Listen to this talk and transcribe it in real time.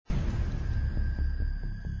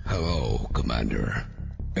Hello, Commander.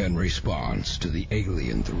 In response to the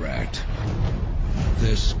alien threat,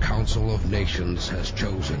 this Council of Nations has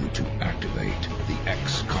chosen to activate the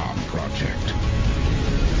XCOM project.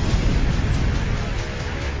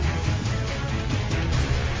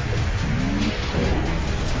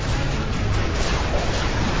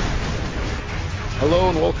 Hello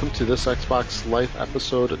and welcome to this Xbox Life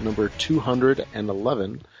episode number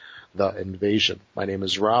 211, The Invasion. My name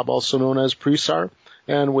is Rob, also known as Presar,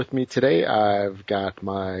 and with me today I've got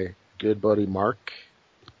my good buddy Mark.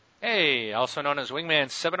 Hey, also known as Wingman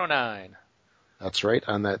 709. That's right,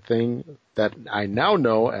 on that thing that I now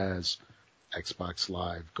know as Xbox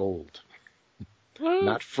Live Gold. Woo.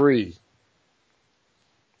 Not free.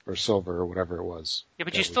 Or silver, or whatever it was. Yeah,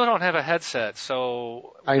 but you still don't have a headset,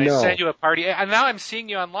 so I know. sent you a party, and now I'm seeing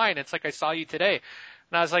you online. It's like I saw you today.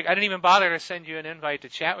 And I was like, I didn't even bother to send you an invite to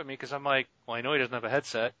chat with me because I'm like, well, I know he doesn't have a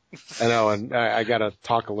headset. I know, and I got to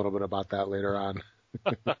talk a little bit about that later on.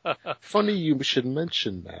 Funny you should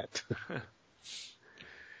mention that.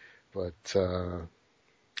 But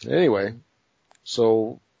anyway,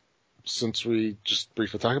 so since we just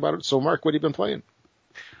briefly talked about it, so Mark, what have you been playing?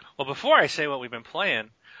 Well, before I say what we've been playing,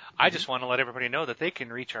 I just want to let everybody know that they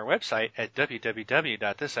can reach our website at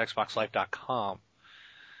www.thisxboxlife.com.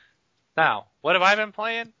 Now, what have I been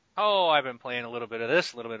playing? Oh, I've been playing a little bit of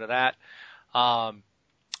this, a little bit of that.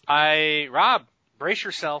 Rob, brace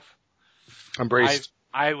yourself. I'm braced.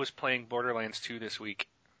 I was playing Borderlands 2 this week.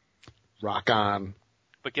 Rock on.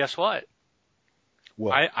 But guess what?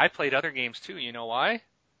 What? I played other games too. You know why?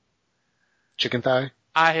 Chicken thigh?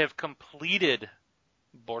 I have completed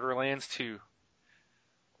Borderlands 2.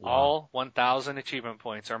 Wow. All 1,000 achievement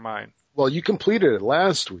points are mine. Well, you completed it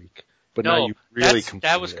last week, but now you really completed it.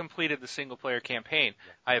 That was completed the single-player campaign.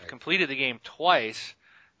 I have completed the game twice.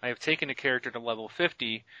 I have taken a character to level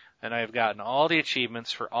 50, and I have gotten all the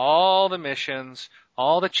achievements for all the missions,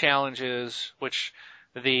 all the challenges, which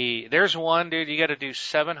there's one, dude, you gotta do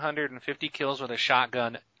 750 kills with a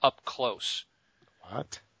shotgun up close.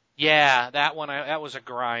 What? Yeah, that one, that was a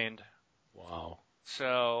grind. Wow.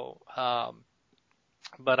 So,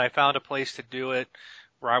 but I found a place to do it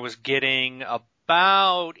where I was getting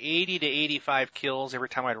about 80 to 85 kills every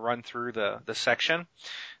time I'd run through the section.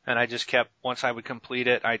 And I just kept, once I would complete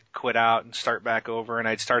it, I'd quit out and start back over, and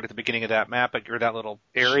I'd start at the beginning of that map, or that little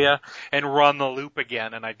area, and run the loop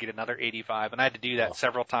again, and I'd get another 85. And I had to do that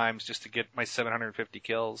several times just to get my 750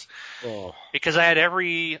 kills. Oh. Because I had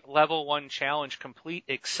every level 1 challenge complete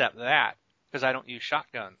except that, because I don't use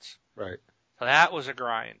shotguns. Right. So that was a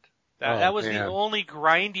grind. That was man. the only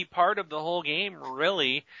grindy part of the whole game,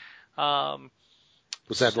 really. Was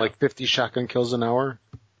that like 50 shotgun kills an hour?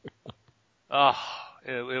 Oh,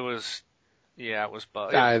 it was, yeah, it was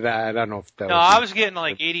bug. I don't know if that No, I was getting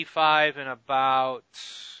like 85 in about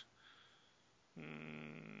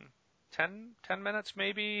 10 minutes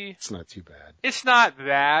maybe. It's not too bad. It's not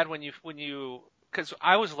bad when you, cause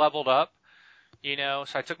I was leveled up, so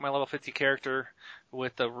I took my level 50 character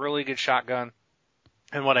with a really good shotgun.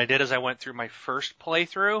 And what I did is I went through my first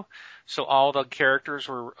playthrough, so all the characters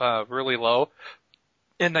were really low,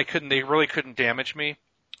 and they really couldn't damage me.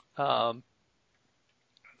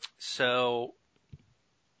 So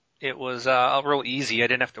it was real easy. I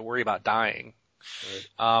didn't have to worry about dying.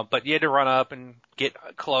 Right. But you had to run up and get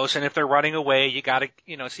close, and if they're running away, you gotta,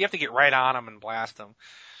 so you have to get right on them and blast them.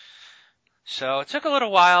 So it took a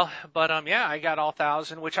little while, but yeah, I got all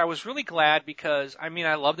 1,000, which I was really glad because, I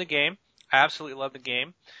love the game. I absolutely love the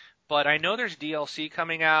game, but I know there's DLC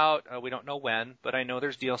coming out. We don't know when, but I know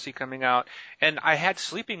there's DLC coming out. And I had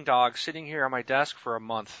Sleeping Dogs sitting here on my desk for a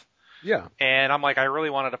month. Yeah. And I'm like, I really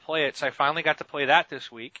wanted to play it, so I finally got to play that this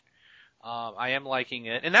week. I am liking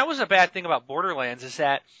it. And that was a bad thing about Borderlands is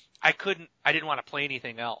that I didn't want to play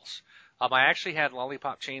anything else. I actually had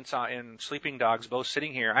Lollipop Chainsaw and Sleeping Dogs both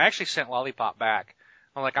sitting here. I actually sent Lollipop back.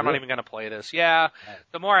 I'm like, I'm not even going to play this. Yeah,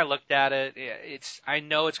 the more I looked at it, I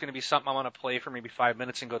know it's going to be something I'm going to play for maybe 5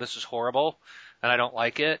 minutes and go, this is horrible, and I don't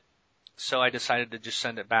like it. So I decided to just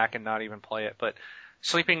send it back and not even play it. But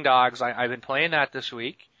Sleeping Dogs, I've been playing that this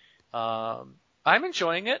week. I'm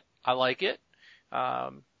enjoying it. I like it.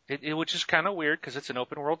 Which is kind of weird because it's an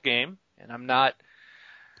open world game, and I'm not,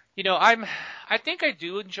 I think I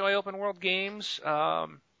do enjoy open world games,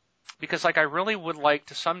 because like I really would like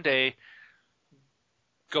to someday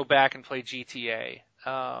go back and play GTA.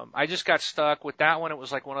 I just got stuck with that one. It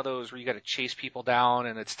was like one of those where you got to chase people down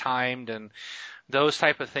and it's timed, and those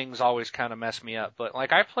type of things always kind of mess me up. But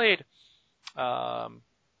like I played,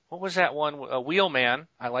 what was that one? Wheelman.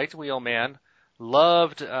 I liked Wheelman.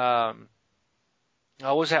 Loved, what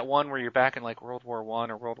was that one where you're back in like World War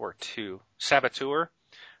I or World War II? Saboteur.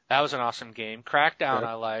 That was an awesome game. Crackdown, Yep.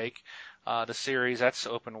 I like. The series, that's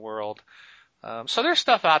open world. So there's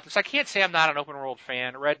stuff out there. So I can't say I'm not an open world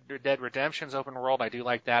fan. Red Dead Redemption's open world. I do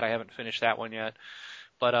like that. I haven't finished that one yet.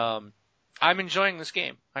 But, I'm enjoying this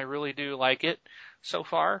game. I really do like it so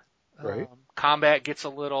far. Right. Combat gets a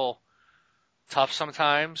little tough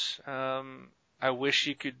sometimes. I wish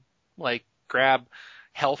you could, like, grab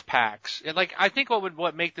health packs. And, like, I think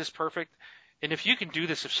what make this perfect, and if you can do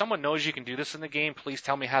this, if someone knows you can do this in the game, please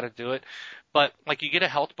tell me how to do it. But, like, you get a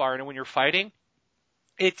health bar, and when you're fighting,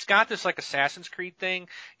 it's got this, like, Assassin's Creed thing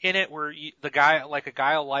in it where a guy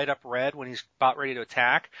will light up red when he's about ready to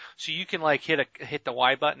attack. So you can, like, hit the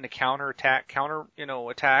Y button to counter, attack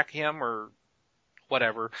him or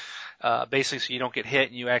whatever. Basically so you don't get hit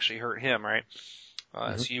and you actually hurt him, right?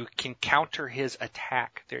 So you can counter his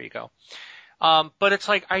attack. There you go. But it's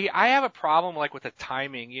like, I have a problem, like, with the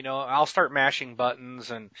timing, I'll start mashing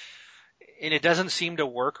buttons and it doesn't seem to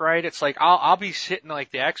work right. It's like, I'll be hitting,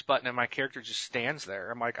 like, the X button and my character just stands there.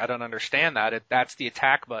 I'm like, I don't understand that. That's the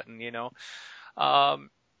attack button,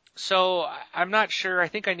 So I'm not sure. I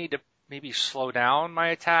think I need to maybe slow down my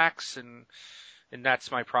attacks and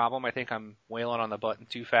that's my problem. I think I'm wailing on the button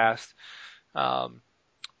too fast.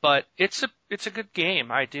 But it's a good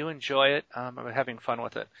game. I do enjoy it. I'm having fun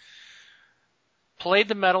with it. Played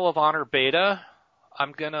the Medal of Honor beta.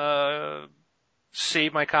 I'm gonna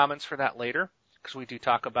save my comments for that later because we do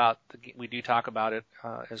talk about it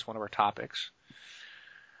as one of our topics.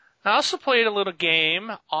 I also played a little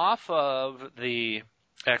game off of the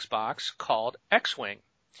Xbox called X-Wing.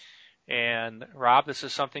 And Rob, this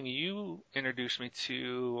is something you introduced me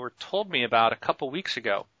to or told me about a couple weeks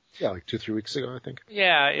ago. Yeah, like 2-3 weeks ago, I think.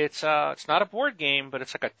 Yeah, it's not a board game, but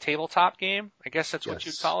it's like a tabletop game. I guess that's what Yes.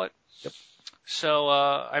 you'd call it. Yep. So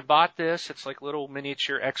I bought this. It's like little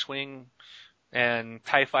miniature X-Wing and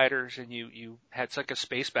TIE fighters, and it's like a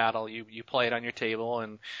space battle. You play it on your table,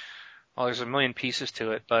 and there's a million pieces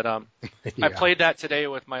to it. But Yeah. I played that today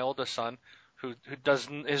with my oldest son, who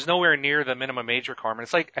is nowhere near the minimum age requirement.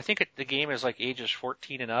 It's like, I think the game is like ages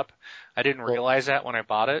 14 and up. I didn't realize that when I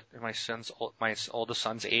bought it. My oldest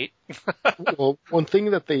son's 8. Well,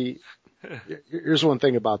 here's one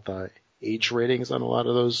thing about the age ratings on a lot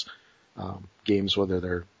of those games, whether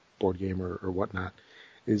they're board game or whatnot,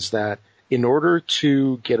 is that in order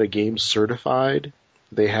to get a game certified,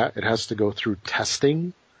 it has to go through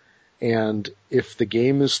testing. And if the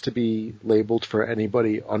game is to be labeled for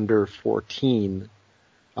anybody under 14,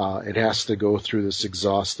 it has to go through this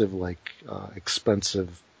exhaustive,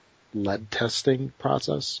 expensive lead testing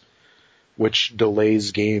process, which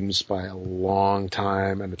delays games by a long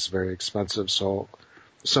time, and it's very expensive. So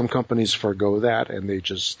some companies forgo that, and they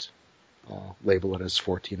just label it as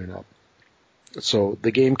 14 and up. So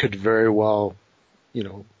the game could very well,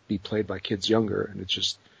 be played by kids younger, and it's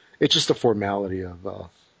just a formality of the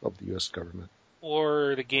U.S. government.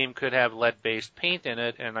 Or the game could have lead-based paint in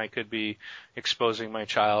it, and I could be exposing my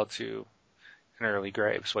child to an early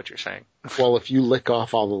grave, is what you're saying. Well, if you lick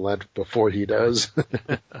off all the lead before he does,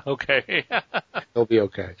 Okay. he'll be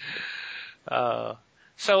okay.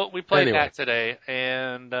 So we played Anyway. that today,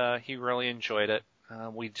 and he really enjoyed it.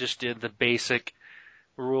 We just did the basic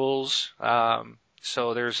rules.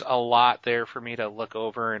 So there's a lot there for me to look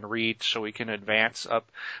over and read so we can advance up.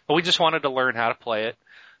 But we just wanted to learn how to play it.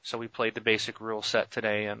 So we played the basic rule set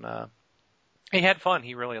today, and he had fun.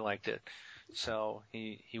 He really liked it. So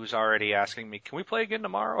he was already asking me, can we play again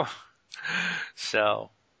tomorrow? So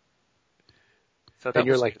that And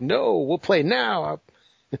you're was like, no, we'll play now.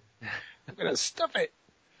 I'm going to stuff it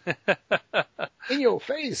in your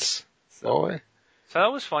face, boy. So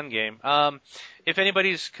that was a fun game. If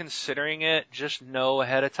anybody's considering it, just know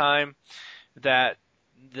ahead of time that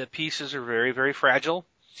the pieces are very, very fragile.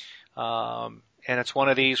 And it's one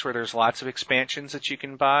of these where there's lots of expansions that you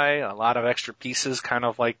can buy, a lot of extra pieces, kind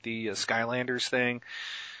of like the Skylanders thing.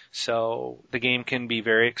 So the game can be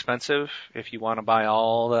very expensive if you want to buy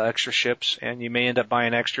all the extra ships, and you may end up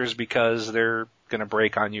buying extras because they're going to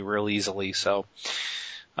break on you real easily. So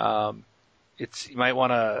you might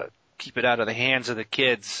want to keep it out of the hands of the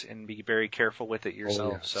kids and be very careful with it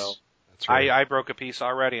yourself. Oh, yes. So That's right. I broke a piece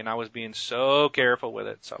already, and I was being so careful with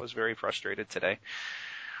it, so I was very frustrated today.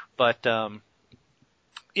 But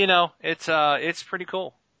it's pretty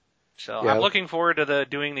cool. So Yeah. I'm looking forward to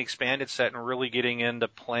doing the expanded set and really getting into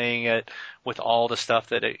playing it with all the stuff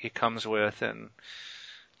that it comes with, and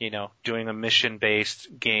doing a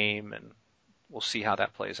mission-based game, and we'll see how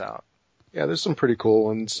that plays out. Yeah, there's some pretty cool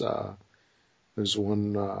ones. There's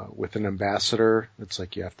one with an ambassador. It's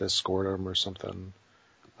like you have to escort him or something.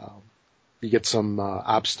 You get some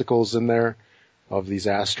obstacles in there. of these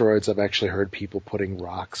asteroids, I've actually heard people putting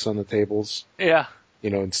rocks on the tables, Yeah.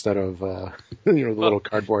 Instead of, the little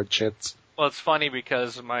cardboard chits. Well, it's funny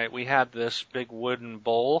because we had this big wooden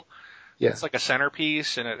bowl. Yeah. It's like a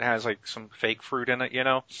centerpiece, and it has like some fake fruit in it,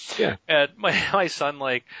 Yeah. And my son,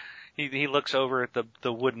 like, he looks over at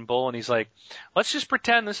the wooden bowl and he's like, let's just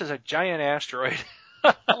pretend this is a giant asteroid.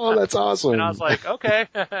 Oh, that's awesome. And I was like, okay,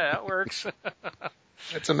 that works.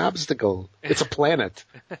 It's an obstacle. It's a planet.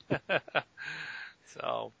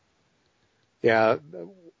 So. Yeah.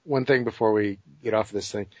 One thing before we get off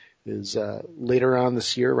this thing is, later on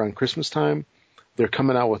this year, around Christmas time, they're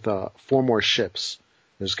coming out with, 4 more ships.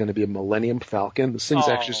 There's going to be a Millennium Falcon. This thing's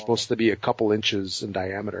actually supposed to be a couple inches in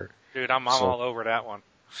diameter. Dude, I'm all over that one.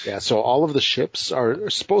 Yeah, so all of the ships are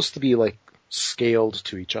supposed to be like scaled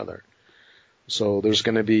to each other. So there's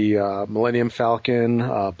going to be Millennium Falcon,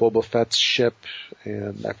 Boba Fett's ship,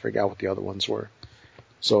 and I forgot what the other ones were.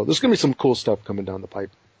 So there's going to be some cool stuff coming down the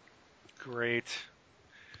pipe. Great.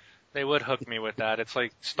 They would hook me with that. It's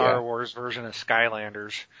like Star Wars version of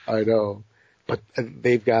Skylanders. I know. But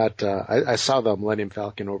they've got, I saw the Millennium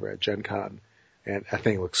Falcon over at Gen Con, and that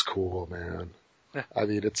thing looks cool, man. I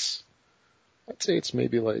mean, I'd say it's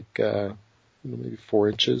maybe like, maybe 4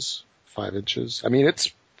 inches, 5 inches. I mean,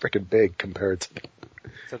 it's freaking big compared to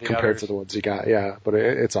the ones you got. Yeah, but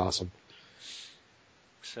it's awesome.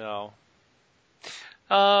 So,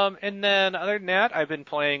 and then other than that, I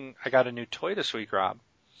got a new toy this week, Rob.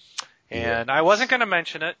 And I wasn't going to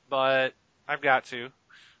mention it, but I've got to.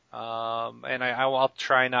 And I'll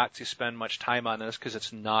try not to spend much time on this because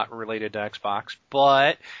it's not related to Xbox,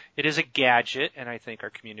 but it is a gadget, and I think our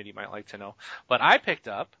community might like to know. But I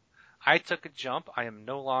took a jump. I am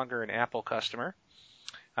no longer an Apple customer.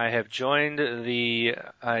 I have joined the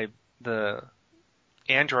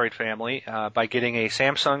Android family by getting a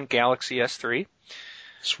Samsung Galaxy S3.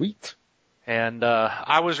 Sweet. And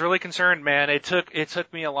I was really concerned, man. It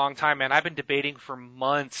took me a long time, man. I've been debating for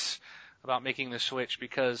months about making the switch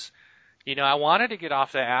because, I wanted to get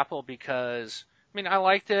off the Apple because, I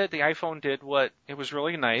liked it. The iPhone it was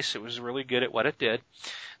really nice. It was really good at what it did.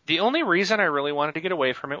 The only reason I really wanted to get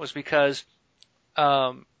away from it was because,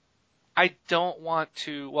 I don't want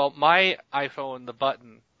to, my iPhone, the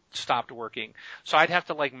button stopped working. So I'd have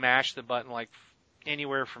to mash the button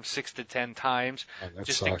anywhere from 6 to 10 times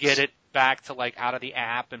just sucks. to get it back to out of the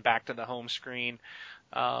app and back to the home screen.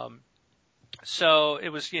 So it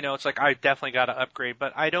was, it's I definitely got to upgrade,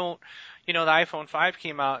 but I don't, the iPhone 5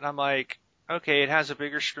 came out and I'm like, okay, it has a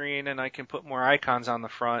bigger screen and I can put more icons on the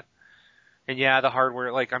front. And yeah, the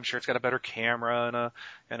hardware, I'm sure it's got a better camera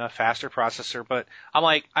and a faster processor, but I'm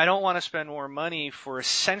like, I don't want to spend more money for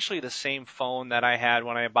essentially the same phone that I had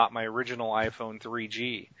when I bought my original iPhone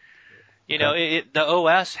 3G. The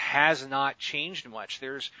OS has not changed much.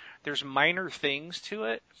 There's minor things to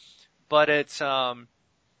it, but it's, and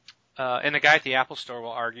the guy at the Apple Store will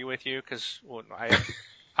argue with you because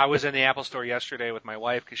I was in the Apple Store yesterday with my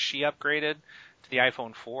wife because she upgraded to the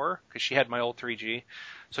iPhone 4 because she had my old 3G.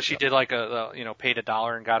 So she did paid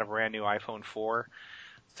 $1 and got a brand new iPhone 4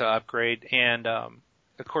 to upgrade. And, of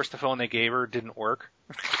course the phone they gave her didn't work.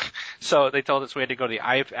 So they told us we had to go to the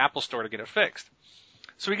Apple Store to get it fixed.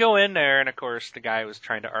 So we go in there and of course the guy was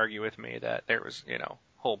trying to argue with me that there was, a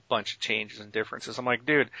whole bunch of changes and differences. I'm like,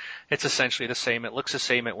 dude, it's essentially the same. It looks the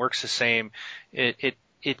same. It works the same.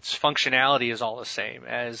 Its functionality is all the same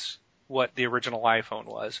as what the original iPhone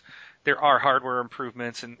was. There are hardware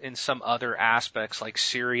improvements in some other aspects like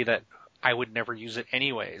Siri that I would never use it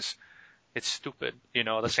anyways. It's stupid. The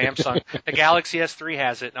Samsung, the Galaxy S3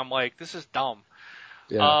 has it and I'm like, this is dumb.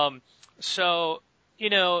 Yeah. So,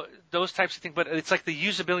 those types of things, but it's like the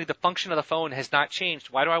usability, the function of the phone has not changed.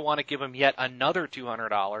 Why do I want to give them yet another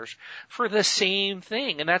 $200 for the same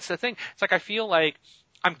thing? And that's the thing. It's like I feel like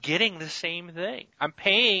I'm getting the same thing. I'm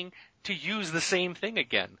paying to use the same thing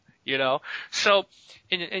again, So,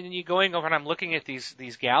 and you going over and I'm looking at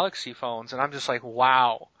these Galaxy phones and I'm just like,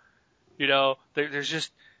 wow. There's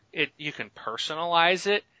just, you can personalize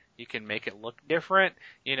it. You can make it look different.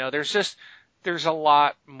 There's a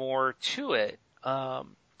lot more to it.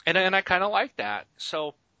 And I kind of like that.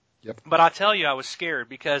 So, yep. But I'll tell you, I was scared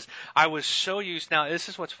because I was so used. Now, this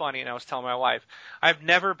is what's funny, and I was telling my wife, I've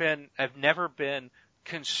never been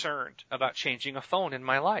concerned about changing a phone in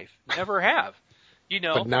my life. Never have.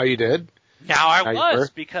 But now you did? Now I was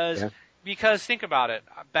because think about it.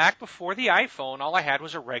 Back before the iPhone, all I had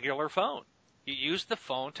was a regular phone. You used the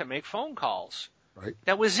phone to make phone calls. Right.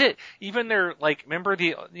 That was it. Even remember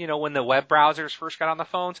when the web browsers first got on the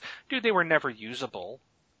phones? Dude, they were never usable.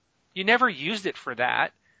 You never used it for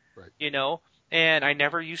that. Right. And I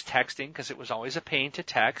never used texting because it was always a pain to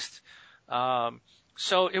text.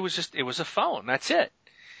 So it was a phone. That's it.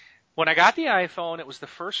 When I got the iPhone, it was the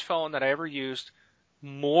first phone that I ever used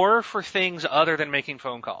more for things other than making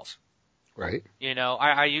phone calls. Right.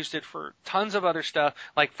 I used it for tons of other stuff,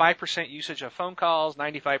 like 5% usage of phone calls,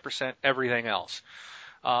 95% everything else.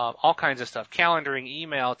 All kinds of stuff. Calendaring,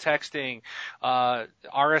 email, texting,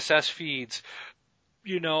 RSS feeds,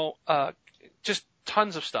 just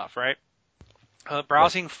tons of stuff, right?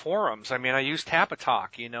 Browsing forums. I mean, I use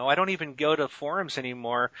Tapatalk, I don't even go to forums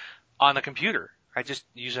anymore on the computer. I just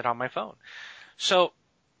use it on my phone. So,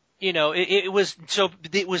 it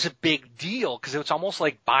was a big deal because it was almost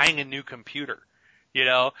like buying a new computer.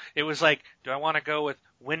 It was like, do I want to go with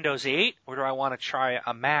Windows 8 or do I want to try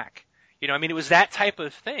a Mac? It was that type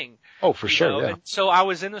of thing. Oh, for sure, yeah. And so I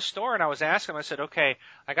was in the store and I was asking him, I said, okay,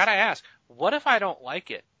 I got to ask, what if I don't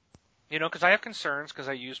like it? Because I have concerns because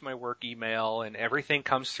I use my work email and everything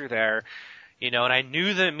comes through there, and I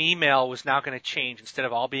knew the email was now going to change. Instead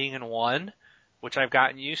of all being in one, which I've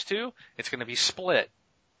gotten used to, it's going to be split.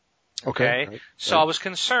 Okay. Right, so I was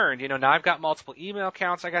concerned, now I've got multiple email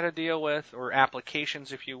accounts I got to deal with, or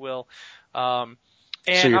applications, if you will. And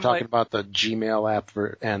so you're I'm talking about the Gmail app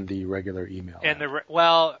and the regular email and app.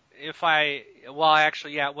 Well,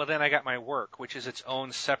 then I got my work, which is its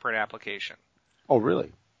own separate application. Oh,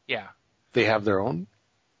 really? Yeah. They have their own?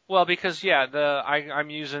 Well, because I'm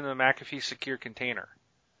using the McAfee Secure Container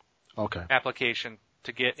application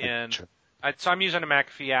to get in. Sure. So I'm using a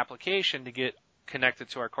McAfee application to get connected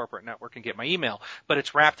to our corporate network and get my email, but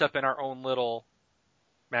it's wrapped up in our own little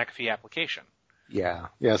McAfee application. Yeah.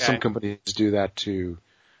 Some companies do that to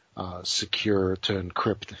secure, to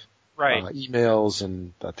encrypt emails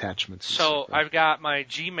and attachments. So I've got my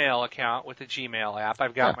Gmail account with the Gmail app.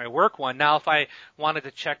 I've got my work one. Now, if I wanted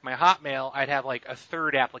to check my Hotmail, I'd have like a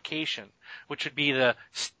third application, which would be the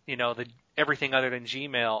everything other than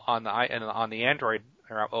Gmail on the Android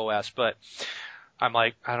or OS. But I'm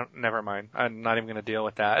like, never mind. I'm not even going to deal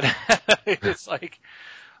with that. It's like,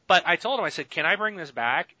 but I told him, I said, can I bring this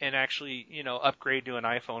back and actually, upgrade to an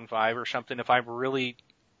iPhone 5 or something if I really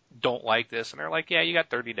don't like this? And they're like, yeah, you got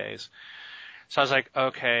 30 days. So I was like,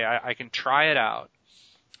 okay, I can try it out.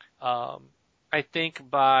 I think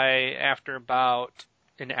after about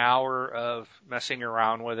an hour of messing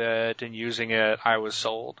around with it and using it, I was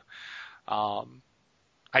sold.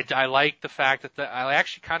 I like the fact that I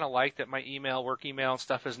actually kind of like that my work email and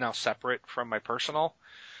stuff is now separate from my personal.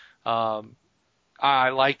 I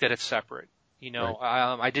like that it's separate. Right.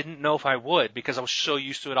 I didn't know if I would because I was so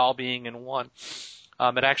used to it all being in one.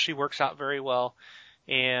 It actually works out very well.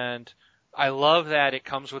 And I love that it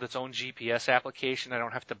comes with its own GPS application. I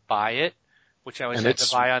don't have to buy it, which I always had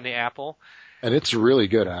to buy on the Apple. And it's really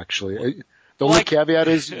good, actually. The only caveat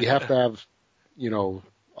is you have to have,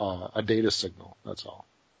 a data signal. That's all.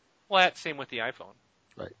 Well, that's same with the iPhone.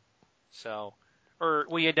 Right. So,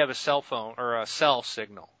 you had to have a cell phone or a cell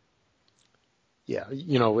signal. Yeah,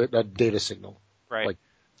 a data signal. Right. Like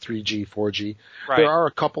 3G, 4G. Right. There are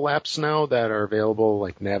a couple apps now that are available,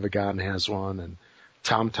 like Navigon has one, and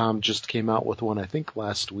TomTom just came out with one, I think,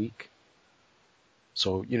 last week.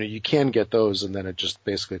 So, you can get those, and then it just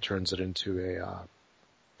basically turns it into a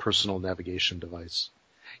personal navigation device.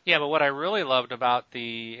 Yeah, but what I really loved about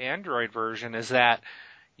the Android version is that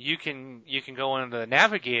you can go into the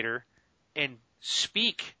navigator and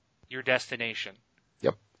speak your destination.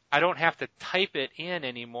 Yep. I don't have to type it in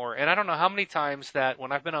anymore. And I don't know how many times that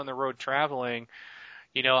when I've been on the road traveling,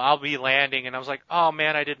 I'll be landing and I was like, oh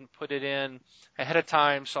man, I didn't put it in ahead of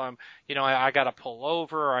time. So I'm, I got to pull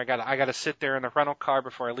over or I got to sit there in the rental car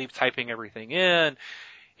before I leave typing everything in.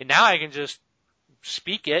 And now I can just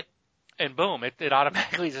speak it and boom, it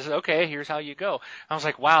automatically says, okay, here's how you go. I was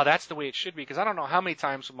like, wow, that's the way it should be. Cause I don't know how many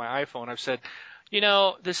times with my iPhone I've said,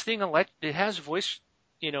 this thing, it has voice,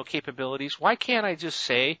 capabilities. Why can't I just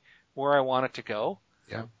say where I want it to go?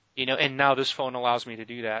 Yeah. And now this phone allows me to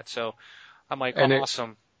do that. So I'm like,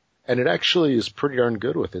 awesome. And it actually is pretty darn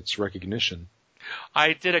good with its recognition.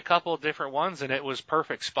 I did a couple of different ones and it was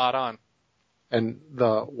perfect, spot on. And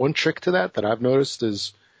the one trick to that I've noticed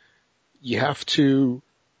is you have to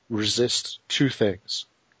resist two things.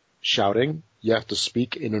 Shouting, you have to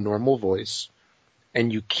speak in a normal voice,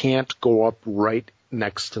 and you can't go up right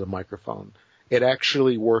next to the microphone. It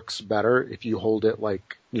actually works better if you hold it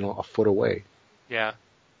like, a foot away. Yeah.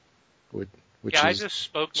 I just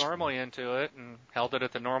spoke normally into it and held it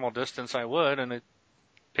at the normal distance I would, and it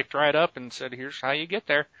picked right up and said, here's how you get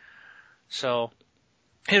there. So,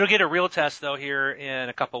 It'll get a real test though here in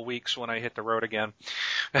a couple weeks when I hit the road again.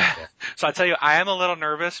 So I tell you, I am a little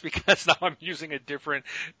nervous because now I'm using a different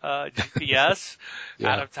GPS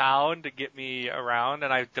Yeah. out of town to get me around,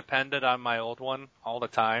 and I've depended on my old one all the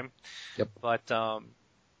time. Yep. But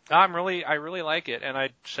I really like it, and I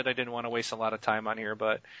said I didn't want to waste a lot of time on here,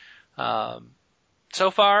 but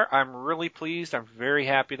so far I'm really pleased. I'm very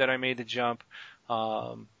happy that I made the jump.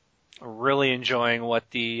 Really enjoying what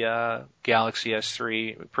the Galaxy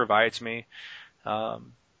S3 provides me.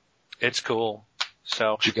 It's cool.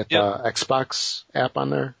 So Did you get the Xbox app on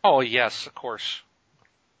there? Oh yes, of course.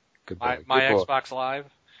 Good boy. My Good boy. Xbox Live.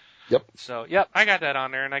 Yep. So yep, I got that on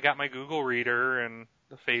there, and I got my Google Reader and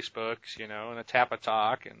the Facebooks, and the Tapa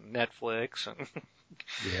Talk and Netflix and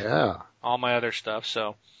Yeah. all my other stuff.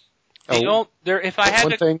 So if I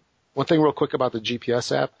had one thing real quick about the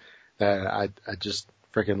GPS app that I just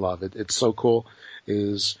freaking love it. It's so cool.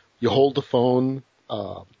 Is you hold the phone,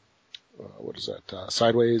 what is that?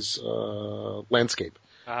 Sideways landscape.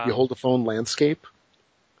 You hold the phone landscape,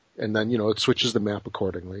 and then it switches the map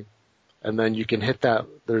accordingly. And then you can hit that.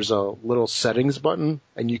 There's a little settings button,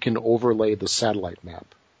 and you can overlay the satellite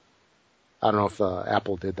map. I don't know if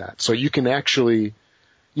Apple did that. So you can actually,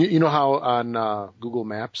 you know how on Google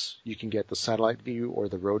Maps you can get the satellite view or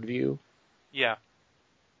the road view? Yeah.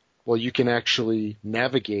 Well, you can actually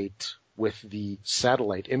navigate with the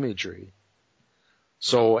satellite imagery.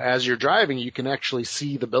 So as you're driving, you can actually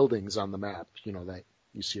see the buildings on the map, that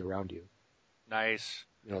you see around you. Nice.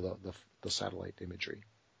 The satellite imagery.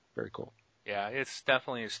 Very cool. Yeah, it's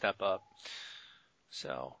definitely a step up.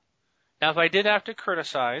 So now, if I did have to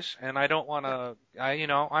criticize, and I don't want to,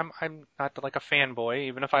 I'm not like a fanboy.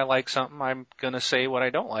 Even if I like something, I'm gonna say what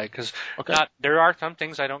I don't like because there are some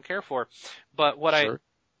things I don't care for. But what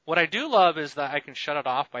I do love is that I can shut it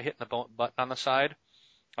off by hitting the button on the side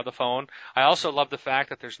of the phone. I also love the fact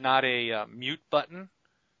that there's not a mute button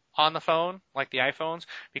on the phone like the iPhones,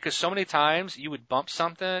 because so many times you would bump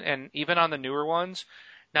something, and even on the newer ones.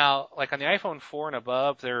 Now, like on the iPhone 4 and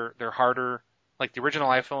above, they're harder. Like the original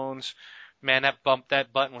iPhones, man,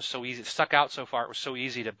 that button was so easy. It stuck out so far. It was so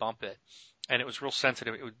easy to bump it, and it was real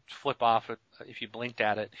sensitive. It would flip off if you blinked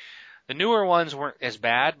at it. The newer ones weren't as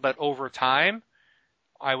bad, but over time,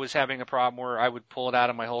 I was having a problem where I would pull it out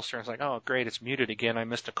of my holster and it's like, oh, great, it's muted again. I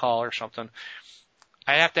missed a call or something.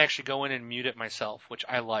 I have to actually go in and mute it myself, which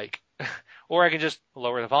I like. Or I can just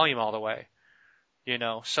lower the volume all the way,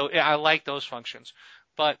 So I like those functions.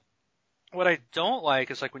 But what I don't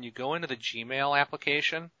like is like when you go into the Gmail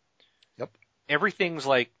application, everything's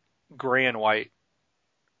like gray and white.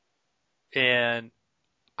 And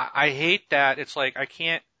I hate that. It's like I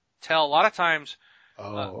can't tell. A lot of times,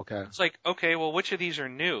 it's like, okay, well, which of these are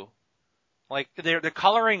new? Like the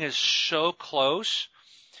coloring is so close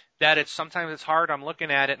that sometimes it's hard. I'm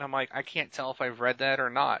looking at it and I'm like, I can't tell if I've read that or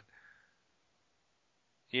not.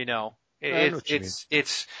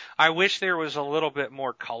 I wish there was a little bit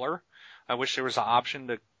more color. I wish there was an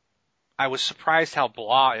option I was surprised how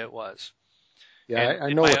blah it was. Yeah,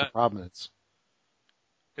 I know what the problem is.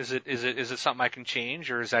 Is it something I can change,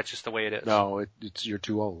 or is that just the way it is? No, you're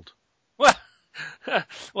too old.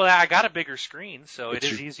 Well, I got a bigger screen, so it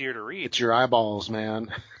is easier to read. It's your eyeballs,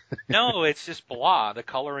 man. No, it's just blah. The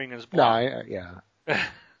coloring is blah. Yeah.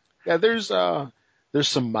 Yeah, there's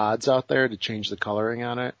some mods out there to change the coloring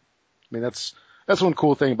on it. I mean, that's one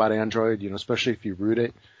cool thing about Android, especially if you root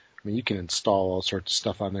it. I mean, you can install all sorts of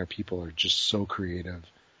stuff on there. People are just so creative.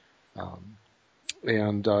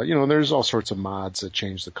 There's all sorts of mods that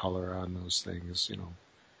change the color on those things, I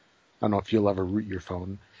don't know if you'll ever root your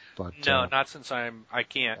phone, but. No, not since I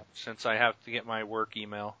can't, since I have to get my work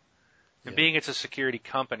email. And being it's a security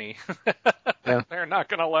company, they're not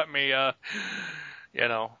going to let me,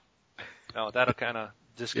 no, that'll kind of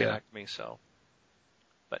disconnect me, so.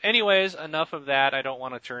 But anyways, enough of that. I don't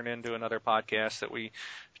want to turn into another podcast that we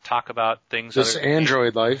talk about things. This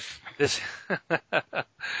Android life.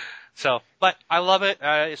 But I love it.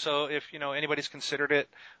 So if, anybody's considered it,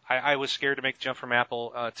 I was scared to make the jump from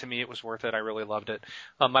Apple. To me, it was worth it. I really loved it.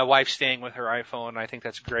 My wife's staying with her iPhone. I think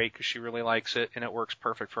that's great because she really likes it and it works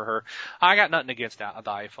perfect for her. I got nothing against the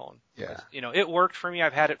iPhone. Yeah. It worked for me.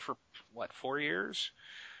 I've had it for 4 years?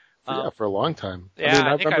 For a long time. Yeah,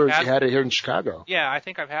 I remember you had it here in Chicago. Yeah, I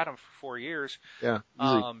think I've had them for 4 years. Yeah.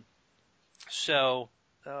 Easy.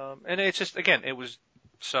 And it's just, again, it was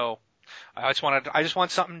so. I just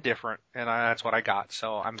want something different, and that's what I got.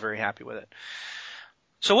 So I'm very happy with it.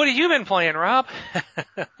 So what have you been playing, Rob?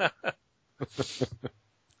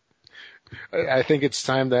 I think it's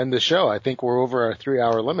time to end the show. I think we're over our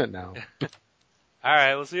 3-hour limit now. All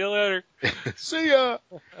right, we'll see you later. See ya.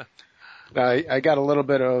 I got a little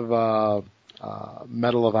bit of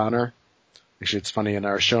Medal of Honor. Actually, it's funny, in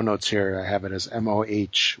our show notes here, I have it as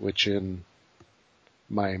MOH, which in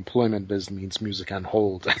my employment biz means music on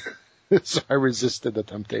hold. So I resisted the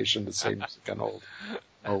temptation to say music on hold.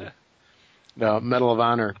 Oh, no, Medal of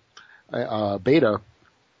Honor beta.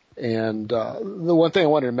 And the one thing I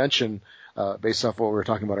wanted to mention, based off what we were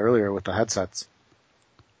talking about earlier with the headsets,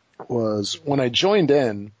 was when I joined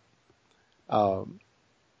in,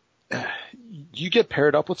 you get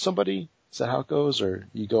paired up with somebody? Is that how it goes? Or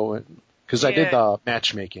you go in? Because I did the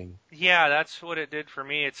matchmaking. Yeah, that's what it did for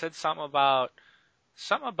me. It said something about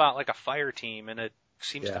like a fire team, and it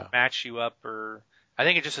seems to match you up, or I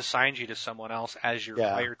think it just assigns you to someone else as your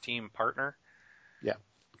fire team partner. Yeah.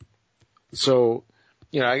 So,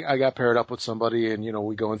 I got paired up with somebody, and,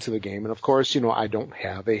 we go into the game. And, of course, I don't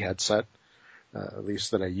have a headset, at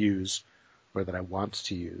least that I use or that I want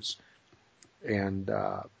to use. And,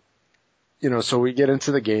 so we get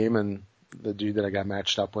into the game, and the dude that I got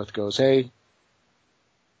matched up with goes, "Hey."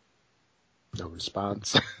 No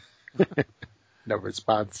response. No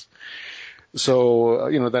response. So,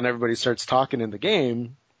 then everybody starts talking in the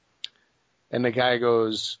game, and the guy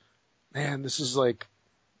goes, "Man, this is like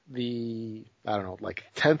the,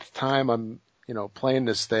 10th time I'm, playing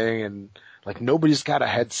this thing, and like nobody's got a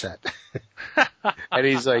headset." And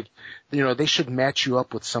he's like, "They should match you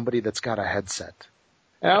up with somebody that's got a headset."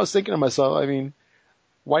 And I was thinking to myself,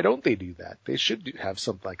 why don't they do that? They should have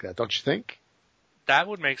something like that, don't you think? That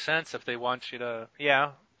would make sense if they want you to,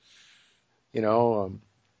 yeah. Or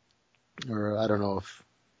I don't know if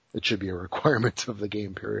it should be a requirement of the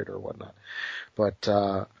game period or whatnot. But,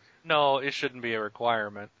 no, it shouldn't be a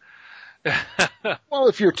requirement. Well,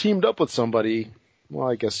 if you're teamed up with somebody, well,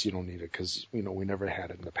 I guess you don't need it because, we never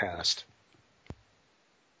had it in the past.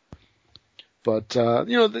 But,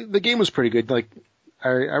 the game was pretty good. Like, I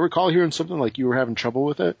recall hearing something like you were having trouble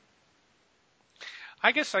with it.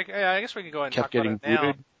 I guess we can go ahead and Kept talk getting about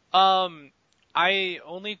it now. booted. I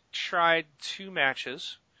only tried 2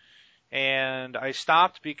 matches, and I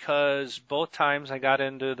stopped because both times I got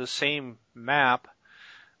into the same map,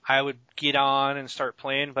 I would get on and start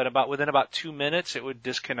playing, but within about 2 minutes, it would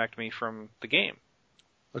disconnect me from the game.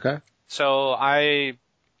 Okay. So I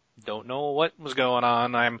don't know what was going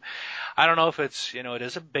on. I don't know if it's, it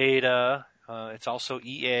is a beta. It's also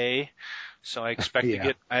EA, so I expect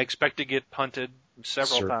to get punted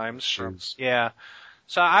several times from,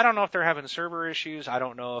 So I don't know if they're having server issues. I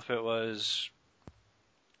don't know what it was.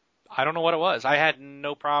 I had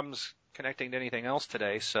no problems connecting to anything else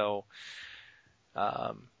today, so,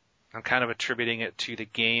 I'm kind of attributing it to the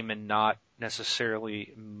game and not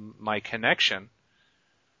necessarily my connection.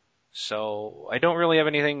 So I don't really have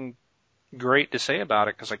anything great to say about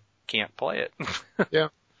it because I can't play it. Yeah.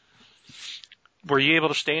 Were you able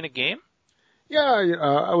to stay in a game? Yeah,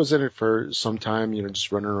 I was in it for some time,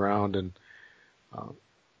 just running around, and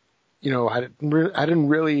I didn't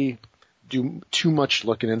really do too much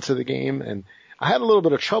looking into the game, and I had a little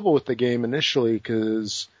bit of trouble with the game initially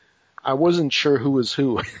because I wasn't sure who was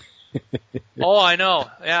who. Oh, I know.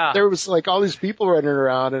 Yeah. There was like all these people running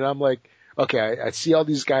around, and I'm like, okay, I see all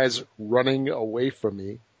these guys running away from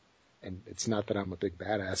me. And it's not that I'm a big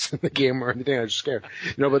badass in the game or anything. I'm just scared,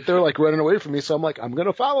 but they're like running away from me. So I'm like, I'm going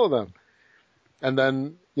to follow them. And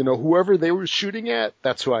then, whoever they were shooting at,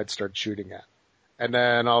 that's who I'd start shooting at. And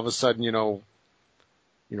then all of a sudden,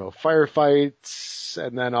 firefights.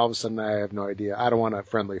 And then all of a sudden I have no idea. I don't want to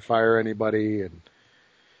friendly fire anybody. And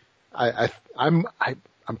I'm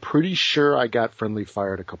pretty sure I got friendly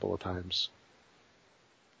fired a couple of times.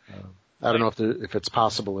 I don't know if it's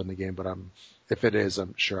possible in the game, but if it is,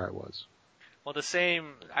 I'm sure I was. Well, the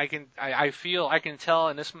same, I can tell,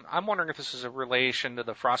 and I'm wondering if this is a relation to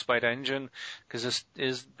the Frostbite engine, because this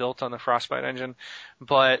is built on the Frostbite engine,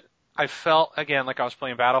 but I felt, again, like I was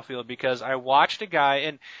playing Battlefield, because I watched a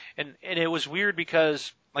guy, and it was weird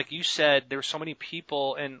because, like you said, there were so many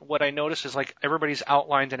people, and what I noticed is, like, everybody's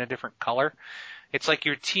outlined in a different color. It's like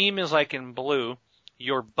your team is, like, in blue,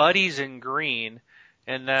 your buddy's in green,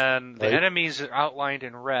 and then the enemies are outlined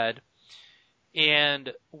in red.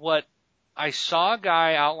 And I saw a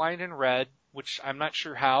guy outlined in red, which I'm not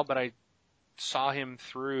sure how, but I saw him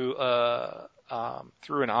through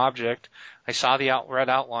an object. I saw the red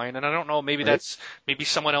outline, and I don't know, maybe maybe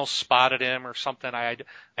someone else spotted him or something. I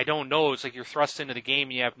don't know. It's like you're thrust into the game,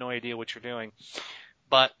 and you have no idea what you're doing.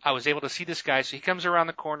 But I was able to see this guy, so he comes around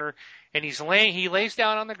the corner, and he lays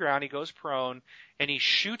down on the ground, he goes prone, and he's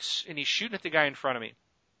shooting at the guy in front of me.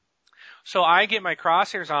 So I get my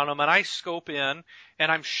crosshairs on him, and I scope in,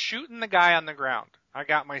 and I'm shooting the guy on the ground. I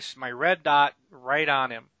got my red dot right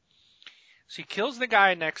on him. So he kills the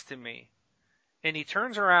guy next to me, and he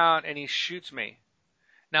turns around and he shoots me.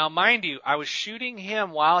 Now, mind you, I was shooting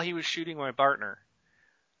him while he was shooting my partner.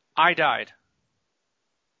 I died.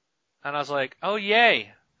 And I was like, oh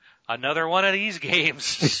yay, another one of these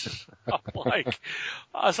games. I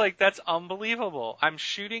was like, that's unbelievable. I'm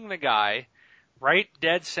shooting the guy right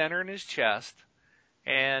dead center in his chest,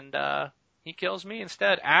 and he kills me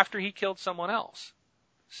instead after he killed someone else.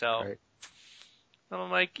 So Right. I'm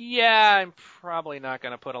like, yeah, I'm probably not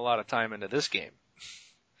going to put a lot of time into this game.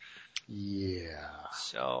 Yeah.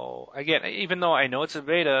 So again, even though I know it's a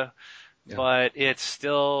beta, Yeah. but it's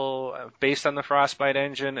still based on the Frostbite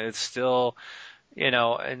engine. It's still,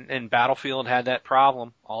 and Battlefield had that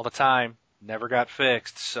problem all the time. Never got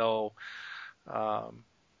fixed. So,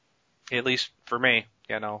 at least for me,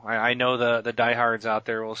 I know the diehards out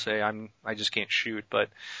there will say I just can't shoot, but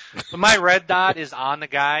my red dot is on the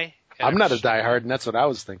guy. I'm not a diehard, and that's what I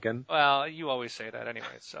was thinking. Well, you always say that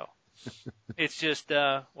anyway, so. It's just,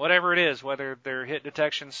 whatever it is, whether their hit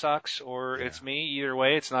detection sucks or it's me, either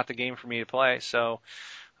way, it's not the game for me to play, so,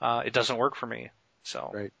 it doesn't work for me, so.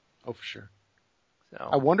 Right. Oh, for sure. So.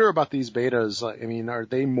 I wonder about these betas. I mean, are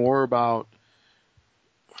they more about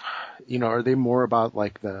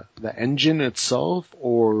like the engine itself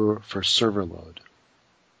or for server load?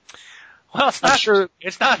 Well, it's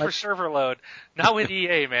not for server load. Not with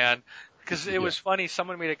EA, man. Because it was funny,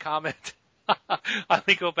 someone made a comment. Let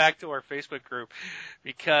me go back to our Facebook group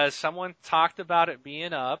because someone talked about it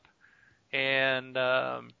being up, and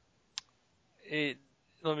there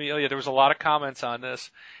was a lot of comments on this,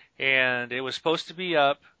 and it was supposed to be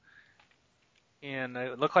up, and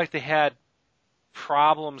it looked like they had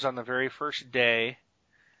problems on the very first day.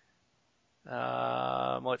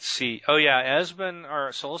 Let's see. Oh yeah, Esben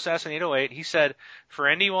or Soul Assassin 808. He said, for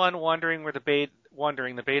anyone wondering the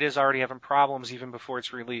beta is already having problems even before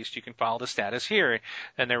it's released. You can follow the status here.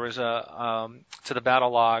 And there was to the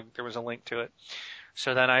battle log, there was a link to it.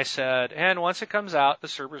 So then I said, and once it comes out, the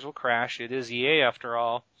servers will crash. It is EA after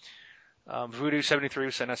all.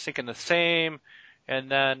 Voodoo73 said, I was thinking the same. And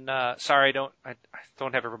then, sorry, I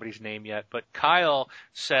don't have everybody's name yet, but Kyle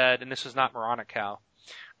said, and this is not Moronic Cow.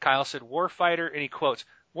 Kyle said, Warfighter, and he quotes,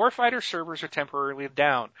 Warfighter servers are temporarily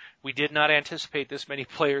down. We did not anticipate this many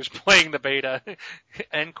players playing the beta.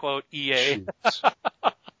 End quote, EA.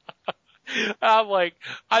 I'm like,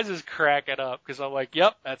 I just crack it up because I'm like,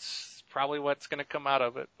 yep, that's probably what's going to come out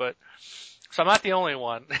of it. But, so I'm not the only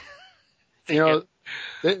one.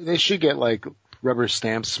 They should get like rubber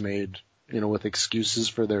stamps made, with excuses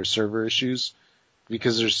for their server issues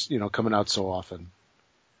because there's, coming out so often.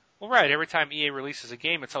 Well, right. Every time EA releases a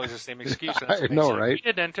game, it's always the same excuse. I know, right? We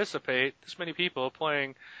didn't anticipate this many people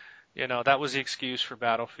playing. That was the excuse for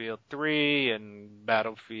Battlefield 3 and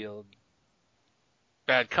Battlefield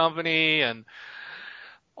Bad Company and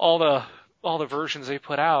all the versions they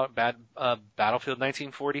put out. Battlefield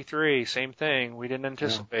 1943, same thing. We didn't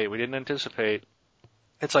anticipate. Yeah. We didn't anticipate.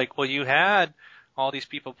 It's like, well, you had all these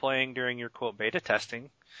people playing during your quote beta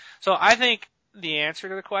testing. So I think the answer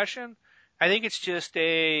to the question, I think it's just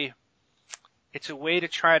it's a way to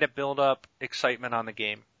try to build up excitement on the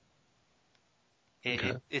game.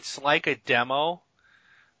 It's like a demo,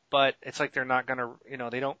 but it's like they're not gonna,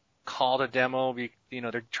 they don't call it a demo,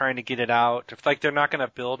 they're trying to get it out. It's like they're not gonna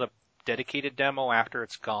build a dedicated demo after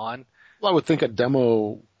it's gone. Well, I would think a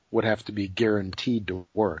demo would have to be guaranteed to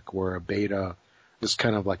work, where a beta is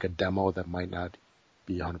kind of like a demo that might not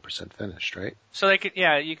be 100% finished, right? So you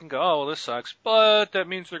can go, oh, well, this sucks, but that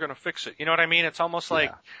means they're going to fix it. You know what I mean? It's almost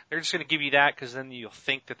like they're just going to give you that because then you'll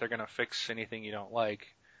think that they're going to fix anything you don't like,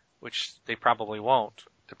 which they probably won't,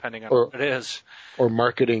 depending on what it is. Or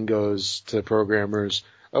marketing goes to programmers,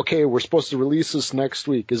 okay, we're supposed to release this next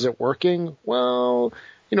week. Is it working? Well,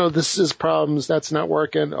 this is problems. That's not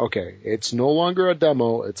working. Okay, it's no longer a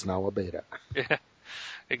demo. It's now a beta. Yeah,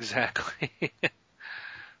 exactly.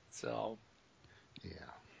 So... yeah.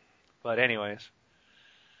 But anyways,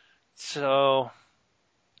 so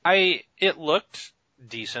it looked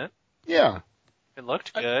decent. Yeah. It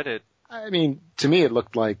looked good. I mean, to me it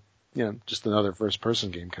looked like, just another first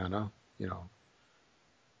person game kind of,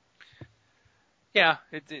 Yeah.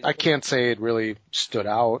 I can't say it really stood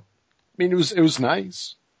out. I mean, it was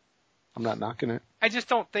nice. I'm not knocking it. I just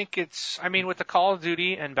don't think with the Call of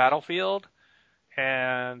Duty and Battlefield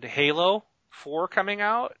and Halo 4 coming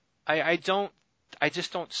out, I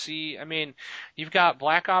just don't see. I mean, you've got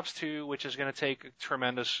Black Ops 2, which is going to take a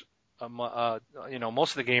tremendous. Most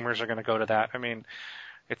of the gamers are going to go to that. I mean,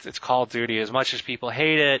 it's Call of Duty. As much as people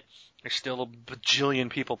hate it, there's still a bajillion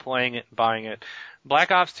people playing it and buying it.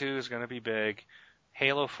 Black Ops 2 is going to be big.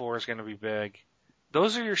 Halo 4 is going to be big.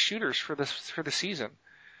 Those are your shooters for the season.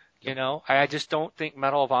 You know, I just don't think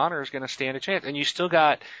Medal of Honor is going to stand a chance. And you still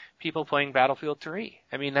got people playing Battlefield 3.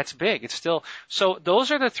 I mean, that's big. It's still, so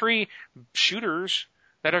those are the three shooters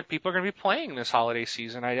that people are going to be playing this holiday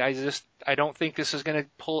season. I don't think this is going to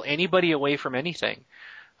pull anybody away from anything.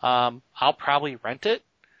 I'll probably rent it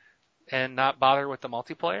and not bother with the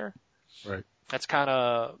multiplayer. Right.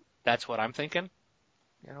 That's what I'm thinking,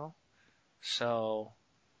 you know, so,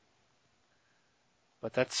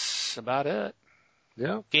 but that's about it.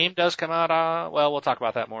 Yeah. Game does come out, we'll talk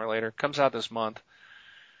about that more later. Comes out this month.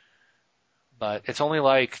 But it's only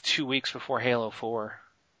like 2 weeks before Halo 4.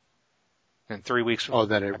 And 3 weeks before. Oh,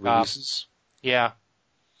 that it releases? Yeah.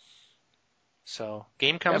 So,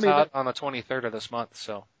 game comes out on the 23rd of this month,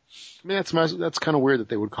 so. I mean, that's kind of weird that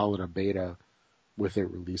they would call it a beta with it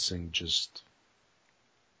releasing just,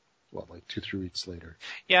 like 2-3 weeks later.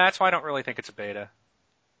 Yeah, that's why I don't really think it's a beta.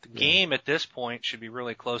 The game at this point should be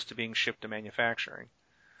really close to being shipped to manufacturing.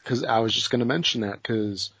 Because I was just going to mention that,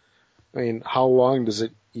 because, I mean, how long does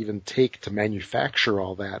it even take to manufacture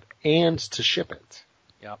all that and to ship it?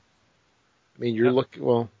 Yep. I mean, you're looking,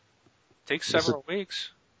 it takes several weeks.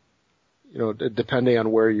 You know, depending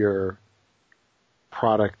on where your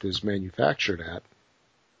product is manufactured at.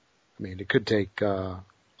 I mean, it could take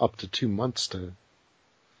up to 2 months to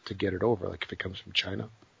get it over, like if it comes from China.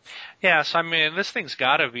 Yes, I mean, this thing's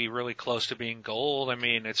got to be really close to being gold. I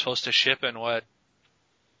mean, it's supposed to ship in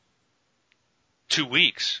 2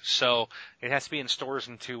 weeks, so it has to be in stores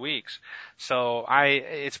in 2 weeks. So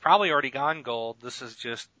it's probably already gone gold. This is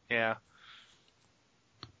just,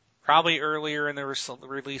 probably earlier in the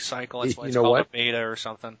release cycle. That's why it's called a beta or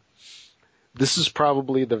something. This is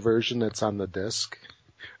probably the version that's on the disc,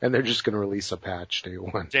 and they're just going to release a patch day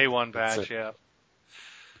one. Day one patch, yeah.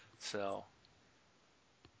 So,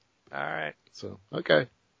 all right. So, okay.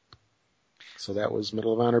 So that was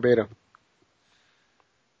Medal of Honor beta.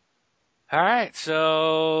 All right,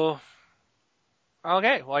 so,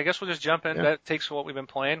 okay, well, I guess we'll just jump in. Yeah. That takes what we've been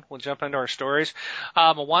playing. We'll jump into our stories.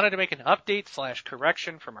 I wanted to make an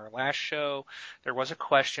update/correction from our last show. There was a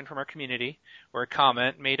question from our community or a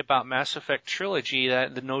comment made about Mass Effect Trilogy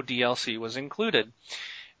that no DLC was included.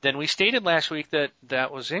 Then we stated last week that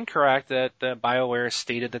that was incorrect, that BioWare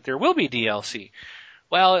stated that there will be DLC.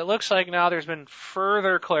 Well, it looks like now there's been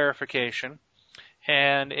further clarification,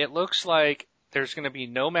 and it looks like there's going to be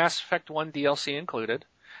no Mass Effect 1 DLC included.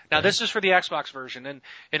 Now, this is for the Xbox version, and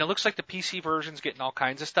it looks like the PC version's getting all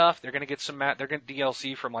kinds of stuff. They're going to get they're going to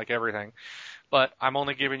DLC from like everything, but I'm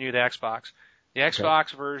only giving you the Xbox. The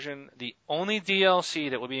Xbox version, the only DLC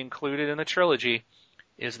that will be included in the trilogy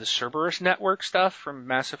is the Cerberus Network stuff from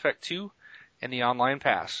Mass Effect 2 and the Online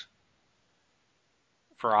Pass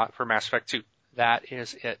for Mass Effect 2. That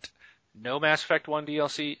is it. No Mass Effect 1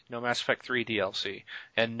 DLC, no Mass Effect 3 DLC,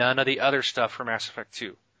 and none of the other stuff for Mass Effect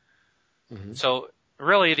 2. Mm-hmm. So,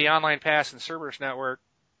 really, the Online Pass and Cerberus Network,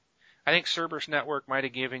 I think Cerberus Network might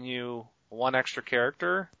have given you one extra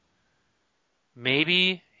character.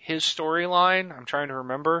 Maybe his storyline, I'm trying to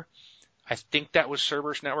remember. I think that was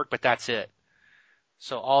Cerberus Network, but that's it.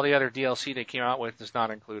 So all the other DLC they came out with is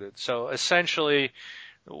not included. So essentially,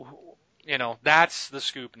 that's the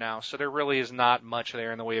scoop now. So there really is not much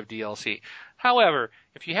there in the way of DLC. However,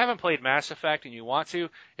 if you haven't played Mass Effect and you want to,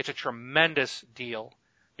 it's a tremendous deal.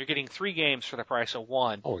 You're getting 3 games for the price of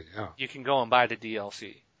 1. Oh, yeah. You can go and buy the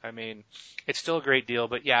DLC. I mean, it's still a great deal,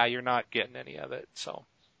 but yeah, you're not getting any of it. So,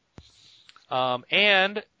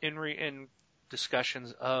 and in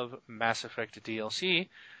discussions of Mass Effect DLC,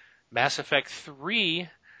 Mass Effect 3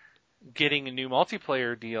 getting a new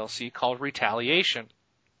multiplayer DLC called Retaliation.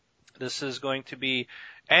 This is going to be,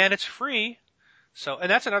 and it's free. So, and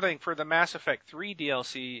that's another thing for the Mass Effect 3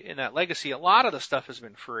 DLC in that Legacy. A lot of the stuff has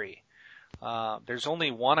been free. There's only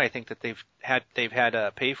one I think that they've had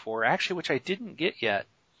to pay for, actually, which I didn't get yet.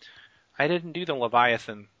 I didn't do the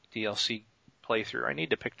Leviathan DLC playthrough. I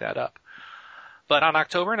need to pick that up. But on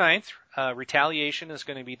October 9th, Retaliation is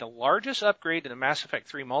going to be the largest upgrade to the Mass Effect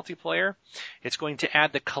 3 multiplayer. It's going to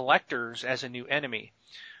add the Collectors as a new enemy.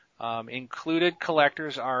 Included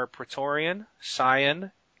collectors are Praetorian,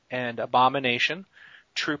 Scion, and Abomination,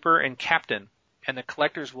 Trooper, and Captain. And the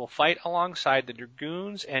Collectors will fight alongside the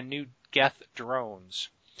Dragoons and new Geth drones.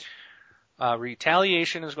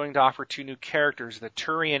 Retaliation is going to offer 2 new characters, the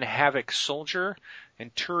Turian Havoc Soldier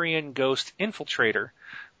and Turian Ghost Infiltrator,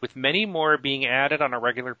 with many more being added on a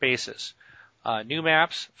regular basis. New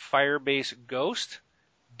maps, Firebase Ghost,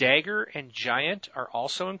 Dagger, and Giant are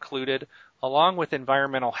also included, along with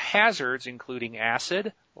environmental hazards including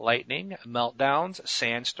acid, lightning, meltdowns,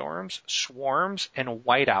 sandstorms, swarms, and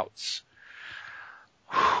whiteouts.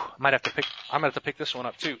 I'm gonna have to pick this one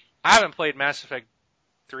up too. I haven't played Mass Effect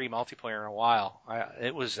 3 multiplayer in a while.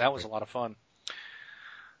 That was a lot of fun.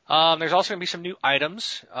 There's also going to be some new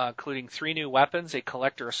items, including 3 new weapons, a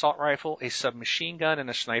collector assault rifle, a submachine gun, and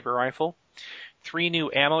a sniper rifle. 3 new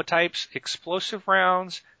ammo types, explosive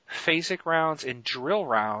rounds, phasic rounds, and drill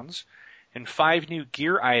rounds. And 5 new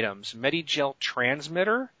gear items, Medigel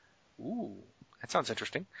transmitter. Ooh, that sounds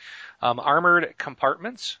interesting. Armored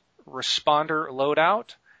compartments, responder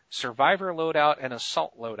loadout, survivor loadout, and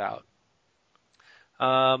assault loadout.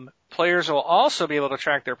 Players will also be able to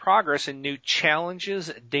track their progress in new challenges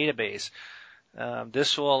database.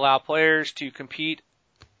 This will allow players to compete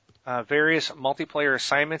various multiplayer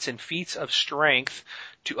assignments and feats of strength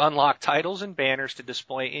to unlock titles and banners to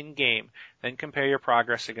display in-game, then compare your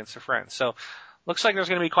progress against a friend. So, looks like there's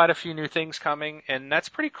going to be quite a few new things coming, and that's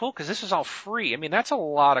pretty cool because this is all free. I mean, that's a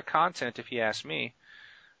lot of content, if you ask me,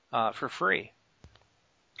 for free.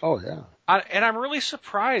 Oh, yeah. And I'm really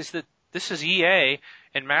surprised that this is EA,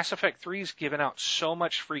 and Mass Effect 3's given out so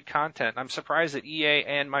much free content. I'm surprised that EA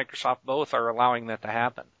and Microsoft both are allowing that to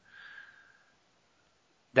happen.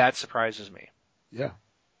 That surprises me. Yeah.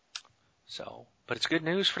 So, but it's good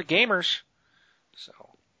news for the gamers. So,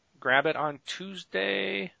 grab it on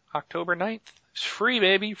Tuesday, October 9th. It's free,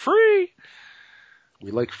 baby. Free!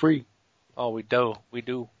 We like free. Oh, we do. We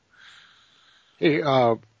do. Hey,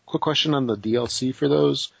 quick question on the DLC for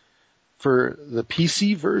those. For the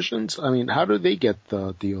PC versions, I mean, how do they get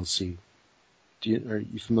the DLC? Are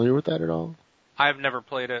you familiar with that at all? I've never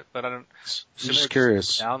played it, but I'm just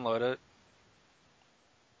curious. Download it.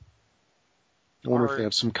 I wonder if they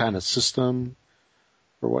have some kind of system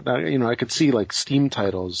or whatnot. You know, I could see like Steam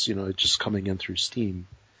titles, you know, just coming in through Steam.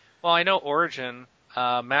 Well, I know Origin,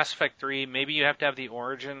 Mass Effect 3, maybe you have to have the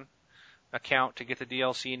Origin account to get the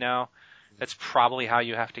DLC now. That's probably how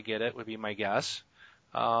you have to get it, would be my guess.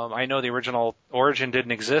 I know the original Origin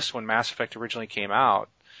didn't exist when Mass Effect originally came out.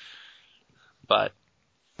 But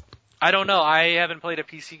I don't know. I haven't played a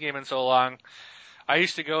PC game in so long. I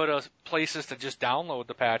used to go to places to just download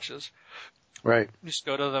the patches. Right. Just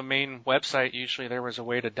go to the main website. Usually there was a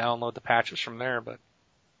way to download the patches from there, but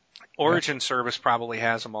Origin service probably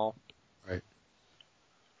has them all. Right.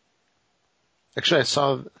 Actually,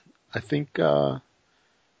 I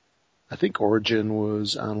think Origin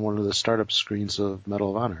was on one of the startup screens of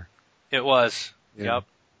Medal of Honor. It was. Yeah. Yep.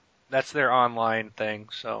 That's their online thing,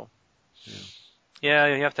 so. Yeah,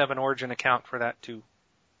 you have to have an Origin account for that too.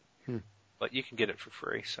 But you can get it for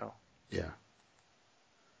free, so. Yeah.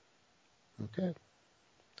 Okay.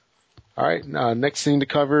 All right. Next thing to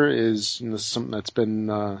cover is something that's been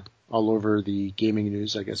all over the gaming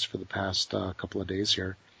news, I guess, for the past couple of days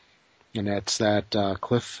here, and that's that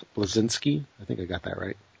Cliff Bleszinski. I think I got that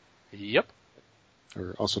right. Yep.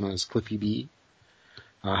 Or also known as Cliffy B,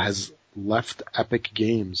 has left Epic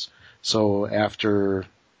Games. So after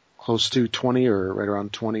close to 20 or right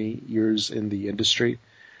around 20 years in the industry,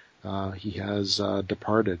 he has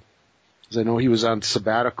departed. As I know, he was on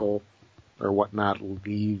sabbatical or whatnot,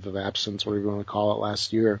 leave of absence, whatever you want to call it,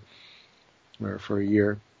 last year, or for a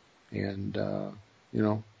year. And, you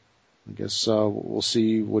know, I guess we'll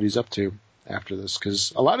see what he's up to after this.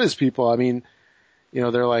 Because a lot of his people, I mean, you know,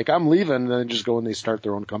 they're like, I'm leaving, and then just go and they start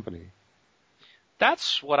their own company.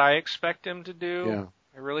 That's what I expect him to do. Yeah.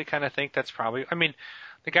 I really kind of think that's probably, I mean,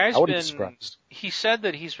 the guy's be surprised. He said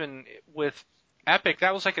that he's been with Epic,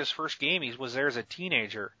 that was like his first game. He was there as a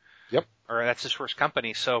teenager. Yep. Or that's his first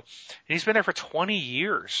company. So he's been there for 20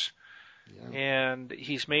 years. Yeah. And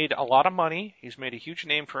he's made a lot of money. He's made a huge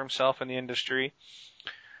name for himself in the industry.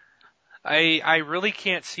 I really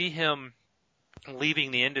can't see him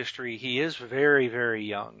leaving the industry. He is very, very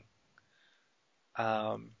young.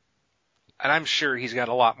 And I'm sure he's got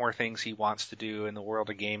a lot more things he wants to do in the world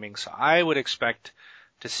of gaming. So I would expect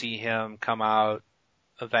to see him come out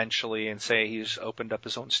eventually and say he's opened up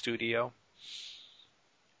his own studio.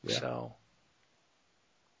 Yeah. So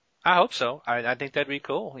I hope so. I think that'd be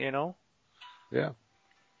cool, you know? Yeah.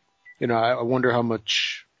 You know, I wonder how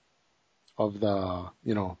much of the,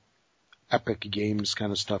 you know, Epic Games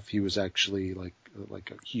kind of stuff he was actually like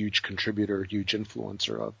a huge contributor, huge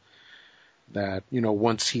influencer of. That, you know,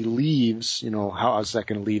 once he leaves, you know, how is that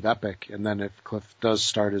going to leave Epic? And then if Cliff does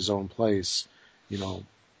start his own place, you know,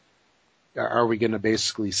 are we going to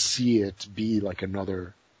basically see it be like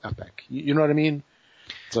another Epic? You know what I mean?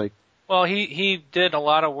 It's like, well, he did a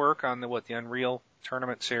lot of work on the Unreal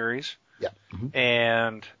Tournament series. Yeah. Mm-hmm.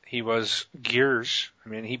 And he was Gears. I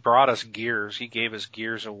mean, he brought us Gears. He gave us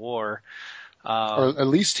Gears of War. Or at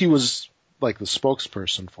least he was like the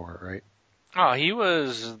spokesperson for it, right? Oh, he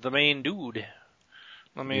was the main dude.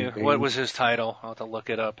 What was his title? I'll have to look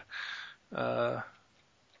it up. Let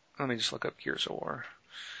me just look up Gears of War.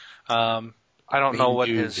 I don't know what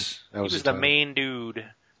dude. his. That He was was the the title. main dude.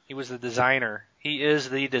 He was the designer. He is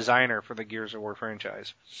the designer for the Gears of War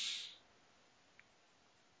franchise.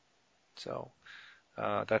 So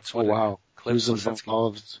that's Oh what. wow, he Cliff was Bleszinski.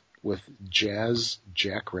 involved with Jazz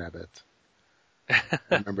Jackrabbit. I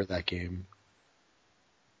remember that game.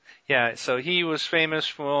 Yeah, so he was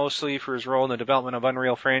famous mostly for his role in the development of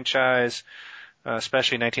Unreal franchise,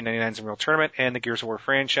 especially 1999's Unreal Tournament and the Gears of War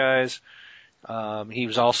franchise. He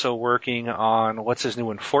was also working on what's his new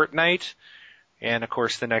one, Fortnite, and of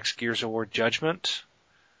course the next Gears of War Judgment.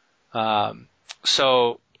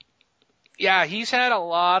 So yeah, he's had a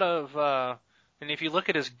lot of, and if you look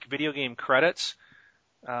at his video game credits,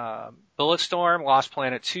 Bulletstorm, Lost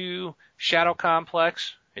Planet 2, Shadow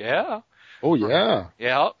Complex, yeah. Oh yeah,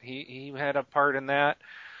 Yeah, he had a part in that.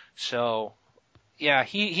 So, yeah,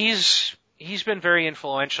 he's been very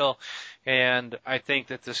influential, and I think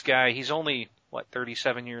that this guy, he's only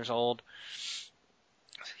 37 years old.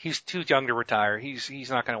 He's too young to retire. He's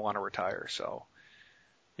not going to want to retire. So,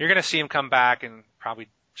 you're going to see him come back and probably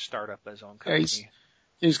start up his own company. Yeah,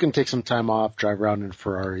 he's going to take some time off, drive around in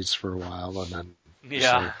Ferraris for a while, and then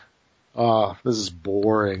Yeah. say, "Oh, this is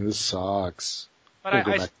boring. This sucks." But Gonna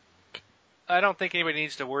go back. I don't think anybody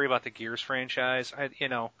needs to worry about the Gears franchise.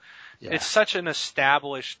 Yeah. It's such an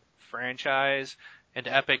established franchise, and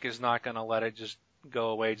Epic is not going to let it just go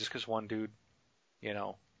away just because one dude,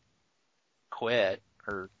 quit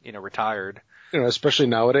or, retired. Especially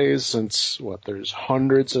nowadays, since there's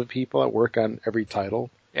hundreds of people that work on every title.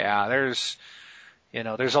 Yeah, there's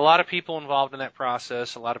a lot of people involved in that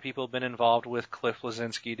process. A lot of people have been involved with Cliff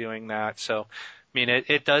Bleszinski doing that. So, I mean,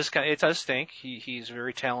 it does stink. He's a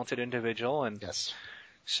very talented individual, and Yes.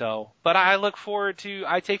 so, but I look forward to.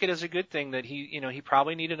 I take it as a good thing that he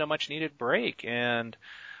probably needed a much needed break, and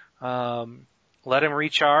let him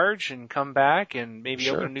recharge and come back and maybe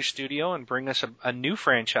Sure. open a new studio and bring us a new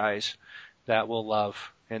franchise that we'll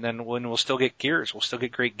love. And then when we'll still get Gears, we'll still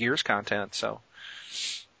get great Gears content. So.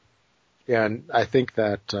 Yeah, and I think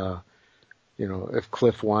that if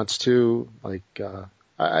Cliff wants to,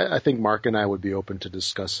 I think Mark and I would be open to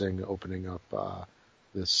discussing opening up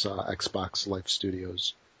this Xbox Life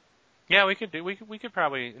Studios. Yeah, we could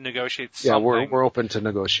probably negotiate something. Yeah, we're open to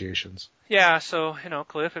negotiations. Yeah, so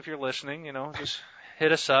Cliff, if you're listening, just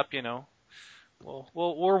hit us up.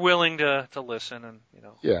 We're willing to listen and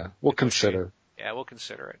Yeah, we'll negotiate. consider. Yeah, we'll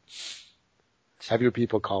consider it. Have your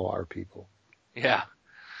people call our people. Yeah.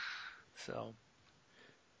 So,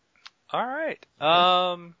 all right.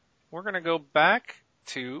 We're gonna go back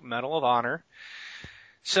to Medal of Honor.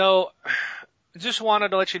 So, just wanted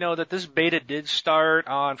to let you know that this beta did start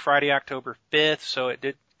on Friday, October 5th. So it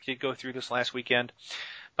did go through this last weekend.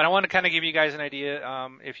 But I want to kind of give you guys an idea.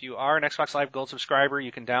 If you are an Xbox Live Gold subscriber,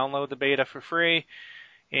 you can download the beta for free.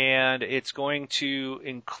 And it's going to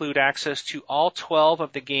include access to all 12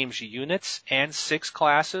 of the game's units and 6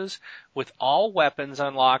 classes, with all weapons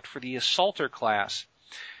unlocked for the Assaulter class.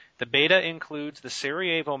 The beta includes the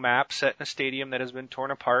Sarajevo map set in a stadium that has been torn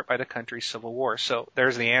apart by the country's civil war. So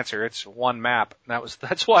there's the answer. It's one map.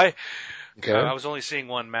 That's why I was only seeing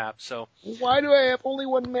one map. So why do I have only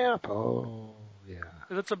one map? Oh, yeah.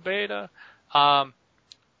 It's a beta.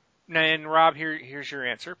 And Rob, here's your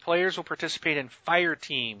answer. Players will participate in fire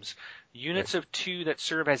teams, units of 2 that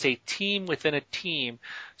serve as a team within a team,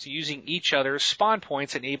 so using each other's spawn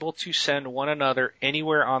points and able to send one another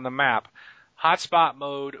anywhere on the map. Hotspot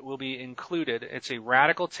mode will be included. It's a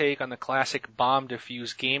radical take on the classic bomb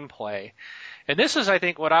defuse gameplay. And this is, I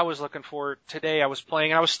think, what I was looking for today. I was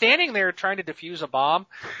playing, and I was standing there trying to defuse a bomb,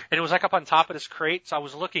 and it was like up on top of this crate, so I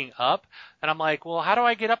was looking up, and I'm like, well, how do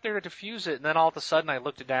I get up there to defuse it? And then all of a sudden I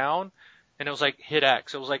looked down, and it was like, hit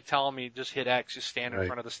X. It was like telling me, just hit X, just stand in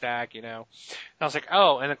front of the stack, And I was like,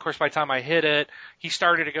 oh, and of course by the time I hit it, he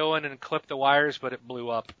started to go in and clip the wires, but it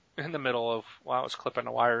blew up in the middle of while I was clipping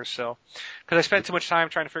the wires. So, because I spent too much time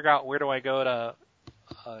trying to figure out where do I go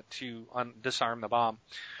to disarm the bomb.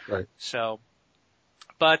 Right. So,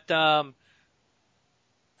 but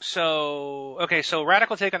so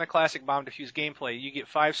radical take on the classic bomb defuse gameplay. You get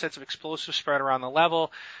 5 sets of explosives spread around the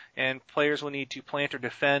level, and players will need to plant or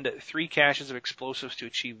defend 3 caches of explosives to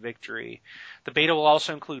achieve victory. The beta will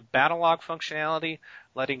also include battle log functionality,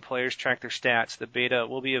 letting players track their stats. The beta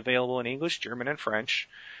will be available in English, German, and French,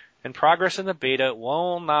 and progress in the beta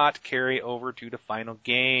will not carry over to the final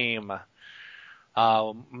game.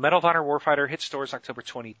 Medal of Honor Warfighter hits stores October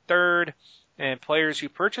 23rd, and players who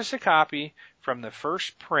purchase a copy from the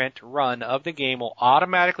first print run of the game will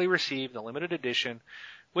automatically receive the limited edition,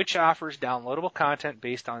 which offers downloadable content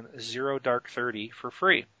based on Zero Dark 30 for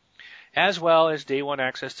free. as well as day one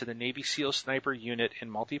access to the Navy SEAL sniper unit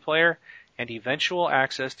in multiplayer and eventual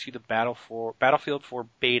access to the Battlefield 4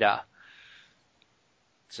 beta.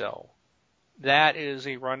 So that is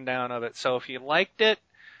a rundown of it. So if you liked it,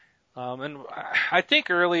 and I think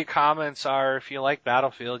early comments are if you like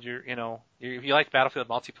Battlefield, if you like Battlefield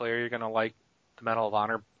multiplayer, you're going to like the Medal of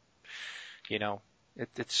Honor.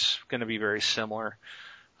 It's going to be very similar.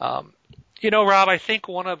 Rob, I think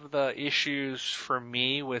one of the issues for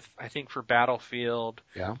me for Battlefield,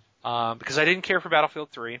 because I didn't care for Battlefield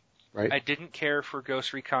 3. Right. I didn't care for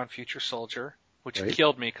Ghost Recon Future Soldier, which Right.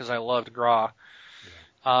 killed me because I loved Grau.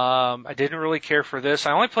 I didn't really care for this.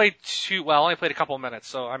 I only played a couple of minutes,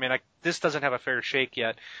 so this doesn't have a fair shake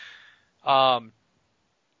yet. But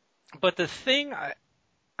the thing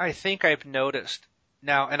I think I've noticed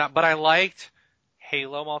now, but I liked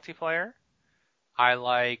Halo multiplayer. I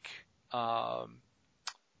like Call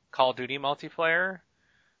of Duty multiplayer.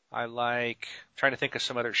 I'm trying to think of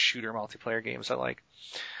some other shooter multiplayer games I like.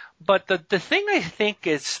 But the thing I think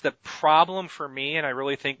is the problem for me, and I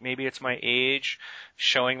really think maybe it's my age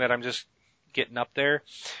showing that I'm just getting up there,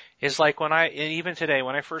 is even today,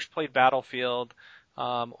 when I first played Battlefield,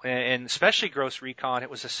 and especially Ghost Recon, it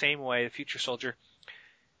was the same way, the Future Soldier.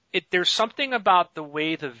 There's something about the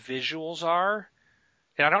way the visuals are,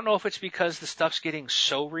 and I don't know if it's because the stuff's getting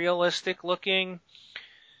so realistic looking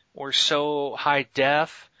or so high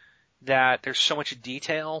def that there's so much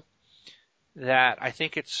detail that I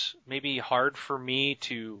think it's maybe hard for me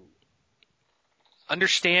to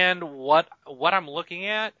understand what I'm looking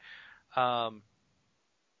at.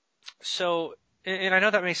 So, and I know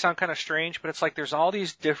that may sound kind of strange, but it's like there's all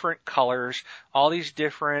these different colors, all these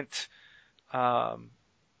different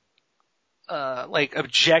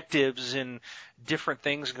objectives and different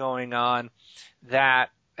things going on that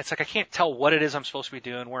it's like I can't tell what it is I'm supposed to be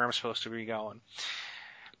doing, where I'm supposed to be going.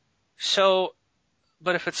 So,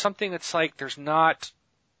 but if it's something that's like there's not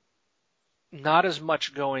as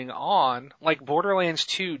much going on, like Borderlands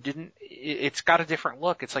 2 it's got a different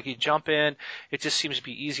look. It's like you jump in, it just seems to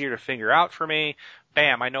be easier to figure out for me.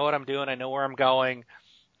 Bam, I know what I'm doing, I know where I'm going.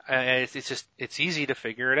 It's easy to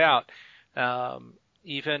figure it out.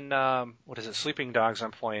 Sleeping Dogs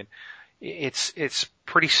I'm playing. It's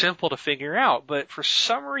pretty simple to figure out, but for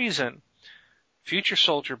some reason, Future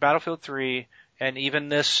Soldier, Battlefield 3, and even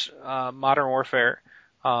this Modern Warfare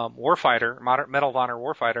Medal of Honor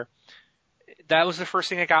Warfighter, that was the first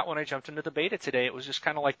thing I got when I jumped into the beta today. It was just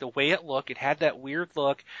kind of like the way it looked. It had that weird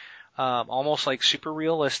look, almost like super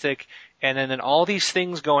realistic, and then all these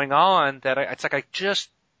things going on that it's like I just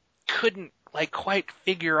couldn't quite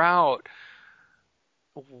figure out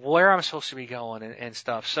where I'm supposed to be going and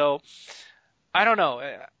stuff. So I don't know.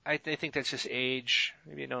 I think that's just age.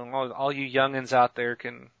 All you youngins out there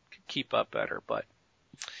can keep up better, but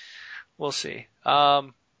we'll see.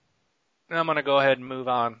 I'm going to go ahead and move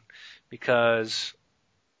on because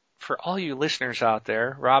for all you listeners out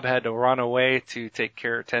there, Rob had to run away to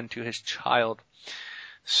tend to his child.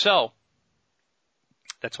 So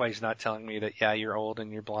that's why he's not telling me that, yeah, you're old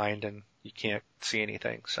and you're blind and you can't see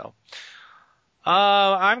anything. So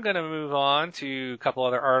I'm going to move on to a couple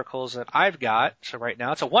other articles that I've got. So right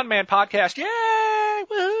now it's a one-man podcast. Yay!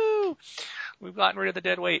 Woohoo! We've gotten rid of the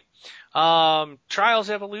dead weight. Trials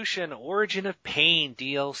Evolution, Origin of Pain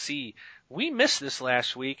DLC. We missed this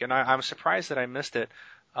last week, and I'm surprised that I missed it.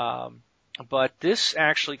 But this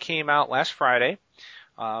actually came out last Friday.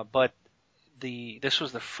 But this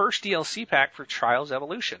was the first DLC pack for Trials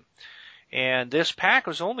Evolution. And this pack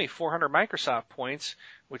was only 400 Microsoft points,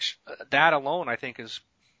 which that alone I think is,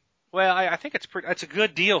 I think it's a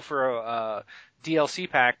good deal for a DLC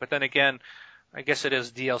pack, but then again, I guess it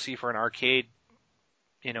is DLC for an arcade,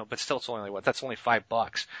 but still it's only that's only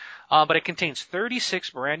 $5. But it contains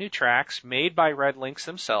 36 brand new tracks made by Red Lynx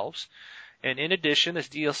themselves. And in addition, this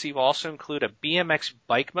DLC will also include a BMX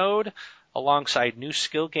bike mode alongside new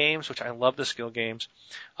skill games, which I love the skill games,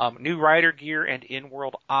 new rider gear and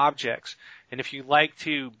in-world objects. And if you like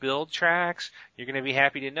to build tracks, you're going to be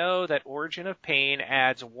happy to know that Origin of Pain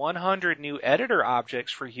adds 100 new editor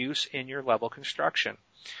objects for use in your level construction.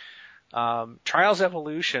 Trials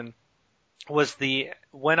Evolution was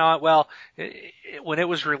when it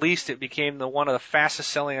was released, it became one of the fastest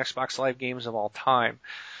selling Xbox Live games of all time.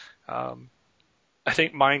 I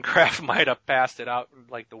think Minecraft might have passed it out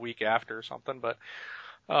like the week after or something, but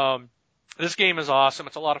this game is awesome.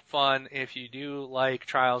 It's a lot of fun. If you do like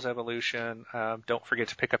Trials Evolution, don't forget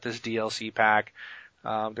to pick up this DLC pack.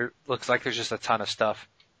 There looks like there's just a ton of stuff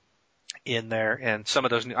in there, and some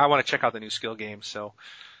of those I want to check out the new skill games, so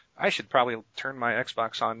I should probably turn my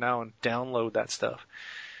Xbox on now and download that stuff.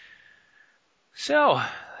 So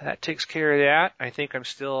that takes care of that. I think I'm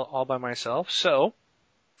still all by myself. So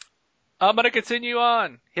I'm going to continue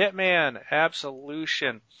on. Hitman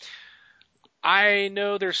Absolution. I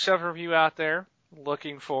know there's several of you out there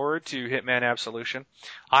looking forward to Hitman Absolution.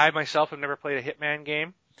 I myself have never played a Hitman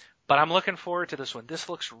game, but I'm looking forward to this one. This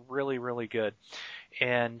looks really, really good.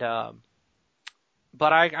 And,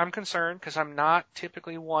 but I'm concerned because I'm not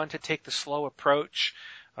typically one to take the slow approach.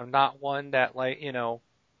 I'm not one that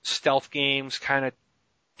stealth games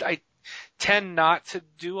I tend not to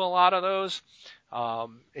do a lot of those.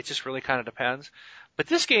 It just really kind of depends. But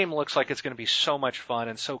this game looks like it's going to be so much fun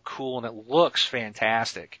and so cool, and it looks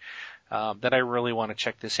fantastic, that I really want to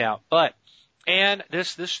check this out. And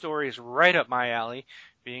this story is right up my alley,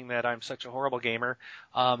 being that I'm such a horrible gamer.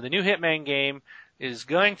 The new Hitman game is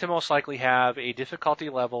going to most likely have a difficulty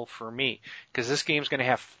level for me, because this game's going to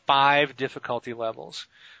have 5 difficulty levels.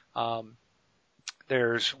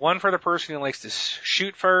 There's one for the person who likes to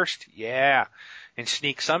shoot first, yeah, and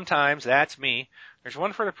sneak sometimes, that's me. There's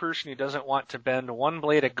one for the person who doesn't want to bend one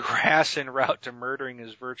blade of grass en route to murdering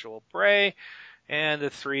his virtual prey, and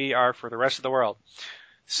the 3 are for the rest of the world.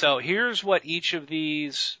 So here's what each of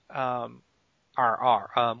these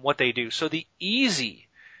what they do. So the easy,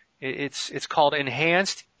 it's called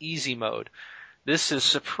enhanced easy mode. This is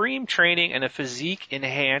supreme training and a physique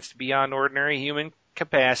enhanced beyond ordinary human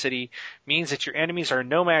capacity, means that your enemies are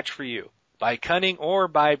no match for you. By cunning or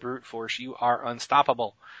by brute force, you are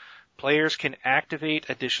unstoppable. Players can activate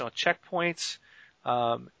additional checkpoints.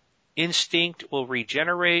 Instinct will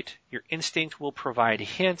regenerate. Your instinct will provide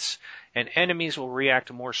hints, and enemies will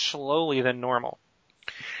react more slowly than normal.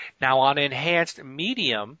 Now, on enhanced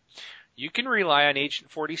medium, you can rely on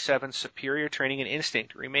Agent 47's superior training and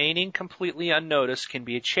instinct. Remaining completely unnoticed can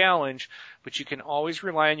be a challenge, but you can always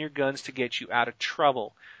rely on your guns to get you out of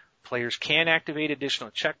trouble. Players can activate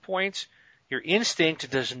additional checkpoints. Your instinct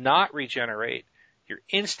does not regenerate. Your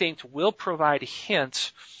instinct will provide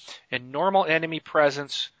hints and normal enemy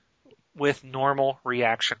presence with normal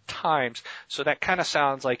reaction times. So that kind of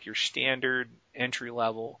sounds like your standard entry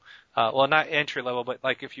level. Well, not entry level, but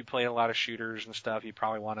like if you play a lot of shooters and stuff, you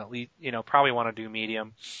probably want to do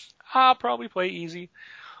medium. I'll probably play easy.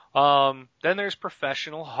 Then there's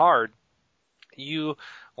professional hard. You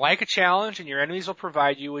like a challenge, and your enemies will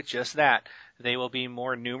provide you with just that. They will be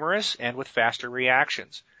more numerous and with faster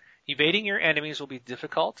reactions. Evading your enemies will be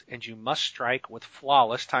difficult, and you must strike with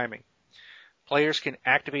flawless timing. Players can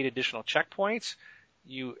activate additional checkpoints.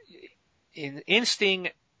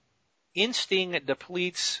 Instinct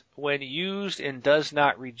depletes when used and does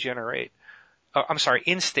not regenerate. Oh, I'm sorry,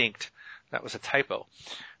 instinct. That was a typo.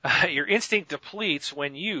 Your instinct depletes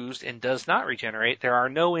when used and does not regenerate. There are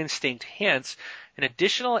no instinct hints, and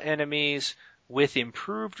additional enemies with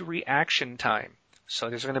improved reaction time. So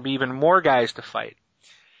there's going to be even more guys to fight.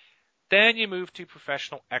 Then you move to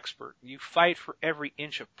professional expert. You fight for every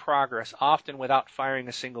inch of progress, often without firing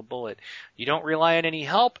a single bullet. You don't rely on any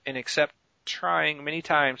help and accept trying many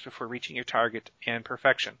times before reaching your target and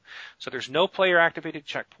perfection. So there's no player-activated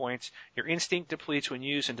checkpoints. Your instinct depletes when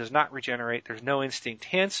used and does not regenerate. There's no instinct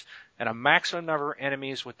hints, and a maximum number of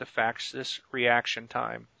enemies with the fastest reaction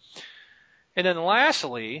time. And then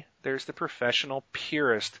lastly, there's the professional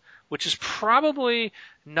purist, which is probably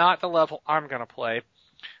not the level I'm going to play.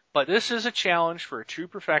 But this is a challenge for a true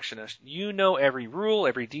perfectionist. You know every rule,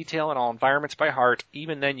 every detail, and all environments by heart.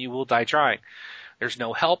 Even then, you will die trying. There's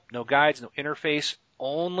no help, no guides, no interface,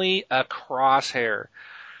 only a crosshair.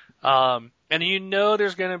 And you know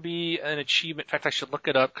there's going to be an achievement. In fact, I should look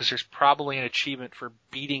it up because there's probably an achievement for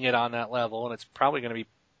beating it on that level, and it's probably going to be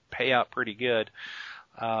pay out pretty good.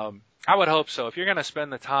 I would hope so. If you're going to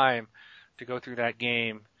spend the time to go through that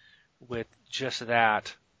game with just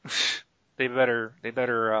that, they better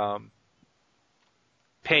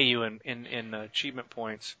pay you in achievement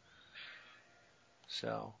points.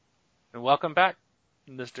 So, and welcome back,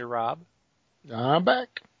 Mr. Rob. I'm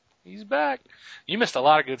back. He's back. You missed a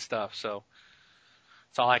lot of good stuff, so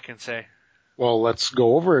that's all I can say. Well, let's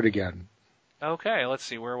go over it again. Okay, let's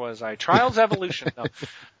see. Where was I? Trials Evolution. No.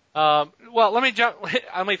 Well,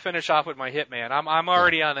 let me finish off with my Hitman. I'm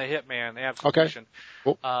already on the Hitman Absolution.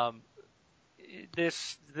 Okay. Cool.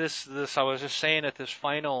 This I was just saying that this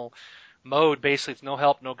final mode, basically it's no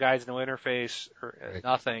help, no guides, no interface, or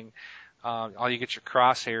nothing. All you get your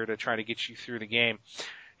crosshair to try to get you through the game.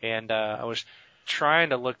 And I was trying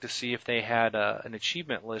to look to see if they had an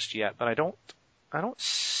achievement list yet, but I don't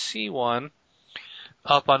see one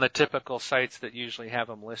up on the typical sites that usually have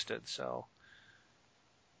them listed. So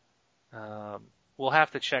we'll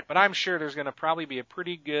have to check, but I'm sure there's going to probably be a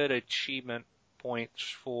pretty good achievement points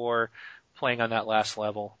for playing on that last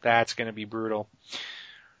level. That's going to be brutal.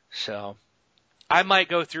 So I might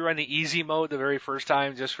go through on the easy mode the very first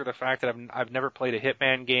time just for the fact that I've never played a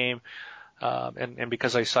Hitman game, and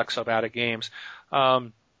because I suck so bad at games.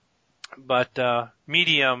 But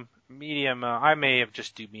medium, I may have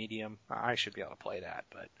just do medium. I should be able to play that,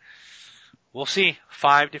 but we'll see.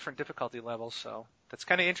 5 different difficulty levels, so that's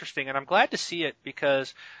kind of interesting, and I'm glad to see it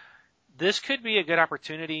because this could be a good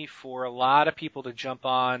opportunity for a lot of people to jump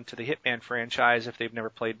on to the Hitman franchise if they've never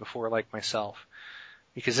played before, like myself,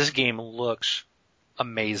 because this game looks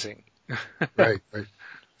amazing. Right.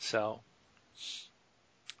 So,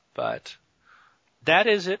 but that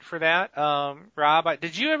is it for that. Rob,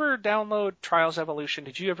 did you ever download Trials Evolution?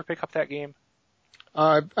 Did you ever pick up that game?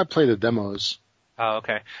 I played the demos. Oh,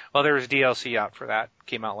 okay. Well, there was DLC out for that.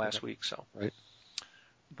 Came out last week, so. Right.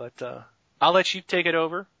 But I'll let you take it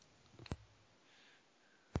over.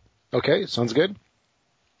 Okay, sounds good.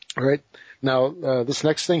 All right. Now, this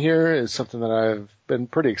next thing here is something that I've been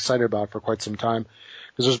pretty excited about for quite some time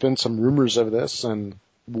because there's been some rumors of this, and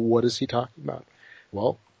what is he talking about?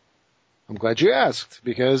 Well, I'm glad you asked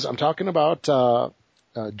because I'm talking about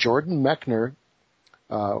Jordan Mechner,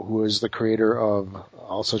 who is the creator of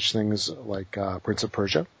all such things like Prince of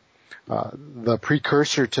Persia. The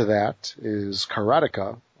precursor to that is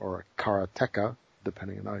Karateka, or Karateka,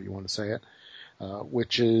 depending on how you want to say it,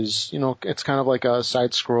 which is, it's kind of like a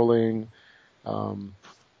side-scrolling, I don't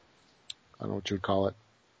know what you would call it,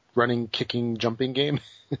 running, kicking, jumping game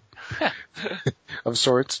of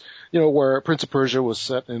sorts, where Prince of Persia was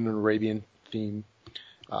set in an Arabian theme.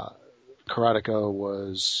 Karateka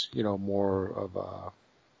was, more of a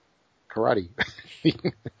karate.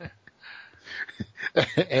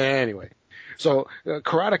 Anyway, so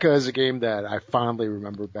Karateka is a game that I fondly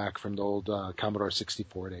remember back from the old Commodore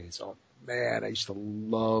 64 days. Oh man, I used to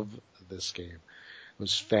love this game. It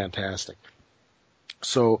was fantastic.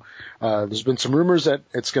 So there's been some rumors that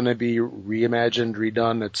it's going to be reimagined,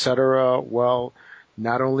 redone, etc. Well,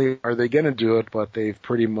 not only are they going to do it, but they've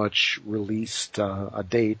pretty much released a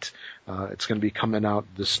date. It's going to be coming out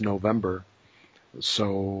this November.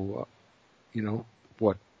 So,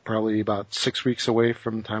 probably about 6 weeks away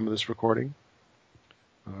from the time of this recording.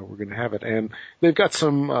 We're going to have it. And they've got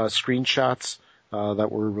some screenshots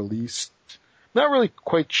that were released. Not really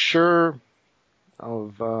quite sure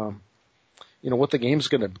of, what the game's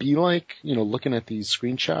going to be like, looking at these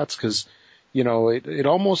screenshots, because, it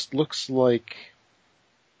almost looks like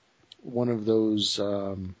one of those,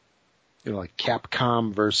 like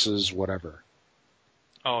Capcom versus whatever.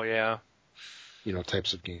 Oh, yeah.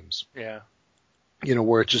 Types of games. Yeah.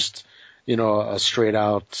 Where it's just, a straight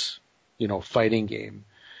out, fighting game.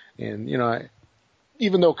 And,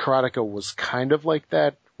 even though Karateka was kind of like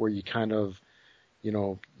that, where you kind of,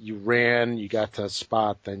 you ran, you got to a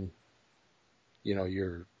spot, then,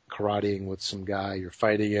 you're karateing with some guy, you're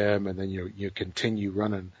fighting him, and then you continue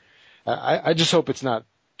running. I just hope it's not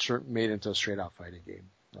made into a straight out fighting game.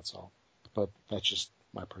 That's all. But that's just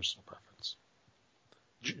my personal preference.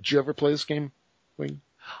 Did you ever play this game, Wing?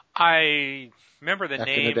 I remember the Back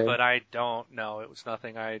name, in the day? but I don't know. It was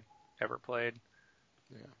nothing I ever played.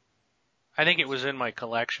 Yeah. I think it was in my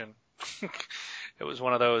collection. It was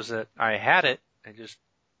one of those that I had it.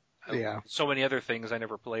 Yeah. So many other things, I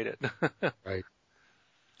never played it. Right.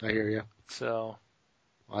 I hear you. So.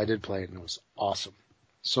 I did play it and it was awesome.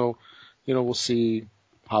 So, we'll see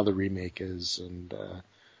how the remake is, and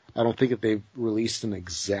I don't think that they've released an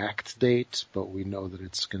exact date, but we know that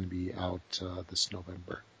it's going to be out this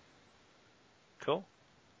November. Cool.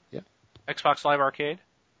 Yeah. Xbox Live Arcade?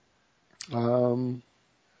 Um,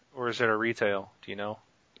 Or is it a retail? Do you know?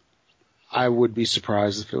 I would be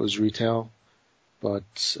surprised if it was retail,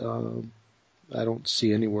 but I don't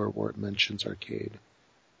see anywhere where it mentions arcade.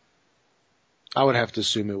 I would have to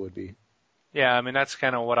assume it would be. Yeah, I mean, that's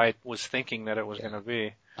kind of what I was thinking that it was going to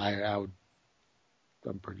be. I'm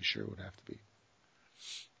pretty sure it would have to be.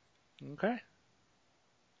 Okay.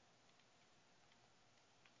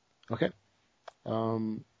 Okay.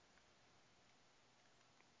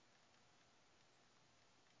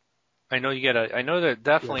 I know that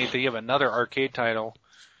definitely you have another arcade title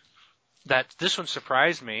this one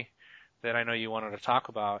surprised me that I know you wanted to talk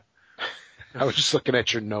about. I was just looking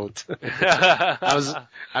at your note.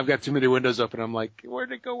 I've got too many windows open. I'm like,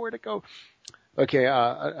 where'd it go? Okay,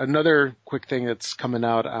 another quick thing that's coming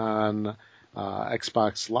out on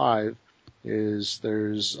Xbox Live is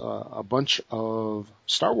there's a bunch of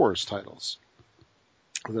Star Wars titles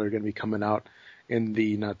that are going to be coming out in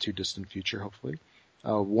the not too distant future, hopefully.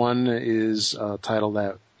 One is a title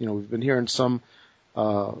that, we've been hearing some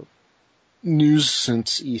news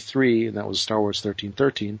since E3, and that was Star Wars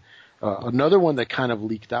 1313. Another one that kind of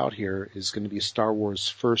leaked out here is going to be Star Wars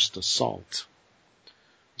First Assault.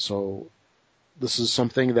 So this is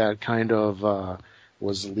something that kind of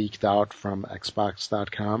was leaked out from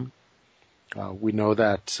Xbox.com. We know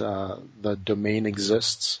that the domain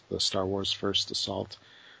exists, the Star Wars First Assault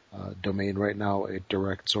domain right now. It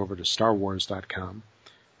directs over to StarWars.com,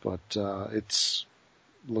 but it's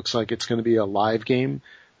looks like it's going to be a live game.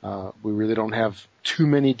 We really don't have too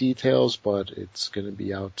many details, but it's going to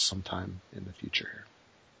be out sometime in the future here.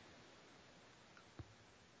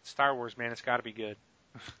 Star Wars, man, it's got to be good.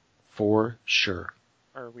 For sure.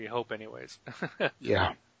 Or we hope, anyways.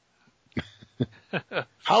 Yeah.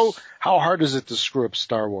 How hard is it to screw up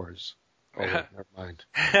Star Wars? Oh, wait, never mind.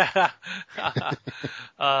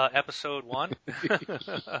 Episode 1.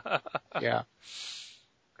 Yeah.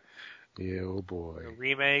 Yeah, oh boy. The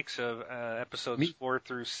remakes of episodes 4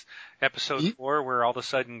 through episode 4, where all of a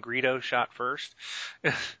sudden Greedo shot first.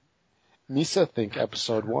 Misa think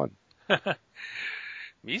episode 1.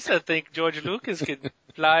 Misa think George Lucas could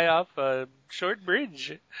fly off a short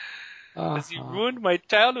bridge. Because he ruined my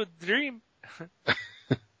childhood dream.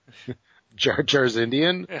 Jar Jar's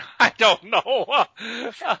Indian? I don't know.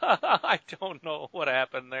 I don't know what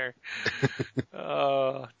happened there.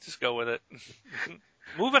 Just go with it.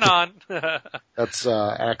 Moving on. That's you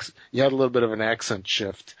had a little bit of an accent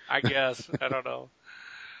shift. I guess. I don't know.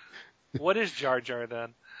 What is Jar Jar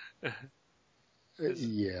then?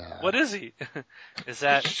 Yeah. What is he? Is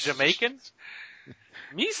that Jamaican?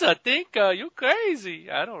 Misa think you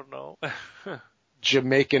crazy. I don't know.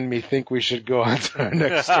 Jamaican me think we should go on to our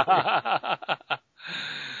next story.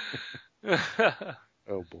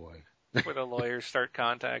 Oh boy. When the lawyers start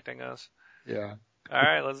contacting us. Yeah. All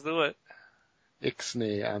right, let's do it.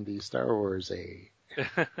 Ixnay on the Star Wars A.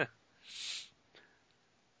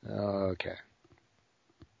 Okay.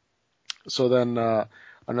 So then,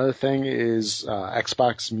 another thing is,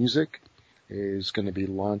 Xbox Music is going to be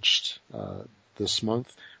launched, this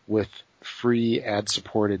month with free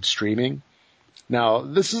ad-supported streaming. Now,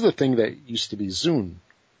 this is the thing that used to be Zune,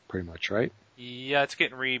 pretty much, right? Yeah, it's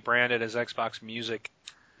getting rebranded as Xbox Music.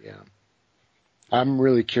 Yeah. I'm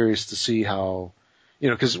really curious to see how,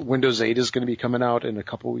 because Windows 8 is going to be coming out in a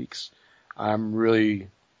couple weeks. I'm really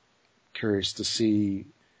curious to see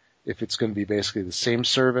if it's going to be basically the same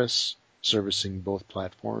service, servicing both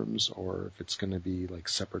platforms, or if it's going to be like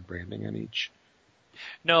separate branding on each.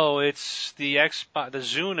 No, it's the Xbox. The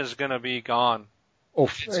Zune is going to be gone. Oh,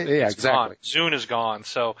 yeah, exactly. Gone. Zune is gone.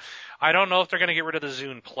 So I don't know if they're going to get rid of the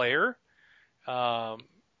Zune player, or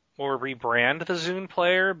rebrand the Zune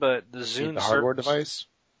player, but the Zune the hardware device.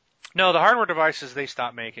 No, the hardware devices they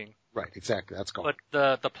stopped making. Right, exactly. That's gone.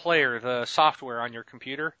 But the player, the software on your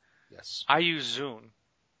computer. Yes. I use Zune,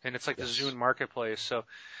 and it's like yes. the Zune marketplace. So,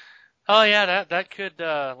 oh yeah, that could.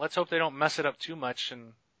 Let's hope they don't mess it up too much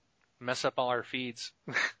and mess up all our feeds.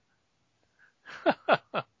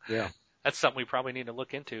 Yeah. That's something we probably need to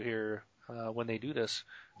look into here when they do this.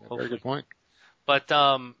 Yeah, very good point. But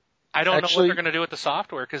I don't know what they're going to do with the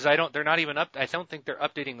software because they're not even I don't think they're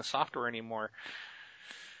updating the software anymore.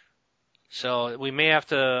 So I may have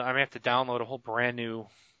to download a whole brand new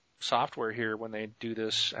software here when they do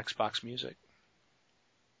this Xbox Music.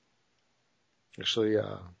 Actually,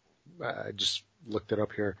 I just looked it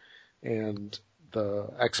up here, and the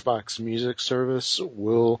Xbox Music service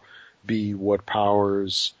will be what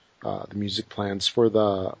powers the music plans for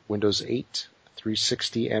the Windows 8,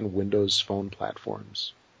 360, and Windows Phone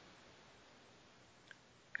platforms.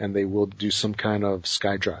 And they will do some kind of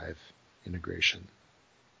SkyDrive integration.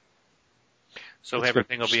 So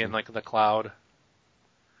everything will be in like the cloud?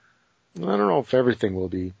 I don't know if everything will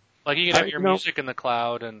be. Like you can have your music in the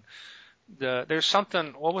cloud and there's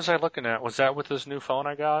something, what was I looking at? Was that with this new phone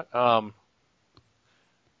I got?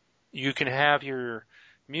 You can have your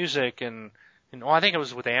music and I think it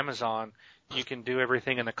was with Amazon. You can do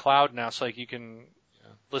everything in the cloud now, so like you can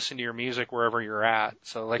listen to your music wherever you're at.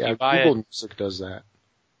 So like you buy Google Music does that.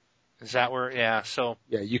 Is that where? Yeah. So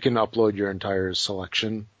yeah, you can upload your entire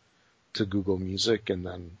selection to Google Music and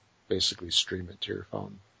then basically stream it to your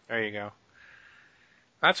phone. There you go.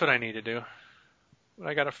 That's what I need to do.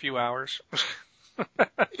 I got a few hours.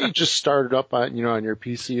 You just start it up on your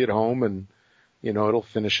PC at home, and it'll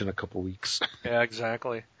finish in a couple weeks. Yeah,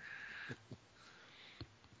 exactly.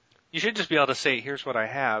 You should just be able to say, "Here's what I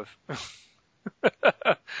have."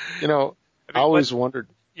 I always wondered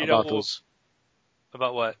about those.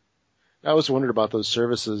 About what? I always wondered about those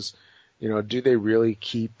services. Do they really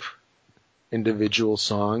keep individual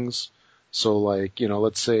songs? So, like,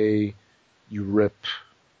 let's say you rip,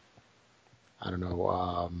 I don't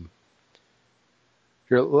know,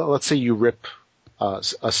 let's say you rip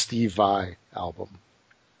a Steve Vai album.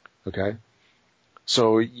 Okay?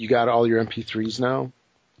 So you got all your MP3s now,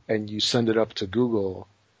 and you send it up to Google.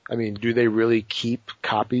 I mean, do they really keep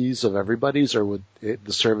copies of everybody's, or would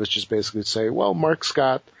the service just basically say, well, Mark's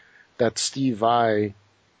got that Steve Vai,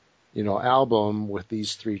 album with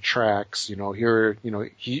these 3 tracks,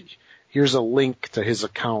 here's a link to his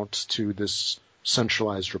account to this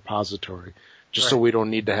centralized repository, just so we don't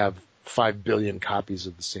need to have 5 billion copies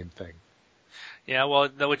of the same thing. Yeah, well,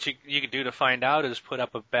 what you could do to find out is put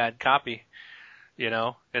up a bad copy,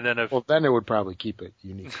 and then Well, then it would probably keep it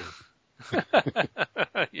uniquely.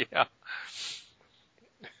 Yeah.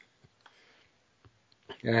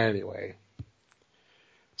 Anyway.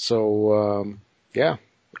 So,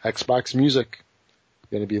 Xbox Music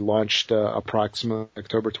going to be launched approximately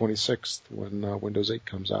October 26th when Windows 8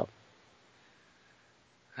 comes out.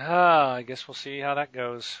 I guess we'll see how that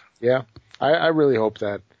goes. Yeah. I really hope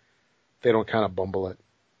that they don't kind of bumble it.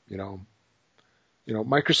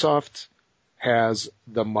 Microsoft has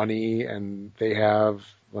the money and they have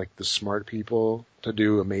like the smart people to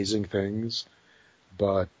do amazing things,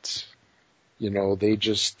 but they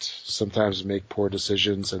just sometimes make poor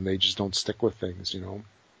decisions and they just don't stick with things, It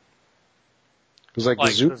was like the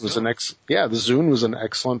Zune was the Zune was an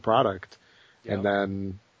excellent product, and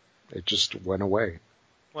then it just went away.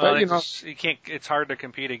 Well, you can't. It's hard to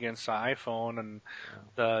compete against the iPhone and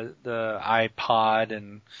the iPod,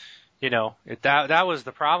 and that was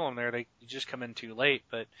the problem there. You just come in too late.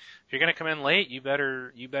 But if you're going to come in late, you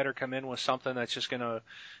better come in with something that's just going to,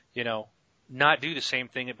 not do the same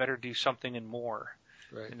thing. It better do something and more.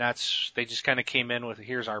 Right. And they just kind of came in with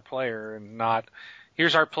here's our player and not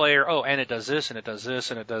here's our player. Oh, and it does this and it does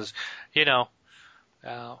this and it does,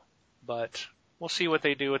 but we'll see what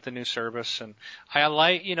they do with the new service. And I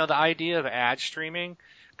like, the idea of ad streaming,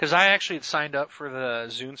 because I actually had signed up for the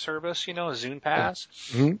Zune service, a Zune Pass.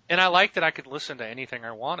 Mm-hmm. And I liked that I could listen to anything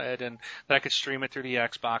I wanted and that I could stream it through the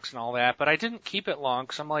Xbox and all that. But I didn't keep it long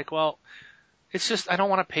because I'm like, well, it's just, I don't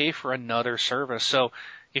want to pay for another service. So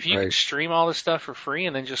if you can stream all this stuff for free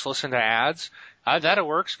and then just listen to ads, that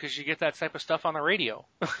works because you get that type of stuff on the radio.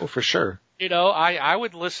 Oh, for sure. I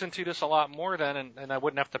would listen to this a lot more then and I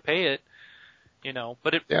wouldn't have to pay it.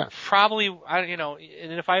 But it probably,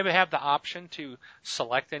 and if I ever have the option to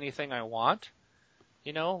select anything I want,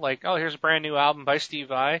 like, oh, here's a brand new album by Steve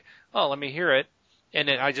Vai. Oh, let me hear it. And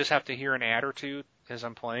then I just have to hear an ad or two as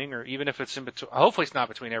I'm playing, or even if it's in between, hopefully it's not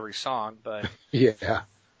between every song, but, yeah.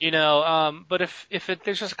 But if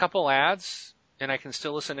there's just a couple ads and I can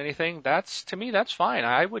still listen to anything, to me, that's fine.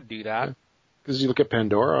 I would do that. Because you look at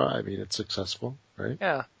Pandora, I mean, it's successful, right?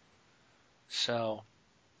 Yeah. So.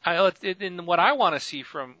 And what I want to see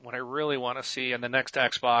what I really want to see in the next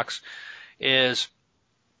Xbox is,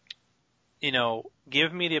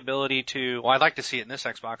 give me the ability to, well, I'd like to see it in this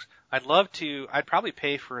Xbox. I'd probably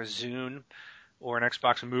pay for a Zune or an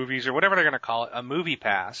Xbox Movies or whatever they're going to call it, a movie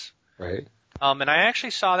pass. Right. And I actually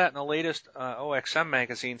saw that in the latest OXM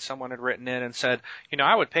magazine. Someone had written in and said,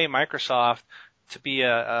 I would pay Microsoft to be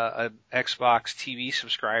a Xbox TV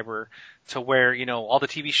subscriber to where, all the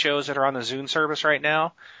TV shows that are on the Zune service right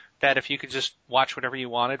now, that if you could just watch whatever you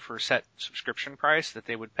wanted for a set subscription price, that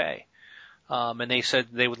they would pay. And they said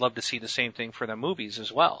they would love to see the same thing for the movies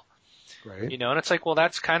as well. Right. And it's like, well,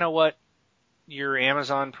 that's kind of what your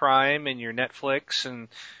Amazon Prime and your Netflix, and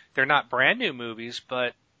they're not brand new movies,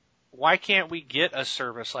 but why can't we get a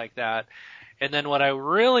service like that? And then what I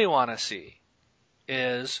really want to see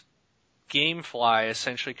is GameFly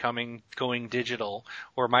essentially going digital,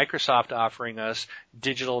 or Microsoft offering us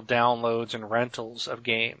digital downloads and rentals of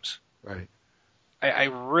games. Right. I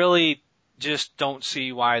really just don't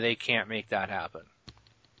see why they can't make that happen.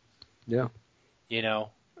 Yeah.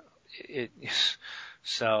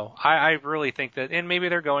 So I really think that, and maybe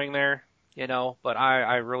they're going there, but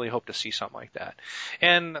I really hope to see something like that.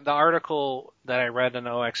 And the article that I read in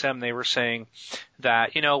OXM, they were saying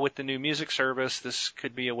that, with the new music service, this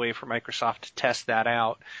could be a way for Microsoft to test that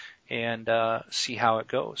out and see how it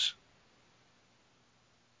goes.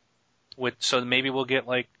 So maybe we'll get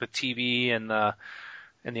like the TV and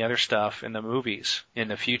the other stuff in the movies in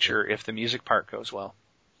the future if the music part goes well.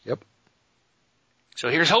 Yep. So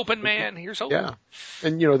here's hoping, man. Here's hoping. Yeah.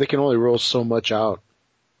 And, they can only roll so much out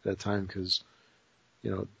at a time because,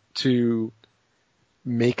 to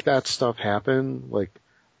make that stuff happen, like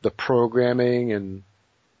the programming and,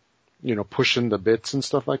 pushing the bits and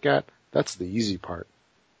stuff like that, that's the easy part.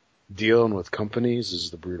 Dealing with companies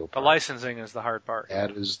is the brutal part. The licensing is the hard part.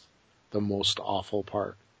 That is the most awful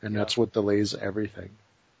part. And that's what delays everything.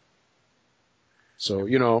 So,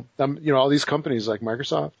 all these companies like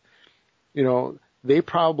Microsoft, they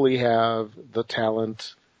probably have the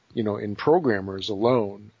talent, in programmers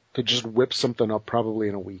alone to just whip something up probably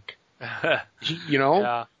in a week.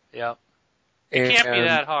 Yeah. Yeah. It can't be And,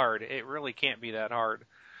 that hard. It really can't be that hard.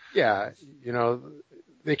 yeah,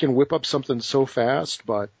 they can whip up something so fast,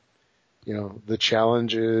 but, the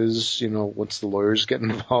challenge is, once the lawyers get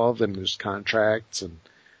involved and there's contracts and,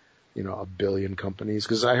 a billion companies,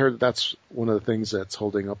 because I heard that's one of the things that's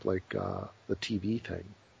holding up like, the TV thing.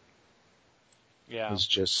 Yeah. Is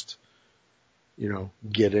just,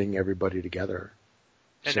 getting everybody together.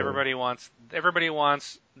 And So, everybody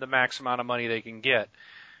wants the max amount of money they can get.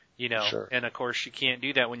 Sure. And of course you can't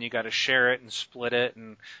do that when you got to share it and split it,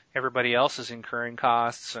 and everybody else is incurring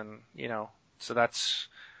costs, and so that's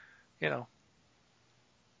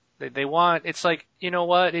they want, it's like,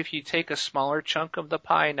 what, if you take a smaller chunk of the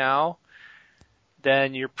pie now,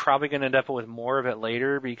 then you're probably going to end up with more of it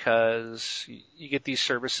later, because you get these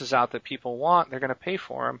services out that people want, they're going to pay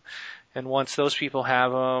for them, and once those people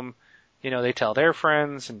have them, they tell their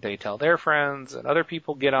friends and they tell their friends, and other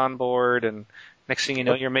people get on board, and next thing you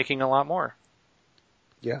know, you're making a lot more.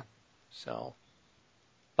 Yeah. So,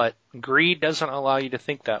 but greed doesn't allow you to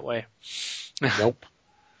think that way. Nope.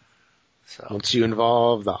 So. Once you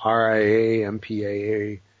involve the RIA,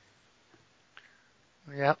 MPAA,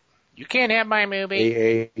 Yep. You can't have my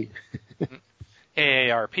movie. AA,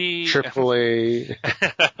 AARP. AAA,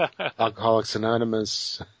 Alcoholics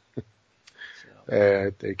Anonymous.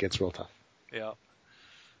 It gets real tough. Yep.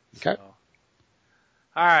 Okay. So.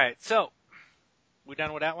 All right. So, we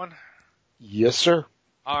done with that one? Yes, sir.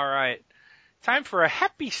 All right. Time for a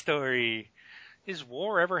happy story. Is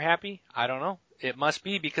war ever happy? I don't know. It must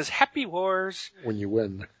be, because Happy Wars when you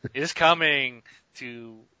win is coming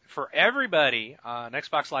for everybody on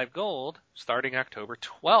Xbox Live Gold starting October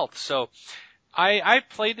 12th. So I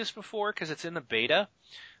played this before because it's in the beta.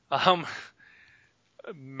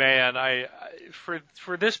 Man,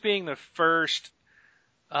 for this being the first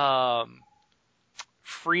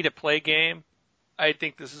free to play game, I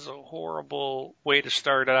think this is a horrible way to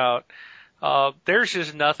start out. There's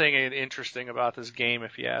just nothing interesting about this game,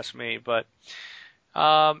 if you ask me, but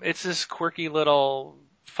it's this quirky little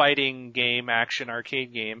fighting game, action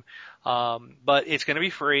arcade game. But it's going to be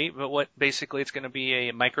free, but basically it's going to be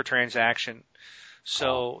a microtransaction.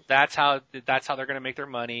 So that's how they're going to make their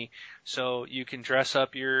money. So you can dress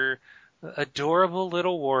up your adorable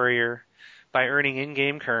little warrior by earning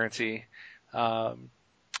in-game currency,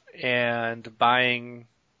 and buying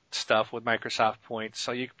stuff with Microsoft points.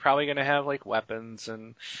 So you're probably going to have like weapons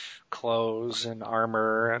and clothes and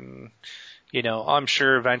armor, and I'm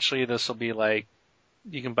sure eventually this will be like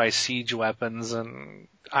you can buy siege weapons and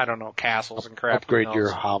I don't know, castles and crap. Upgrade your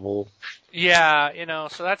hovel. Yeah,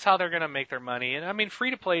 so that's how they're going to make their money. And I mean,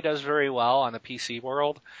 free to play does very well on the PC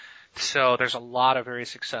world. So there's a lot of very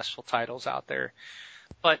successful titles out there.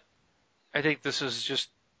 But I think this is just,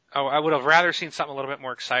 I would have rather seen something a little bit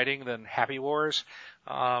more exciting than Happy Wars.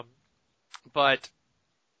 But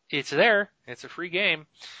it's there. It's a free game.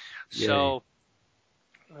 Yay. So,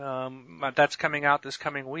 that's coming out this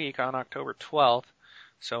coming week on October 12th.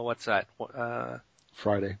 So what's that?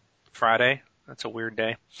 Friday. That's a weird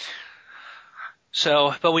day.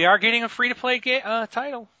 So, but we are getting a free to play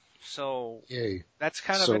title. So, yay. That's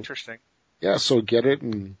kind of interesting. Yeah, so get it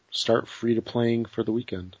and start free to playing for the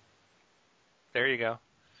weekend. There you go.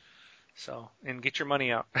 So, and get your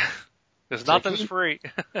money out. Because nothing's free.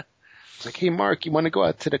 It's like, hey Mark, you want to go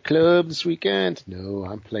out to the club this weekend? No,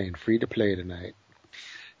 I'm playing free to play tonight.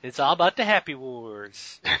 It's all about the Happy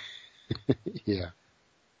Wars. Yeah.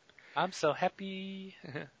 I'm so happy.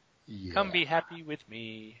 Yeah. Come be happy with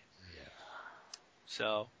me. Yeah.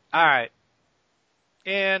 So, alright.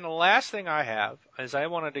 And the last thing I have is I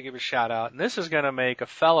wanted to give a shout out, and this is going to make a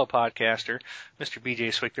fellow podcaster, Mr.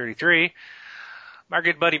 BJ Swick 33, my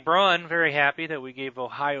good buddy Braun, very happy that we gave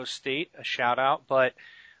Ohio State a shout out. But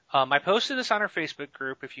I posted this on our Facebook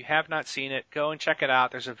group. If you have not seen it, go and check it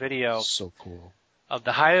out. There's a video. So cool. Of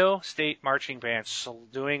the Ohio State marching band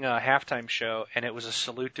doing a halftime show, and it was a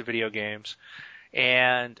salute to video games.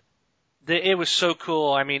 And it was so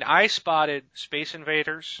cool. I mean, I spotted Space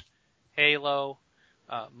Invaders, Halo,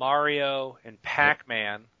 Mario, and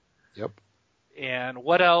Pac-Man. Yep. And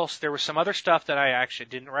what else? There was some other stuff that I actually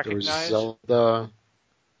didn't recognize. There was Zelda.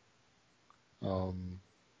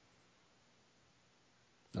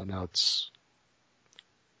 Now it's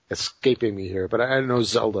escaping me here, but I know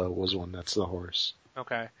Zelda was one. That's the horse.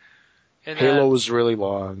 Okay. And Halo was really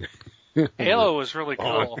long. Halo was really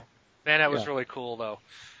cool. Man, that was really cool, though.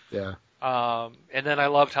 Yeah. And then I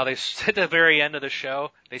loved how they, at the very end of the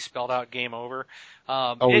show, they spelled out game over.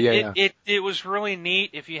 It was really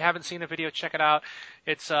neat. If you haven't seen the video, check it out.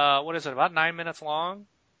 It's, what is it, about 9 minutes long,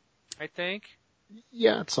 I think?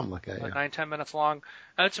 Yeah, it's something like that, About 9-10 minutes long.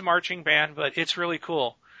 It's a marching band, but it's really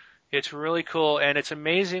cool. It's really cool, and it's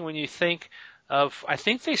amazing when you think of, I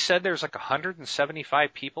think they said there's like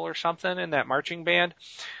 175 people or something in that marching band.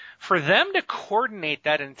 For them to coordinate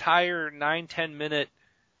that entire 9-10 minute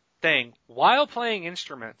thing while playing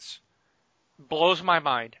instruments blows my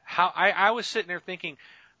mind. I was sitting there thinking,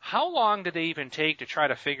 how long did they even take to try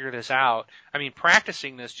to figure this out? I mean,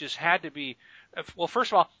 practicing this just had to be, well,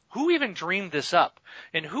 first of all, who even dreamed this up?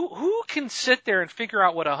 And who can sit there and figure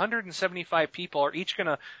out what 175 people are each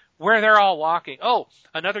gonna, where they're all walking? Oh,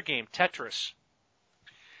 another game, Tetris.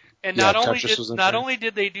 And not only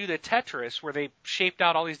did they do the Tetris where they shaped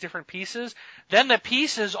out all these different pieces, then the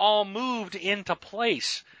pieces all moved into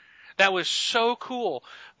place. That was so cool.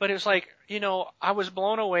 But it was like, I was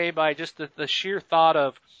blown away by just the sheer thought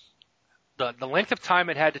of the length of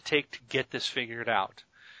time it had to take to get this figured out.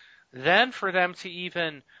 Then for them to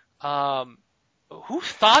even, who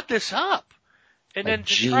thought this up? And then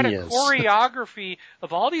to try to choreography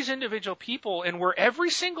of all these individual people and where every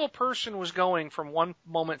single person was going from one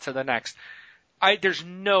moment to the next. There's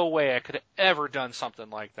no way I could have ever done something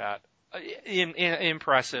like that.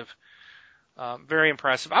 Impressive. Very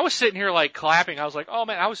impressive. I was sitting here like clapping. I was like, oh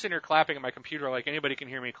man, I was sitting here clapping at my computer like anybody can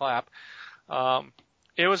hear me clap.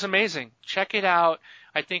 It was amazing. Check it out.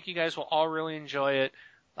 I think you guys will all really enjoy it.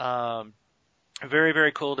 Very,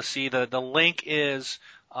 very cool to see. The link is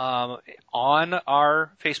on our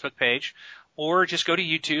Facebook page, or just go to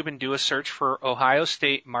YouTube and do a search for Ohio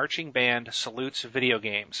State Marching Band Salutes Video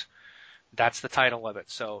Games. That's the title of it.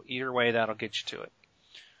 So either way, that'll get you to it.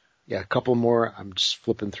 Yeah, a couple more. I'm just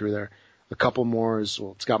flipping through there. A couple more is,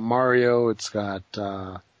 well, it's got Mario, it's got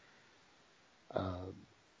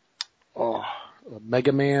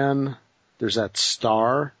Mega Man. There's that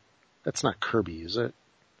Star. That's not Kirby, is it?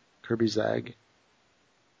 Kirby's Egg?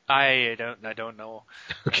 I don't know.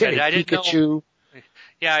 Okay, I didn't Pikachu. Know.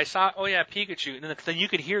 Yeah, I saw. Oh yeah, Pikachu. And then you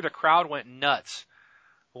could hear the crowd went nuts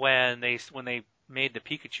when they made the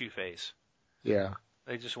Pikachu face. Yeah,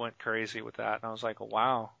 they just went crazy with that, and I was like,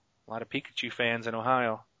 wow, a lot of Pikachu fans in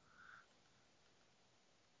Ohio.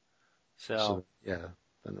 So yeah,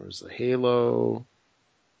 then there was the Halo.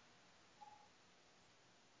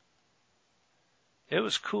 It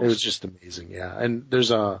was cool. It was just amazing, yeah. And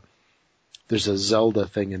there's a Zelda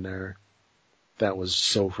thing in there that was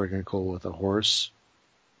so freaking cool with a horse.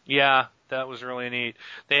 Yeah, that was really neat.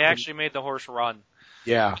 They actually made the horse run.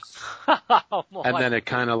 Yeah. And then it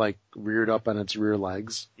kind of like reared up on its rear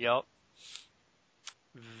legs. Yep.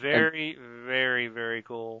 Very, very, very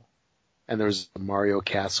cool. And there was a Mario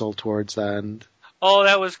Castle towards the end. Oh,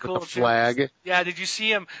 that was cool. With the flag. Yeah, did you see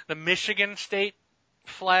him? The Michigan State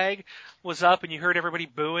flag was up, and you heard everybody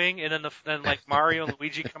booing, and then like Mario and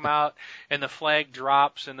Luigi come out, and the flag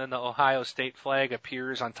drops, and then the Ohio State flag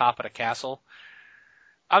appears on top of the castle.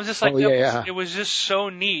 I was just like, it was just so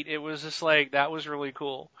neat. It was just like, that was really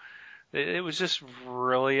cool. It was just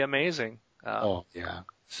really amazing. So.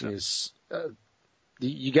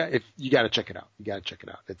 You got to check it out. You got to check it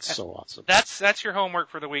out. It's so awesome. That's your homework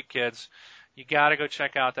for the week, kids. You got to go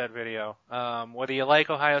check out that video. Whether you like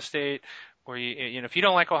Ohio State or if you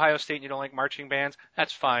don't like Ohio State and you don't like marching bands,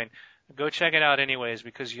 that's fine. Go check it out anyways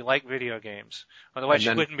because you like video games. Otherwise,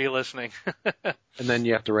 you wouldn't be listening. And then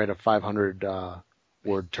you have to write a 500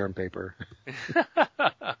 word term paper.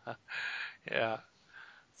 Yeah.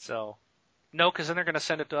 So, no, because then they're going to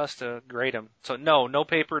send it to us to grade them. So, no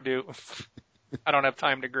paper due. I don't have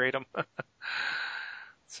time to grade them.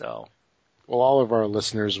 So. Well, all of our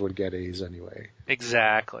listeners would get A's anyway.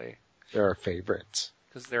 Exactly. They're our favorites.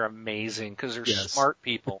 Because they're amazing. Because they're smart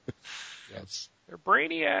people. Yes. They're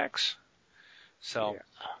brainiacs. So. Yeah.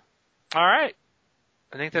 All right.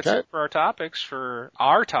 I think that's it for our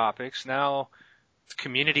topics. Now it's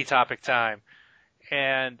community topic time.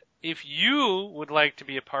 And if you would like to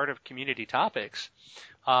be a part of community topics,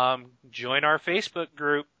 join our Facebook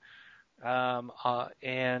group.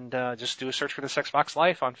 And just do a search for the Xbox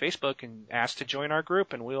Life on Facebook and ask to join our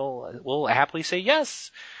group, and we'll happily say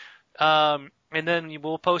yes. And then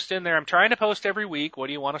we'll post in there. I'm trying to post every week. What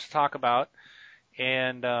do you want us to talk about?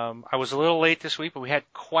 And I was a little late this week, but we had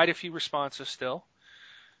quite a few responses still.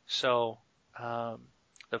 So I'll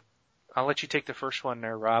let you take the first one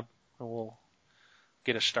there, Rob, and we'll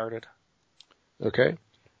get us started. Okay.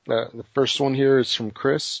 The first one here is from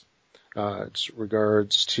Chris. It's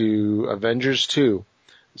regards to Avengers 2.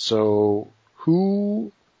 So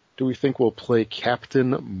who do we think will play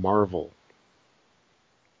Captain Marvel?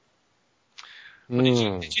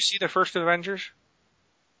 Well, did you see the first Avengers?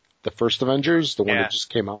 The first Avengers, the one Yeah. that just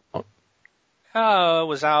came out. It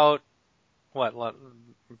was out,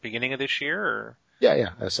 beginning of this year? Or?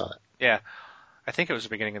 Yeah, I saw that. Yeah, I think it was the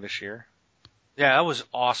beginning of this year. Yeah, that was an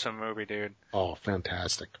awesome movie, dude. Oh,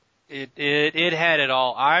 fantastic. It had it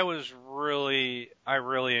all. I really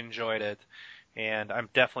enjoyed it, and I'm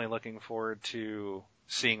definitely looking forward to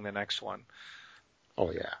seeing the next one.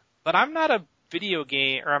 Oh, yeah. But I'm not a video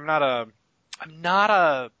game, or I'm not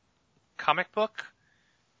a comic book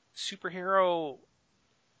superhero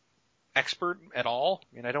expert at all.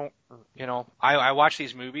 I mean, I don't, I watch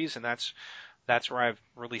these movies, and that's where I've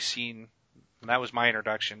really seen. That was my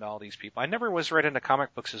introduction to all these people. I never was read into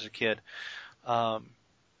comic books as a kid.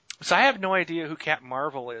 So I have no idea who Captain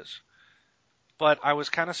Marvel is, but I was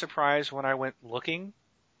kind of surprised when I went looking,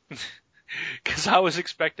 because I was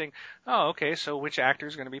expecting, okay, so which actor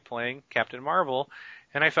is going to be playing Captain Marvel?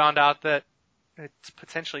 And I found out that it's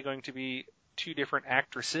potentially going to be two different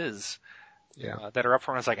actresses that are up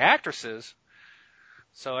for it. I was like, actresses?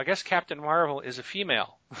 So I guess Captain Marvel is a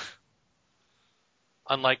female,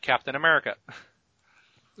 unlike Captain America.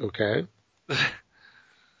 Okay.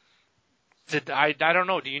 I don't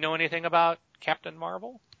know. Do you know anything about Captain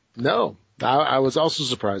Marvel? No, I was also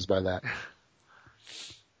surprised by that.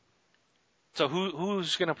 So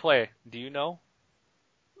who's going to play? Do you know?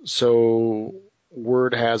 So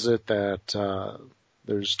word has it that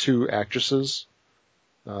there's two actresses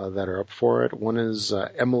that are up for it. One is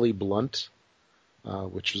Emily Blunt,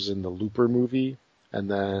 which was in the Looper movie,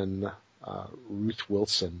 and then Ruth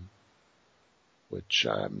Wilson, which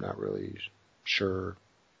I'm not really sure.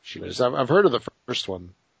 I've heard of the first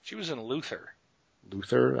one. She was in Luther.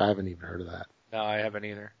 Luther? I haven't even heard of that. No, I haven't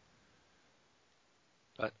either.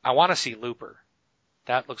 But I want to see Looper.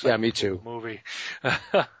 That looks like me a cool too. movie.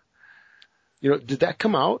 Did that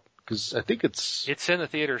come out? Because I think it's in the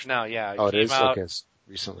theaters now. Yeah, it came is. out Okay,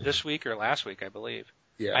 recently. this week or last week, I believe.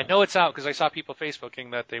 Yeah, I know it's out because I saw people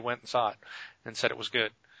Facebooking that they went and saw it and said it was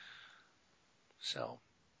good. So.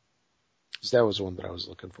 That was one that I was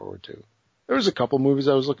looking forward to. There was a couple movies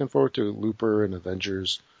I was looking forward to. Looper and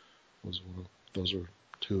Avengers. Those were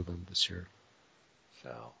two of them this year.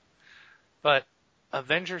 So, but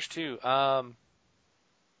Avengers 2,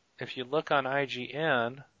 if you look on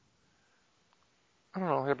IGN, I don't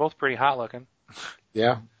know, they're both pretty hot looking.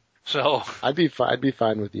 Yeah. So. I'd be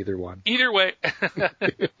fine with either one. Either way.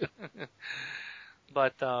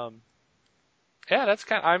 But, yeah, that's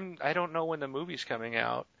I don't know when the movie's coming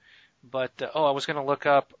out, but, I was gonna look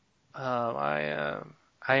up, IMDb,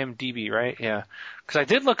 right? Yeah. Cause I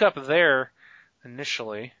did look up there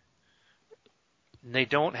initially. They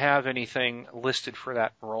don't have anything listed for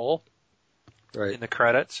that role in the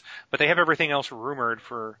credits, but they have everything else rumored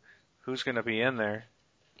for who's going to be in there.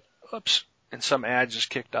 Oops. And some ad just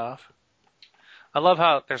kicked off. I love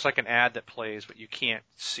how there's like an ad that plays, but you can't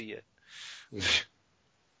see it. Yeah.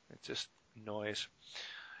 It's just noise.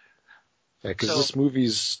 Yeah, because this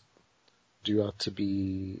movie's due out to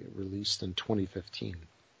be released in 2015.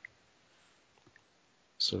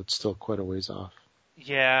 So it's still quite a ways off.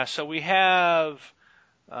 Yeah, so we have,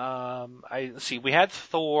 let's see, we had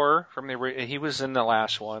Thor he was in the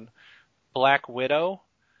last one. Black Widow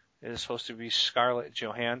is supposed to be Scarlett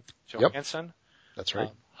Johansson. Yep. That's right.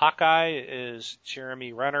 Hawkeye is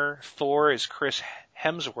Jeremy Renner. Thor is Chris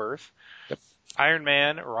Hemsworth. Yep. Iron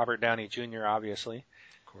Man, Robert Downey Jr., obviously.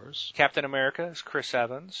 Of course. Captain America is Chris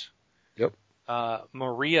Evans. Yep.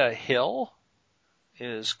 Maria Hill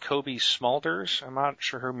is Kobe Smulders. I'm not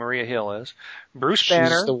sure who Maria Hill is. Bruce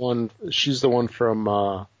Banner. She's the one from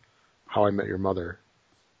How I Met Your Mother.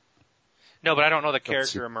 No, but I don't know the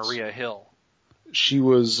character of Maria Hill. She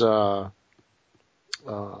was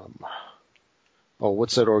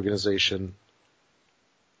what's that organization?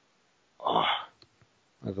 I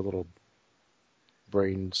have a little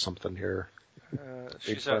brain something here.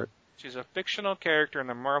 She's a fictional character in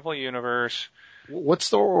the Marvel Universe. What's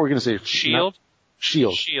the organization? Shield.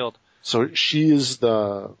 Shield. So she is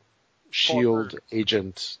the Shield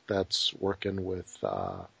agent that's working with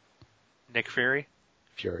Nick Fury.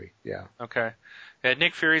 Yeah. Okay.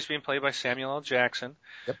 Nick Fury is being played by Samuel L. Jackson.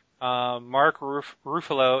 Yep. Mark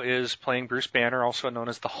Ruffalo is playing Bruce Banner, also known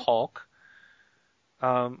as the Hulk.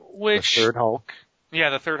 The third Hulk.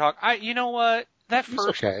 Yeah, the third Hulk. You know what? The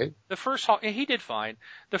first Hulk, he did fine.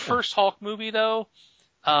 The first Hulk movie, though,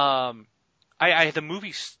 the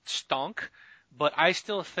movie stunk, but I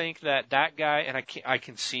still think that guy, and I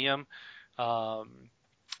can see him,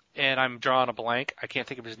 and I'm drawing a blank. I can't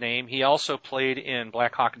think of his name. He also played in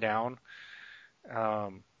Black Hawk Down.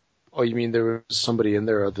 Oh, you mean there was somebody in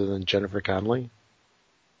there other than Jennifer Connelly?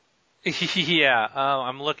 Yeah,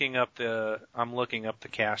 I'm looking up the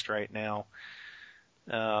cast right now,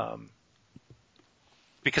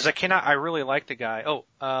 because I really like the guy.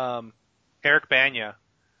 Eric Bana.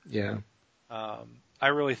 Yeah. I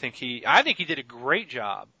really think I think he did a great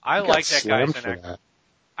job. I He got like that guy as slammed an for actor. that.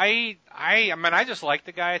 I mean, I just like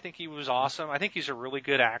the guy. I think he was awesome. I think he's a really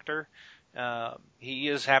good actor.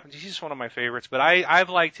 He's just one of my favorites, but I've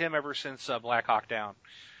liked him ever since Black Hawk Down.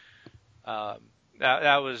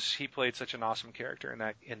 He played such an awesome character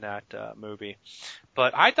in that movie.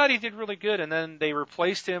 But I thought he did really good, and then they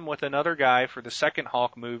replaced him with another guy for the second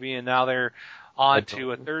Hulk movie, and now they're on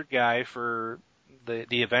to a third guy for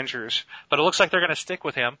the Avengers. But it looks like they're going to stick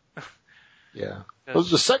with him. Yeah. Well,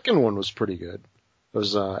 the second one was pretty good. It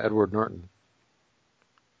was Edward Norton.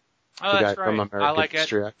 Oh, The that's guy right. from American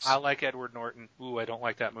History X. I like Edward Norton. Ooh, I don't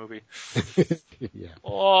like that movie. Yeah.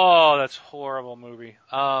 Oh, that's a horrible movie.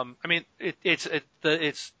 I mean,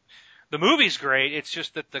 the movie's great. It's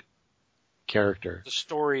just that the Character. the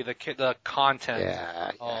story, the content,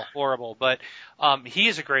 Yeah. horrible. But he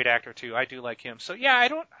is a great actor too. I do like him. So yeah,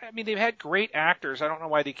 I mean, they've had great actors. I don't know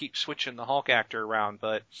why they keep switching the Hulk actor around,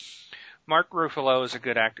 but Mark Ruffalo is a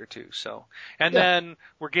good actor too. So, and then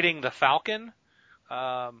we're getting the Falcon.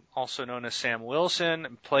 Also known as Sam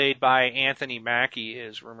Wilson, played by Anthony Mackie,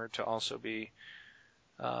 is rumored to also be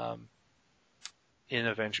in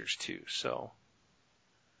Avengers 2. So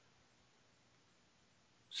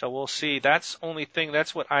we'll see. That's what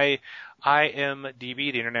IMDb,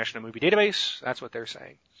 the International Movie Database, that's what they're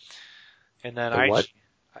saying. And then what?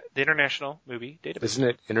 The International Movie Database. Isn't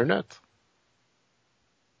it Internet?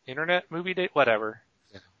 Internet Movie Database? Whatever.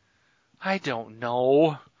 Yeah. I don't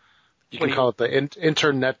know. You can call it the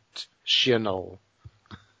Internet Channel.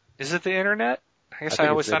 Is it the Internet? I guess I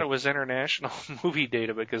always thought it was International Movie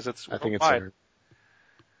Data because it's worldwide. I think it's Internet.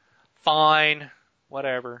 Fine.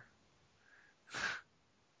 Whatever.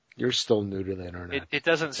 You're still new to the Internet. It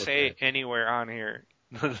doesn't say anywhere on here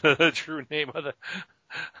the true name of the.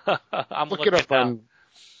 Look it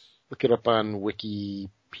up on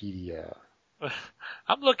Wikipedia.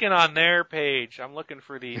 I'm looking on their page. I'm looking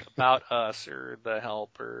for the About Us or the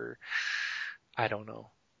Help or I don't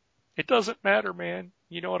know. It doesn't matter, man.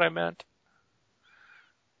 You know what I meant.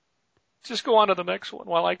 Just go on to the next one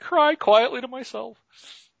while I cry quietly to myself.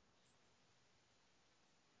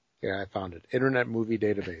 Yeah, I found it. Internet Movie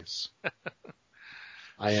Database.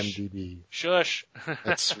 IMDb. Shush.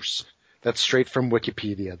 That's straight from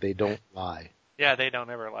Wikipedia. They don't lie. Yeah, they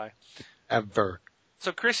don't ever lie. Ever.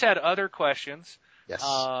 So Chris had other questions. Yes.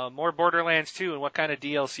 More Borderlands 2, and what kind of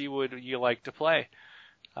DLC would you like to play?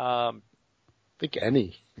 I think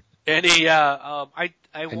any. Any, I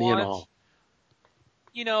Any want, and all.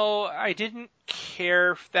 You know, I didn't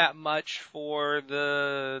care that much for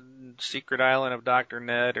the Secret Island of Dr.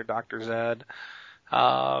 Ned or Dr. Zed.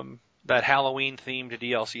 That Halloween themed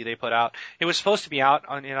DLC they put out. It was supposed to be out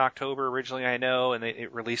in October originally, I know, and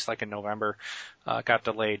it released like in November. Got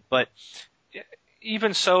delayed, but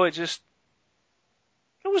even so, it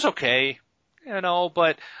was okay, you know,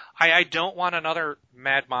 but I don't want another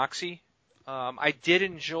Mad Moxie. I did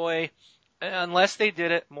enjoy, unless they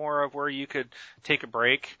did it more of where you could take a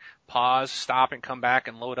break, pause, stop, and come back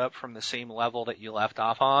and load up from the same level that you left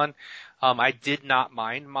off on. I did not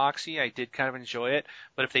mind Moxie. I did kind of enjoy it,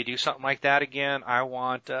 but if they do something like that again, I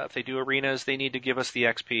want, if they do arenas, they need to give us the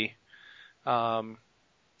XP.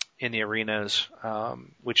 In the arenas,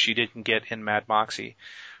 which you didn't get in Mad Moxie.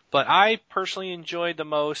 But I personally enjoyed the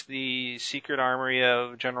most the Secret Armory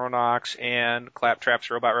of General Knox and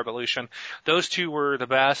Claptrap's Robot Revolution. Those two were the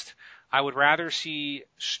best. I would rather see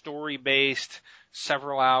story-based,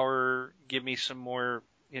 several hour, give me some more,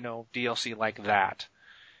 you know, DLC like that.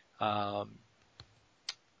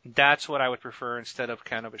 That's what I would prefer instead of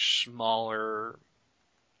kind of a smaller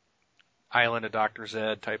Island of Dr.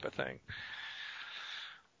 Zed type of thing.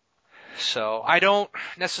 So I don't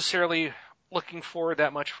necessarily looking forward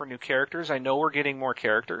that much for new characters. I know we're getting more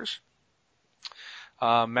characters.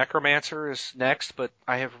 Necromancer is next, but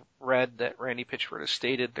I have read that Randy Pitchford has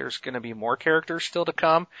stated there's going to be more characters still to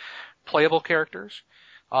come, playable characters.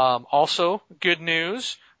 Also, good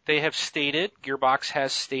news, Gearbox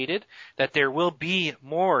has stated that there will be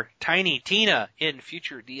more Tiny Tina in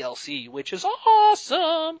future DLC, which is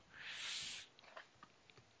awesome.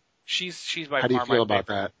 She's by far my favorite. How do you feel about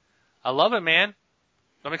that? I love it, man.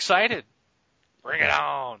 I'm excited. Bring it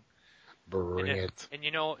on. Bring it. And you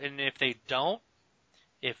know, and if they don't,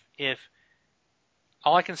 if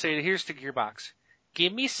all I can say here's to Gearbox,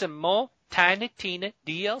 give me some more Tiny Tina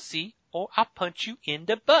DLC or I'll punch you in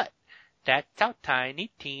the butt. That's how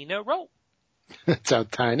Tiny Tina roll. That's how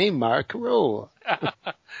Tiny Mark roll.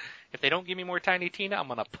 If they don't give me more Tiny Tina, I'm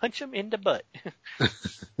going to punch them in the butt.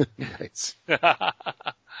 Nice. The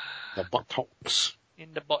buttocks.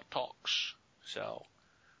 In the buttocks. So,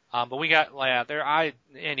 but we got,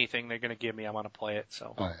 anything they're going to give me, I'm going to play it.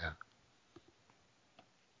 So. Oh, yeah.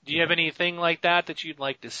 Do you have anything like that you'd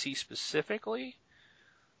like to see specifically?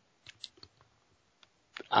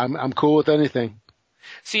 I'm cool with anything.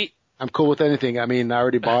 See, I'm cool with anything. I mean, I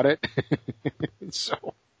already bought it.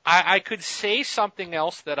 So. I could say something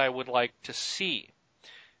else that I would like to see,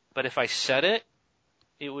 but if I said it,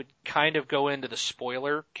 it would kind of go into the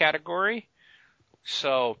spoiler category.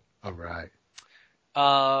 So. All right.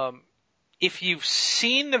 If you've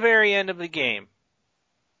seen the very end of the game,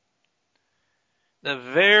 the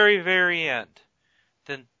very, very end,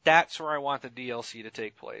 then that's where I want the DLC to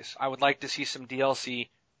take place. I would like to see some DLC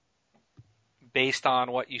based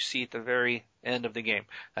on what you see at the very end of the game.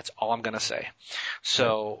 That's all I'm going to say.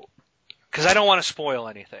 So, because I don't want to spoil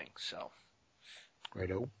anything. So,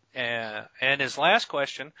 Righto. And his last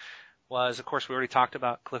question was, of course, we already talked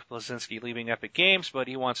about Cliff Bleszinski leaving Epic Games, but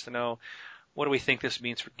he wants to know, what do we think this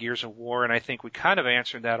means for Gears of War? And I think we kind of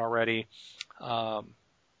answered that already. I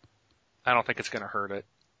don't think it's going to hurt it.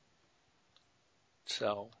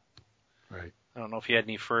 So, right. I don't know if you had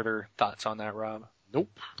any further thoughts on that, Rob.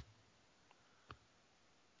 Nope.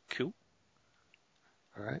 Cool.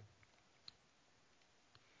 All right.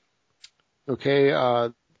 Okay,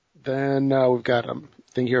 then we've got a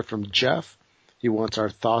thing here from Jeff. He wants our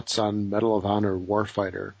thoughts on Medal of Honor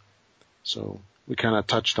Warfighter. So we kind of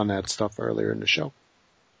touched on that stuff earlier in the show.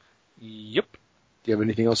 Yep. Do you have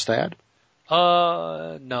anything else to add?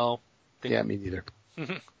 No. Yeah, me neither.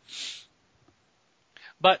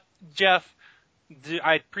 But Jeff,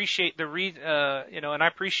 I appreciate and I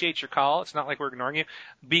appreciate your call. It's not like we're ignoring you.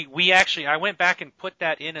 I went back and put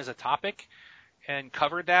that in as a topic and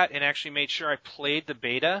covered that and actually made sure I played the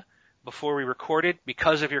beta before we recorded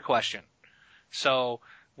because of your question. So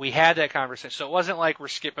we had that conversation. So it wasn't like we're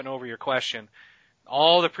skipping over your question.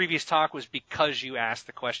 All the previous talk was because you asked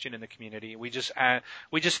the question in the community. We just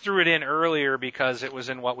threw it in earlier because it was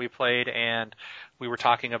in what we played and we were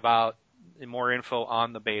talking about more info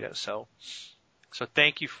on the beta. So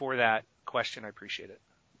thank you for that question. I appreciate it.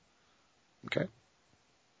 Okay.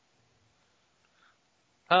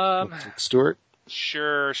 Stuart?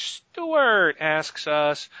 Sure. Stuart asks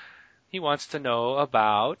us, he wants to know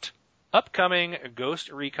about upcoming Ghost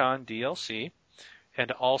Recon DLC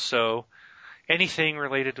and also anything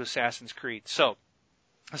related to Assassin's Creed. So,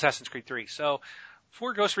 Assassin's Creed 3. So,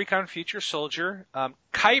 for Ghost Recon Future Soldier,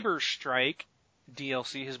 Kyber Strike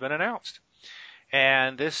DLC has been announced.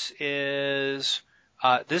 And this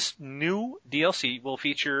new DLC will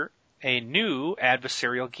feature a new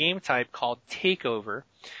adversarial game type called Takeover.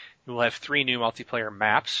 We will have 3 new multiplayer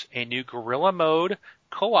maps, a new guerrilla mode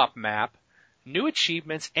co-op map, new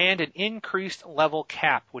achievements, and an increased level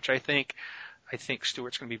cap, which I think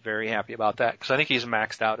Stuart's going to be very happy about that because I think he's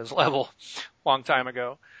maxed out his level a long time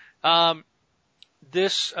ago.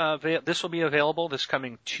 This will be available this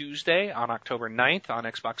coming Tuesday on October 9th on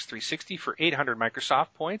Xbox 360 for 800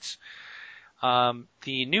 Microsoft points.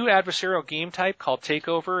 The new adversarial game type called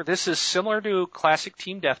Takeover, this is similar to classic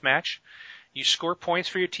team deathmatch. You score points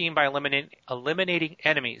for your team by eliminating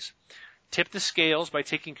enemies. Tip the scales by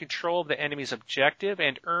taking control of the enemy's objective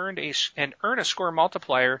and earn a score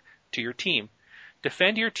multiplier to your team.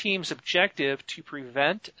 Defend your team's objective to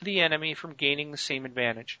prevent the enemy from gaining the same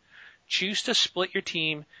advantage. Choose to split your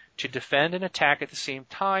team to defend and attack at the same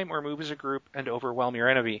time or move as a group and overwhelm your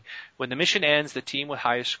enemy. When the mission ends, the team with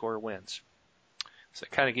highest score wins. So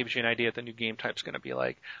it kind of gives you an idea what the new game type's going to be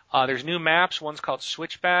like. There's new maps. One's called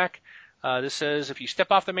Switchback. This says if you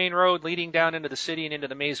step off the main road leading down into the city and into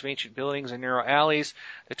the maze of ancient buildings and narrow alleys,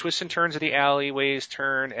 the twists and turns of the alleyways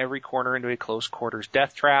turn every corner into a close quarters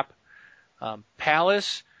death trap.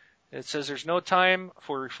 Palace, it says there's no time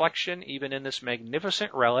for reflection even in this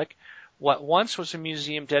magnificent relic. What once was a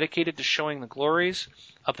museum dedicated to showing the glories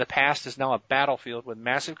of the past is now a battlefield with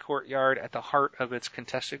massive courtyard at the heart of its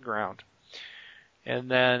contested ground.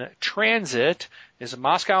 And then Transit is a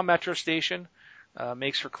Moscow metro station.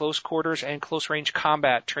 Makes for close quarters and close range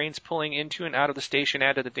combat. Trains pulling into and out of the station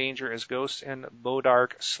add to the danger as Ghosts and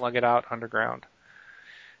Bodark slug it out underground.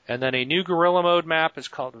 And then a new guerrilla mode map is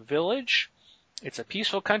called Village. It's a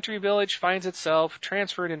peaceful country village, finds itself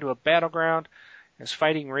transferred into a battleground as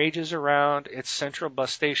fighting rages around its central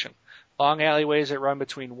bus station. Long alleyways that run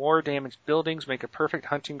between war-damaged buildings make a perfect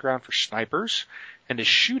hunting ground for snipers, and a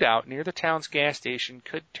shootout near the town's gas station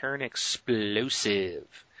could turn explosive.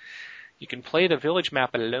 You can play the village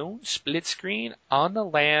map alone, split screen, on the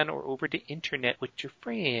LAN, or over the internet with your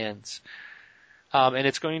friends. And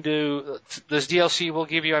it's going to, this DLC will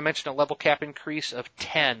give you, I mentioned, a level cap increase of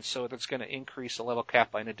 10, so that's going to increase the level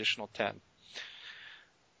cap by an additional 10.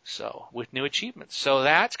 So, with new achievements. So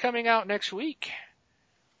that's coming out next week.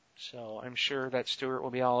 So I'm sure that Stuart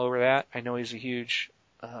will be all over that. I know he's a huge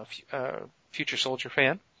Future Soldier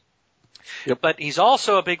fan. Yep. But he's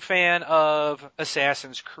also a big fan of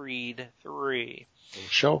Assassin's Creed 3.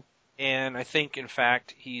 Show. And I think, in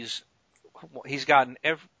fact, he's gotten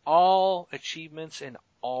all achievements in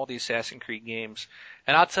all the Assassin's Creed games.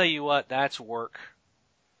 And I'll tell you what, that's work.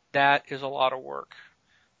 That is a lot of work.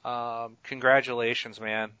 Congratulations,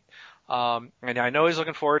 man. And I know he's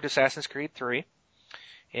looking forward to Assassin's Creed 3.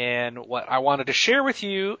 And what I wanted to share with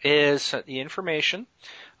you is the information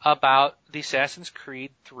about the Assassin's Creed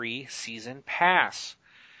 3 Season Pass.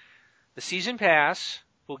 The Season Pass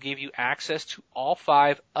will give you access to all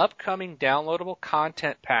 5 upcoming downloadable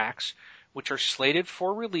content packs, which are slated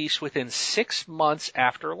for release within 6 months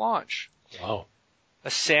after launch. Wow.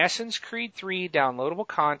 Assassin's Creed 3 downloadable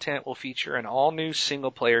content will feature an all-new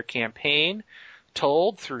single-player campaign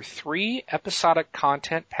told through 3 episodic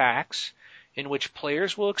content packs in which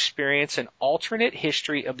players will experience an alternate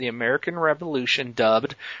history of the American Revolution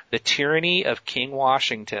dubbed the Tyranny of King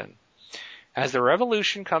Washington. As the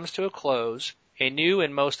revolution comes to a close, a new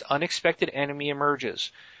and most unexpected enemy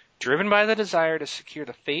emerges. Driven by the desire to secure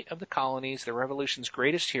the fate of the colonies, the revolution's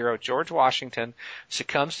greatest hero, George Washington,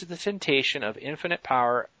 succumbs to the temptation of infinite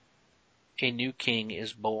power. A new king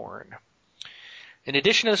is born. In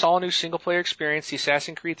addition to this all-new single-player experience, the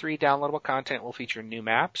Assassin's Creed 3 downloadable content will feature new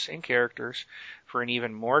maps and characters for an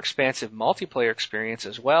even more expansive multiplayer experience,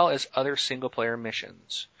 as well as other single-player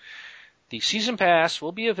missions. The Season Pass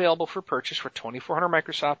will be available for purchase for 2,400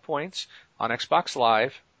 Microsoft points on Xbox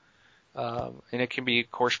Live, and it can be,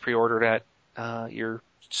 of course, pre-ordered at your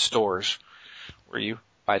stores where you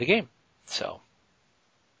buy the game. So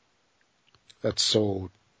That's so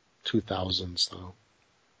 2000s, though.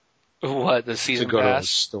 What, the Season Pass? To go Pass? to a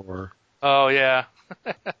store. Oh, yeah.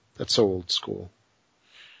 That's so old school.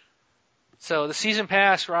 So the Season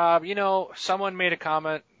Pass, Rob, someone made a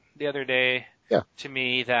comment the other day to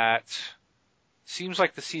me that seems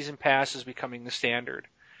like the Season Pass is becoming the standard.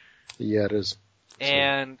 Yeah, it is.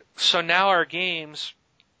 And so now our games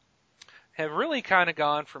have really kind of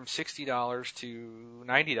gone from $60 to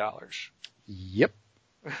 $90. Yep.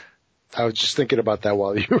 I was just thinking about that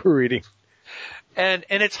while you were reading. And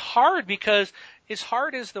it's hard because as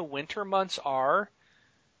hard as the winter months are,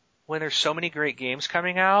 when there's so many great games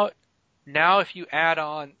coming out, now if you add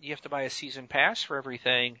on, you have to buy a Season Pass for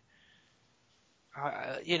everything.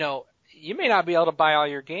 You may not be able to buy all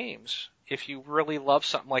your games if you really love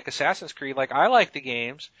something like Assassin's Creed. Like, I like the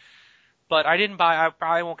games, but I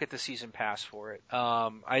probably won't get the Season Pass for it.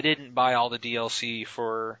 I didn't buy all the DLC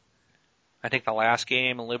for, I think, the last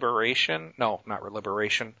game, Liberation. No, not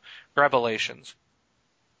Liberation. Revelations.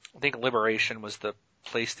 I think Liberation was the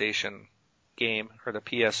PlayStation game, or the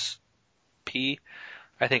PSP.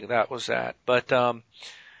 I think that was that. But,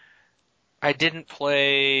 I didn't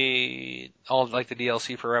play all like the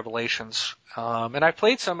DLC for Revelations. And I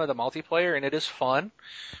played some of the multiplayer, and it is fun.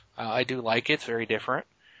 I do like it. It's very different.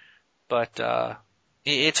 But,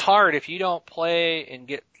 it's hard if you don't play and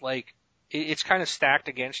get like, it's kind of stacked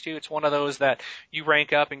against you. It's one of those that you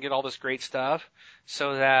rank up and get all this great stuff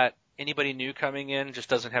so that anybody new coming in just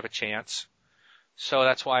doesn't have a chance. So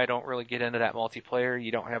that's why I don't really get into that multiplayer.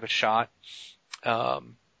 You don't have a shot,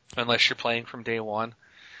 unless you're playing from day one.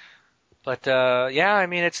 But,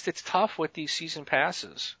 it's tough with these season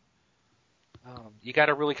passes. You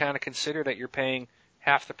gotta really kind of consider that you're paying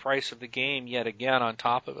half the price of the game yet again on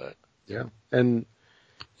top of it. Yeah. And,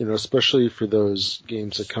 especially for those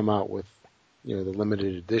games that come out with, the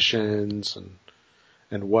limited editions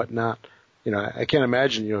and whatnot. I can't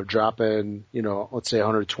imagine, dropping, let's say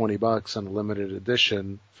 $120 on a limited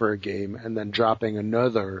edition for a game and then dropping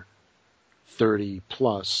another 30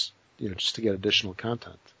 plus, just to get additional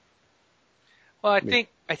content. Well,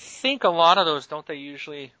 I think a lot of those, don't they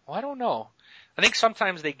usually, I don't know. I think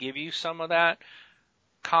sometimes they give you some of that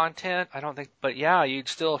content. I don't think, but yeah, you'd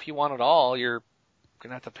still, if you want it all, you're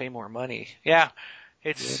gonna have to pay more money. Yeah.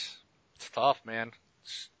 It's tough, man.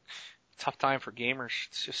 It's a tough time for gamers.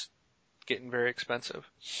 It's just getting very expensive.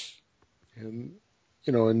 And,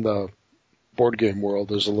 in the board game world,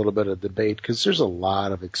 there's a little bit of debate because there's a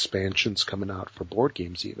lot of expansions coming out for board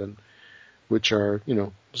games even, which are,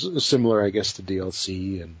 similar, I guess, to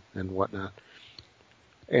DLC and whatnot.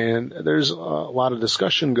 And there's a lot of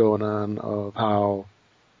discussion going on of how,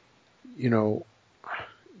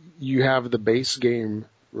 you have the base game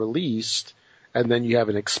released, and then you have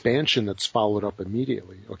an expansion that's followed up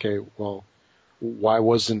immediately. Okay, well, why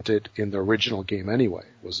wasn't it in the original game anyway?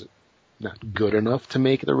 Was it not good enough to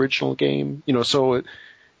make the original game? So,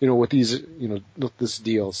 with these, with this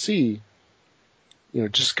DLC,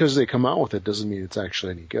 just because they come out with it doesn't mean it's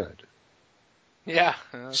actually any good. Yeah.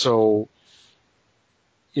 So,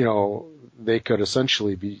 they could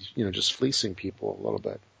essentially be, just fleecing people a little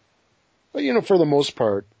bit. But, for the most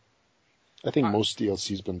part, I think most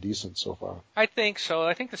DLC's been decent so far. I think so.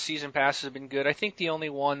 I think the season pass has been good. I think the only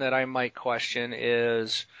one that I might question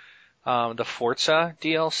is the Forza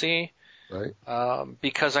DLC. Right.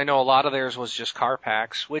 Because I know a lot of theirs was just car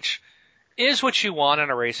packs, which is what you want in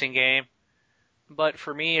a racing game. But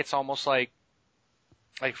for me, it's almost like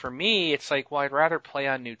well, I'd rather play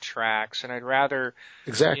on new tracks, and I'd rather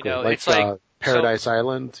exactly it's like Paradise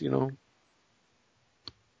Island,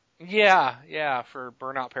 Yeah, for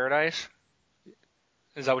Burnout Paradise.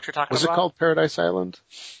 Is that what you're talking about? Was it called Paradise Island?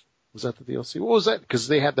 Was that the DLC? What was that? Because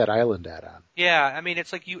they had that island add-on. Yeah, I mean,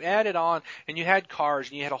 it's like you added on, and you had cars,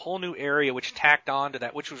 and you had a whole new area which tacked on to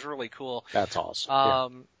that, which was really cool. That's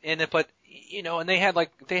awesome. And they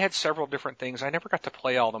had several different things. I never got to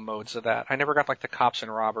play all the modes of that. I never got like the cops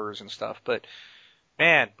and robbers and stuff. But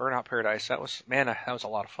man, Burnout Paradise, that was a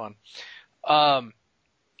lot of fun.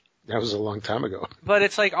 That was a long time ago. But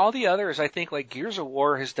it's like all the others, I think like Gears of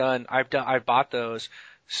War has done, I've bought those.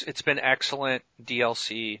 It's been excellent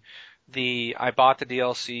DLC. I bought the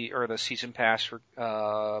DLC or the season pass for,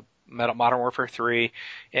 Modern Warfare 3,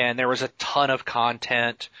 and there was a ton of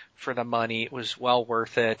content for the money. It was well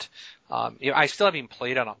worth it. I still haven't even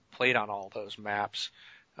played on all those maps.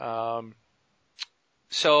 But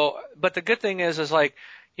the good thing is like,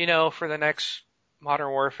 for the next Modern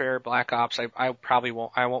Warfare, Black Ops, I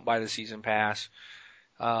won't buy the season pass.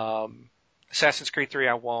 Assassin's Creed 3,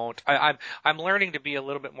 I won't. I'm learning to be a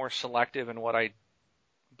little bit more selective in what I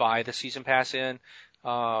buy the season pass in.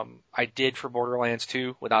 I did for Borderlands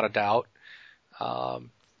 2, without a doubt.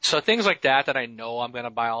 So things like that I know I'm going to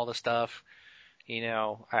buy all the stuff,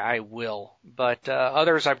 I will. But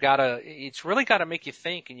others it's really got to make you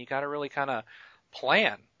think, and you got to really kind of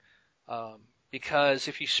plan. Because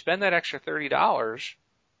if you spend that extra $30,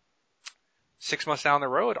 6 months down the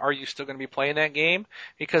road, are you still going to be playing that game?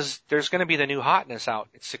 Because there's going to be the new hotness out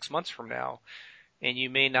 6 months from now, and you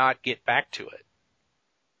may not get back to it.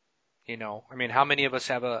 I mean, how many of us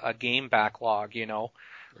have a game backlog,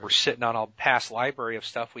 We're sitting on a past library of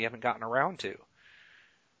stuff we haven't gotten around to.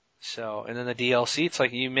 So, and then the DLC, it's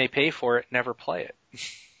like you may pay for it, never play it.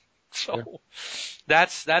 So,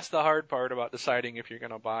 that's the hard part about deciding if you're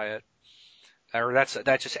going to buy it. Or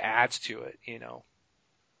that just adds to it,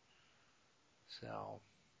 So,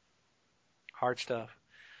 hard stuff.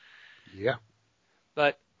 Yeah.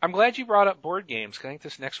 But I'm glad you brought up board games, 'cause I think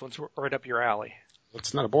this next one's right up your alley.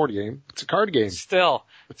 It's not a board game. It's a card game. Still,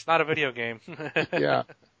 it's not a video game. Yeah.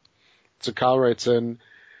 So Kyle writes in,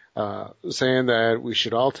 saying that we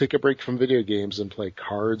should all take a break from video games and play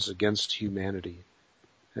Cards Against Humanity.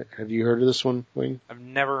 Have you heard of this one, Wayne? I've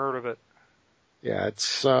never heard of it. Yeah,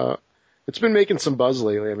 it's been making some buzz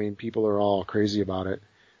lately. I mean, people are all crazy about it.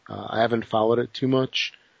 I haven't followed it too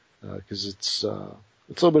much, cause it's a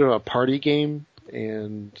little bit of a party game,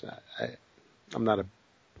 and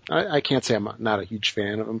I can't say I'm not a huge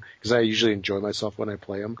fan of them, because I usually enjoy myself when I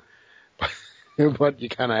play them. But you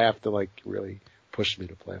kind of have to really push me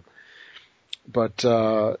to play them. But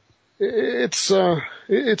it's an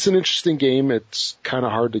interesting game. It's kind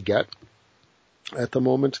of hard to get at the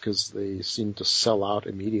moment because they seem to sell out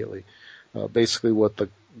immediately. Basically, what the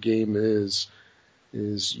game is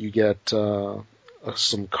you get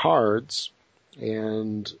some cards,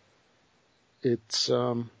 and it's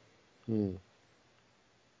I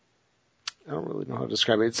don't really know how to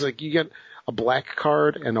describe it. It's like you get a black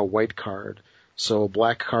card and a white card. So a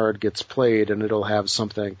black card gets played, and it'll have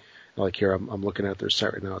something like here. I'm looking at their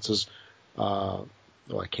site right now. It says, I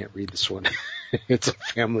can't read this one. It's a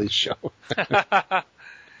family show.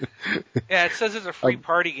 Yeah, it says it's a free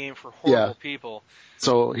party game for horrible people.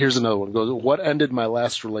 So here's another one. It goes, what ended my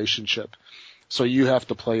last relationship? So you have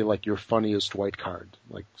to play your funniest white card.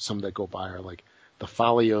 Some that go by are The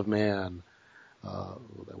Folly of Man.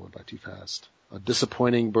 That went by too fast. A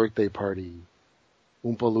disappointing birthday party.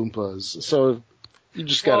 Oompa Loompas. So you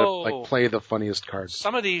just gotta play the funniest cards.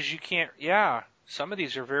 Some of these you can't. Yeah, some of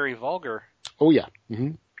these are very vulgar. Oh yeah.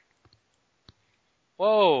 Mm-hmm.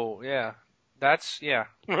 Whoa, yeah.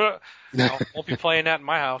 No, won't be playing that in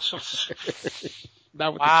my house.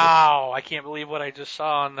 Wow, I can't believe what I just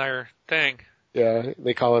saw on their thing. Yeah,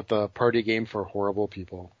 they call it the party game for horrible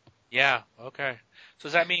people. Yeah. Okay. So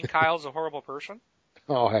does that mean Kyle's a horrible person?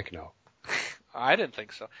 Oh, heck no. I didn't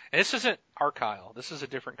think so. And this isn't our Kyle. This is a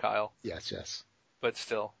different Kyle, Yes. but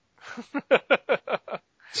still.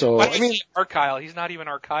 So, Why do I you mean, say our Kyle? He's not even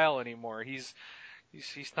our Kyle anymore. He's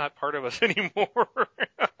not part of us anymore.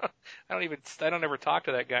 I don't ever talk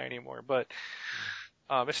to that guy anymore, but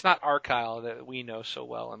it's not our Kyle that we know so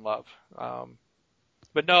well and love.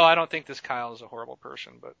 But no, I don't think this Kyle is a horrible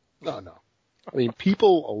person, but no. I mean,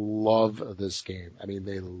 people love this game. I mean,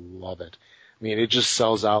 they love it. I mean, it just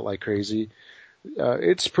sells out like crazy.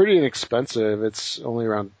 It's pretty inexpensive. It's only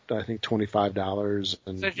around, I think, $25,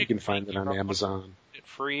 and says you can find it on your own, Amazon.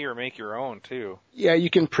 free or make your own too. Yeah, you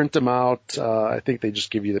can print them out. I think they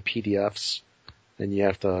just give you the PDFs, and you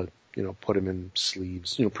have to, put them in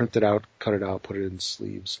sleeves. Print it out, cut it out, put it in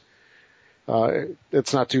sleeves.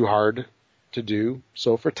 It's not too hard to do.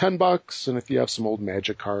 So for $10, and if you have some old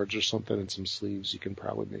Magic cards or something and some sleeves, you can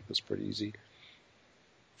probably make this pretty easy.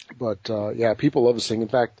 But yeah, people love this thing. In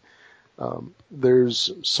fact,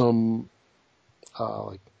 there's some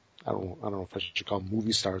like I don't know if I should call them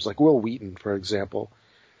movie stars, like Will Wheaton, for example.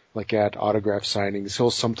 Like at autograph signings,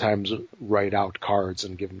 he'll sometimes write out cards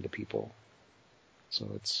and give them to people. So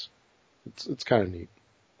it's kind of neat.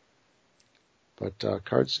 But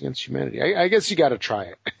Cards Against Humanity, I guess you got to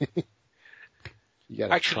try it. You got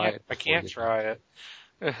to try it. I can't try it.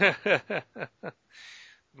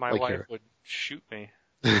 My like wife would shoot me.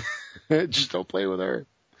 Just don't play with her.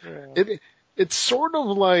 Yeah. It's sort of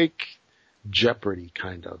like Jeopardy,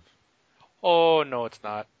 kind of. Oh no, it's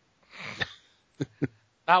not.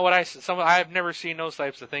 Not what I've never seen those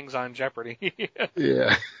types of things on Jeopardy.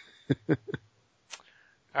 Yeah. All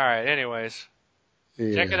right. Anyways,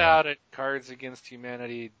 check it out at Cards Against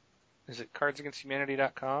Humanity. Is it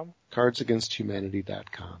cardsagainsthumanity.com?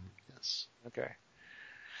 Cardsagainsthumanity.com. Yes. Okay.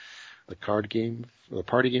 The party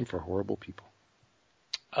game for horrible people.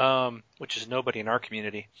 Which is nobody in our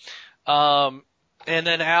community. And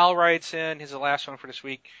then Al writes in, he's the last one for this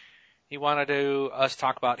week. He wanted us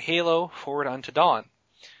talk about Halo Forward Unto Dawn.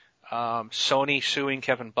 Sony suing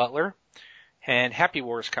Kevin Butler, and Happy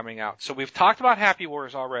Wars coming out. So we've talked about Happy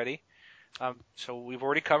Wars already. So we've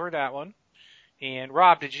already covered that one. And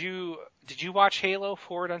Rob, did you watch Halo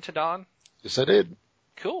Forward Unto Dawn? Yes, I did.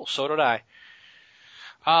 Cool. So did I.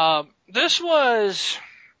 This was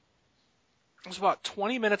about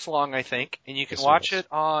 20 minutes long, I think, and you can watch it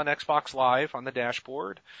on Xbox Live on the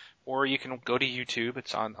dashboard, or you can go to YouTube.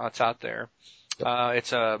 It's out there. Yep.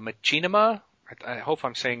 It's a Machinima. I hope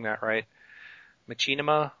I'm saying that right.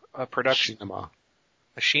 Machinima production.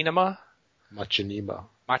 Machinima.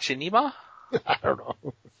 I don't know.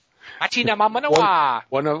 Machinima Manawa.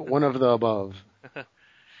 One of the above.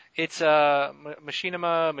 It's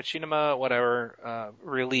Machinima, whatever,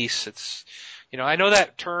 release. It's, I know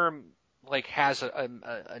that term, like, has a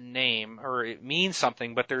name, or it means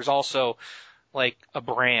something, but there's also, like, a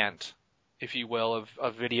brand, if you will,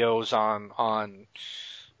 of videos on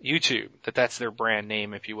YouTube, that's their brand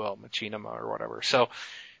name, if you will, Machinima or whatever. So,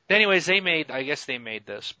 anyways, I guess they made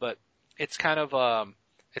this, but it's kind of,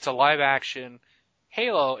 it's a live action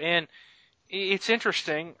Halo, and it's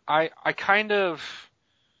interesting. I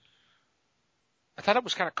thought it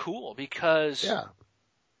was kind of cool because,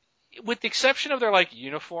 with the exception of their like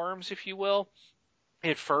uniforms, if you will,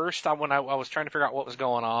 at first when I was trying to figure out what was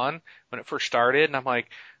going on when it first started, and I'm like,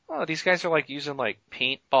 oh, these guys are like using like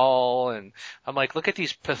paintball, and I'm like, look at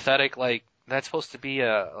these pathetic, like, that's supposed to be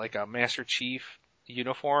a Master Chief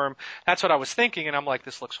uniform. That's what I was thinking, and I'm like,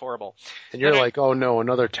 this looks horrible. And you're like, oh no,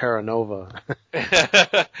 another Terra Nova.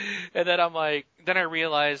 And then I'm like, then I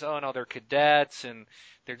realize, oh no, they're cadets, and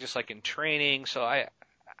they're just like in training, so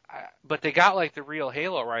but they got like the real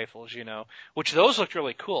Halo rifles, which those looked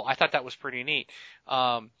really cool. I thought that was pretty neat.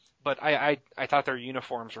 But I thought their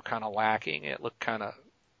uniforms were kind of lacking. It looked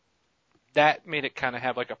that made it kind of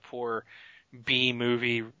have like a poor B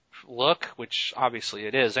movie look, which obviously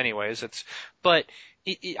it is anyways. But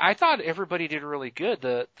I thought everybody did really good.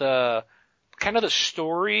 The kind of the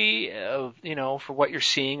story of, for what you're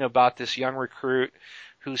seeing about this young recruit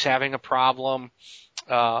who's having a problem.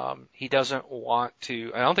 He doesn't want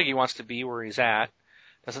to, I don't think he wants to be where he's at.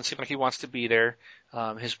 Doesn't seem like he wants to be there.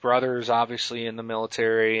 His brother is obviously in the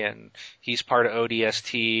military, and he's part of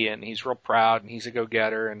ODST, and he's real proud, and he's a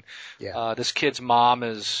go-getter. And this kid's mom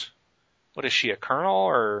is, what is she, a colonel,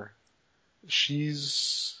 or?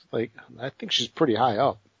 She's like, I think she's pretty high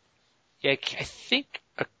up. Yeah, I think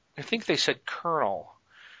they said colonel.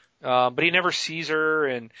 But he never sees her,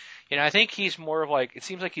 and I think he's more of like, it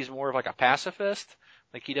seems like he's more of like a pacifist,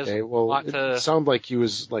 Like he doesn't Okay, well, want to. it sounded like he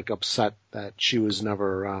was like upset that she was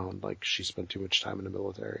never around, like she spent too much time in the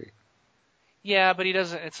military. Yeah, but he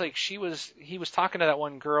doesn't. It's like he was talking to that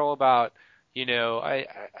one girl about, I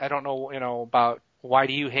don't know, about why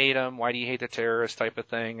do you hate him? Why do you hate the terrorist type of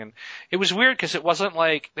thing? And it was weird because it wasn't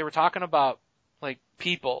like they were talking about like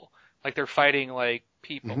people, like they're fighting like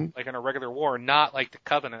people, Mm-hmm. like in a regular war, not like the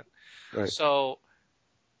Covenant. Right. So,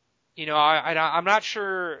 I'm not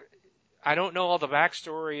sure. I don't know all the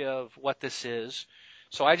backstory of what this is.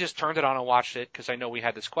 So I just turned it on and watched it because I know we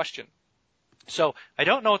had this question. So I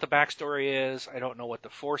don't know what the backstory is. I don't know what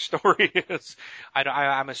the story is.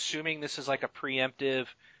 I'm assuming this is like a preemptive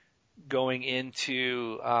going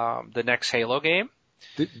into the next Halo game.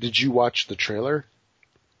 Did you watch the trailer?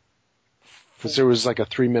 Because there was like a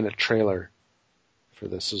 3-minute trailer for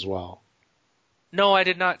this as well. No, I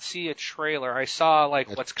did not see a trailer. I saw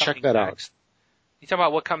like what's coming check that next. out. You talking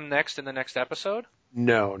about what comes next in the next episode?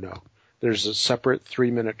 No. There's a separate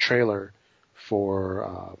 3-minute trailer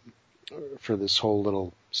for this whole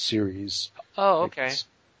little series. Oh, okay.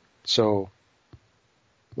 So,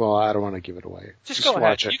 well, I don't want to give it away. Just go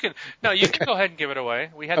watch ahead. it. You can go ahead and give it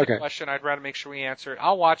away. We had the question. I'd rather make sure we answer it.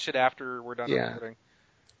 I'll watch it after we're done recording.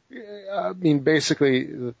 I mean,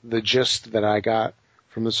 basically, the gist that I got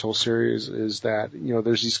from this whole series is that,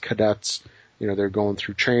 there's these cadets, they're going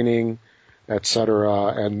through training, etc.,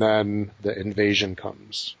 and then the invasion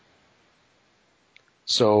comes.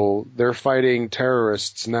 So they're fighting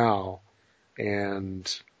terrorists now,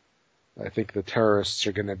 and I think the terrorists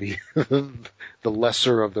are going to be the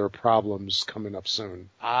lesser of their problems coming up soon.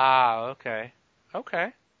 Ah, okay.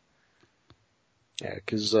 Okay. Yeah,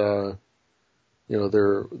 because,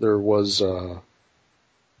 there was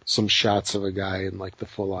some shots of a guy in like the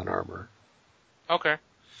full-on armor. Okay.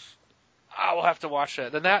 I will have to watch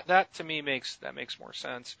that. Then that to me makes more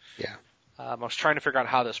sense. Yeah. I was trying to figure out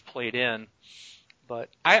how this played in, but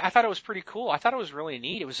I thought it was pretty cool. I thought it was really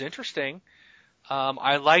neat. It was interesting.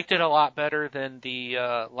 I liked it a lot better than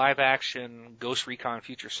the live action Ghost Recon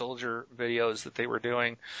Future Soldier videos that they were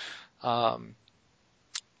doing. Even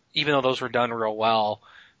though those were done real well.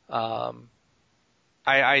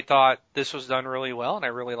 I thought this was done really well, and I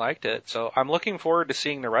really liked it. So I'm looking forward to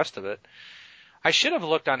seeing the rest of it. I should have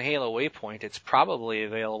looked on Halo Waypoint. It's probably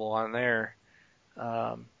available on there.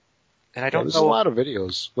 And I don't know. There's a lot of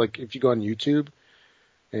videos. Like, if you go on YouTube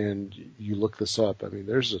and you look this up, I mean,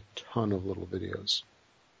 there's a ton of little videos.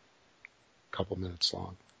 A couple minutes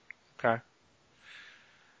long. Okay.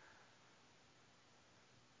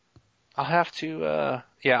 I'll have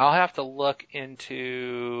to look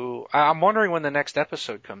into, I'm wondering when the next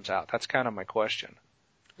episode comes out. That's kind of my question.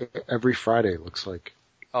 Every Friday, it looks like.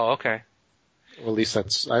 Oh, okay. Well, at least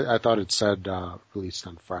I thought it said, released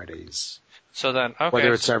on Fridays. So then, okay.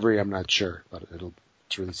 Whether it's every, I'm not sure, but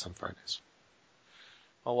it's released on Fridays.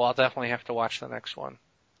 Well, I'll definitely have to watch the next one.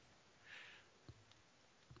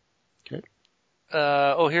 Okay.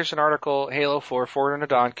 Here's an article, Halo 4, Forward Unto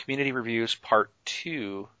Dawn, Community Reviews, Part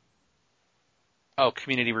 2. Oh,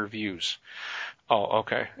 Community Reviews. Oh,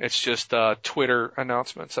 okay. It's just, Twitter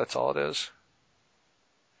announcements, that's all it is.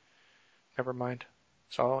 Never mind.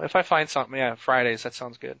 So, if I find something, Fridays, that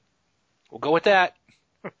sounds good. We'll go with that.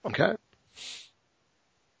 Okay.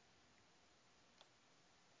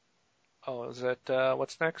 Oh, is that,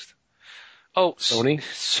 what's next? Oh, Sony?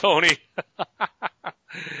 Sony.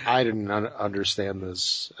 I didn't understand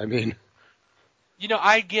this. I mean,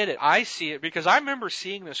 I get it. I see it because I remember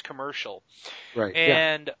seeing this commercial. right.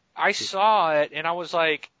 And I saw it and I was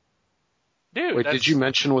like, dude. Wait, did you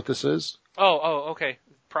mention what this is? Oh, okay.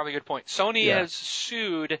 Probably a good point. Sony has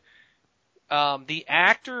sued, the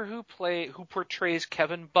actor who portrays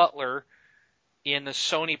Kevin Butler in the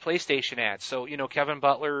Sony PlayStation ads. So, Kevin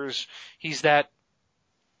Butler's, he's that,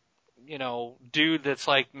 dude that's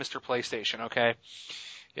like Mr. PlayStation, okay?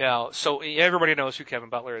 Yeah, so everybody knows who Kevin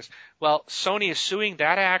Butler is. Well, Sony is suing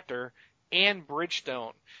that actor and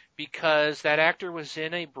Bridgestone because that actor was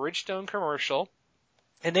in a Bridgestone commercial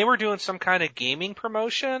and they were doing some kind of gaming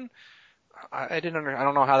promotion. I don't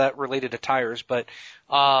know how that related to tires, but,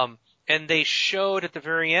 and they showed at the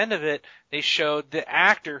very end of it, they showed the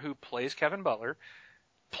actor who plays Kevin Butler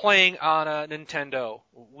playing on a Nintendo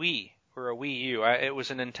Wii or a Wii U. It was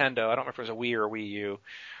a Nintendo. I don't remember if it was a Wii or a Wii U.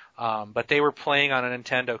 But they were playing on a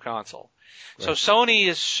Nintendo console. Right. So Sony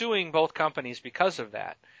is suing both companies because of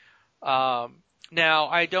that. Now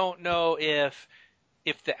I don't know if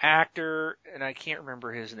the actor, and I can't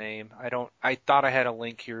remember his name. I thought I had a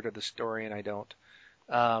link here to the story and I don't.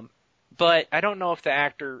 But I don't know if the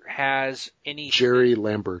actor has any. Jerry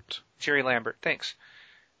Lambert. Thanks.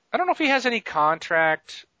 I don't know if he has any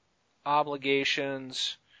contract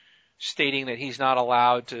obligations stating that he's not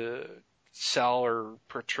allowed to sell or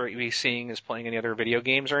portray, be seen as playing any other video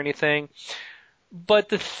games or anything. But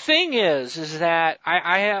the thing is that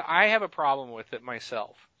I have a problem with it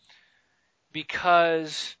myself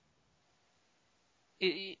because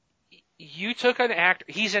you took an actor.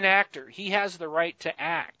 He's an actor. He has the right to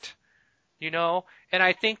act, you know. And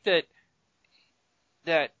I think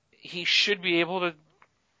that he should be able to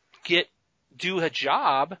do a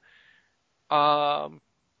job,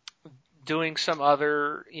 doing some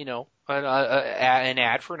other, you know, an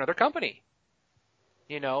ad for another company.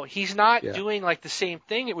 You know, he's not doing like the same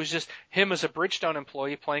thing. It was just him as a Bridgestone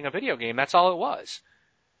employee playing a video game. That's all it was.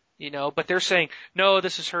 You know, but they're saying, no,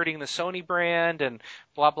 this is hurting the Sony brand and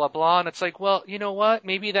blah, blah, blah. And it's like, well, you know what?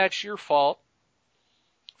 Maybe that's your fault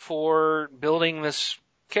for building this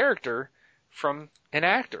character from an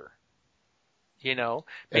actor. You know,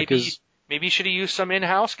 maybe you should have used some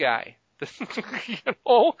in-house guy. You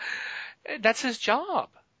know, that's his job.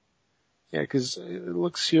 Yeah, because it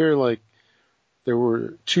looks here like there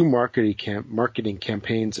were 2 marketing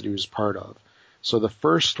campaigns that he was part of. So the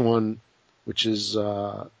first one, which is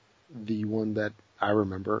the one that I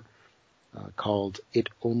remember, called It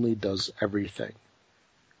Only Does Everything.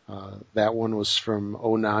 That one was from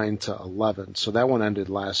 2009 to 2011. So that one ended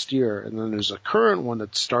last year. And then there's a current one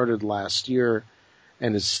that started last year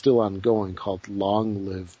and is still ongoing called Long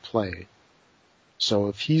Live Play. So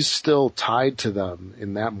if he's still tied to them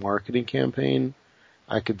in that marketing campaign,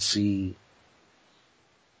 I could see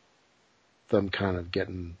them kind of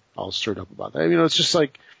getting all stirred up about that. You know, it's just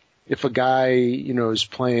like if a guy, you know, is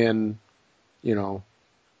playing, you know,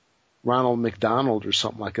 Ronald McDonald or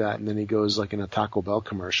something like that, and then he goes like in a Taco Bell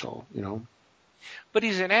commercial, you know. But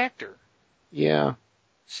he's an actor. Yeah.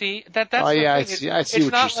 See, that's the thing. I see it's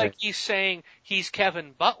what not you're saying. like he's saying he's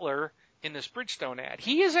Kevin Butler in this Bridgestone ad.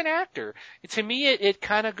 He is an actor. To me, it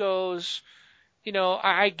kind of goes, you know,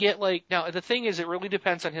 I get like, now the thing is, it really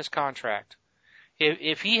depends on his contract.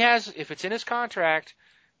 If it's in his contract,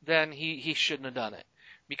 then he shouldn't have done it.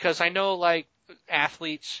 Because I know like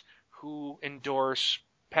athletes who endorse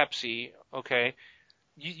Pepsi, okay,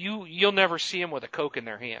 you'll never see them with a Coke in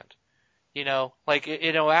their hand. You know, like,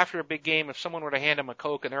 you know, after a big game, if someone were to hand them a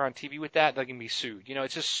Coke and they're on TV with that, they can be sued. You know,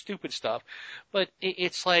 it's just stupid stuff. But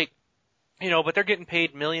it's like, you know, but they're getting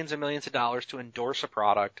paid millions and millions of dollars to endorse a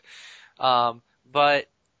product. But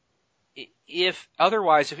if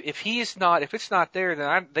otherwise, if it's not there,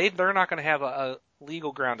 then they're not going to have a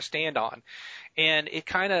legal ground to stand on. And it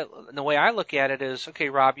kind of, the way I look at it is, okay,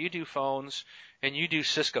 Rob, you do phones and you do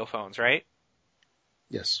Cisco phones, right?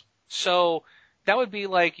 Yes. So that would be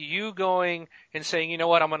like you going and saying, you know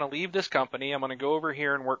what, I'm going to leave this company. I'm going to go over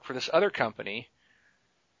here and work for this other company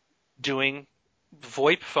doing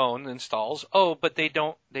VoIP phone installs. Oh, but they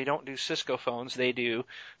don't do Cisco phones. They do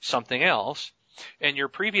something else. And your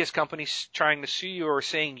previous company's trying to sue you or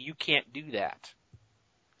saying you can't do that.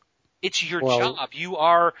 It's your job. You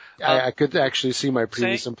are. I could actually see my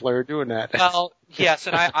previous employer doing that. Well, yes,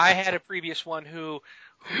 and I had a previous one who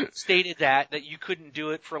stated that you couldn't do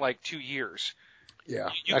it for like 2 years. Yeah,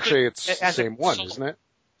 actually, it's the same one, isn't it?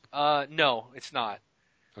 No, it's not.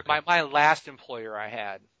 Okay. My last employer I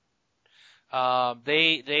had,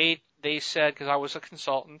 they said, because I was a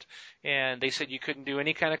consultant, and they said you couldn't do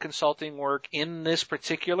any kind of consulting work in this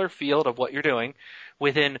particular field of what you're doing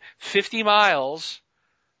within 50 miles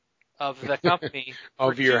of the company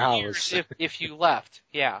of for your 2 house years if you left.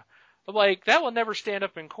 Yeah. But like, that will never stand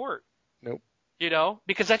up in court. Nope. You know,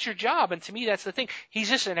 because that's your job. And to me, that's the thing. He's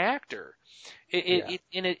just an actor.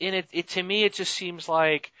 To me, it just seems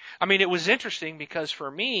like, I mean, it was interesting because for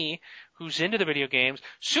me, who's into the video games,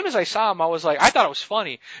 as soon as I saw him, I thought it was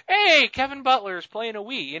funny. Hey, Kevin Butler's playing a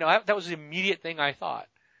Wii. You know, that was the immediate thing I thought,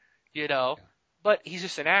 you know. Yeah. But he's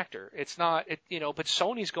just an actor. It's not, you know, but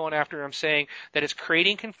Sony's going after him saying that it's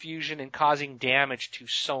creating confusion and causing damage to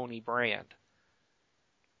Sony brand.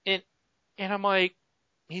 And I'm like,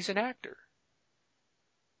 he's an actor.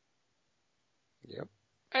 Yep.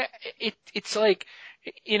 It's like,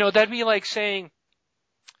 you know, that'd be like saying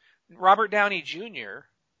Robert Downey Jr.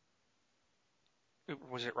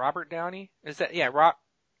 Was it Robert Downey? Is that, yeah,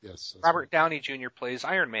 yes. Robert Downey Jr. plays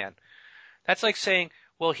Iron Man. That's like saying,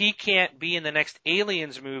 well, he can't be in the next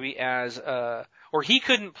Aliens movie or he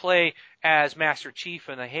couldn't play as Master Chief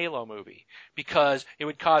in the Halo movie because it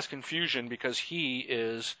would cause confusion because he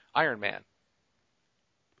is Iron Man.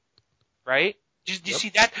 Right? Do you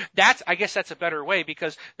see that? I guess that's a better way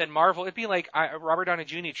because then Marvel, it'd be like Robert Downey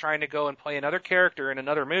Jr. trying to go and play another character in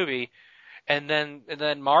another movie and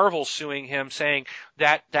then Marvel suing him saying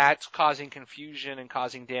that that's causing confusion and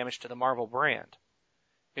causing damage to the Marvel brand.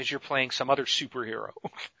 as you're playing some other superhero.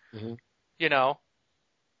 Mhm. You know,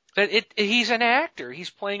 he's an actor. He's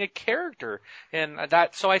playing a character, and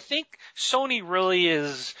so I think Sony really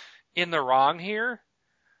is in the wrong here.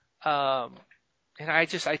 And I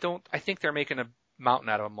think they're making a mountain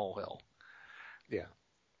out of a molehill. Yeah.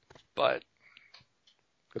 But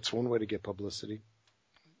That's one way to get publicity.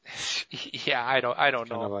 yeah, I don't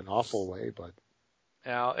know. Kind of an awful way, but.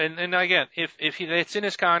 Now, and again, if it's in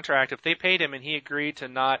his contract, if they paid him and he agreed to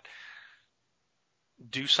not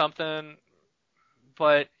do something,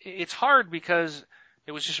 but it's hard because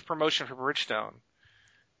it was just a promotion for Bridgestone.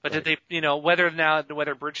 But Right. did they, whether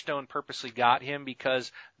Bridgestone purposely got him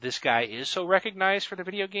because this guy is so recognized for the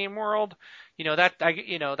video game world,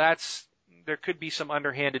 that's, there could be some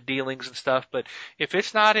underhanded dealings and stuff, but if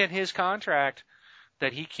it's not in his contract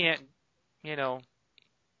that he can't,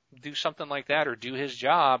 do something like that or do his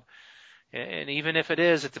job, and even if it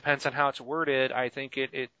is, it depends on how it's worded, I think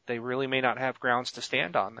they really may not have grounds to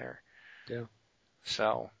stand on there. Yeah.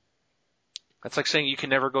 So, that's like saying you can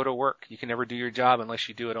never go to work. You can never do your job unless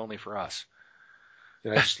you do it only for us.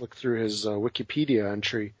 Yeah, I just looked through his Wikipedia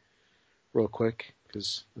entry real quick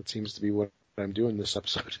because that seems to be what I'm doing this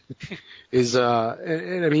episode.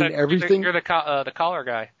 And I mean everything. You're the collar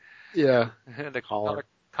guy. Yeah. The Collar.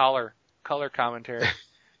 color commentary.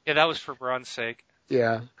 Yeah, that was for Braun's sake.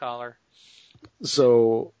 Yeah. Collar.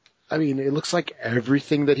 So, I mean, it looks like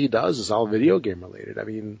everything that he does is all video game related. I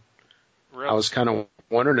mean, Really? I was kind of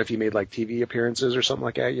wondering if he made like TV appearances or something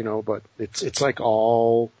like that, but it's like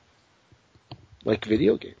all like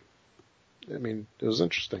video game. I mean, it was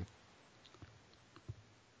interesting.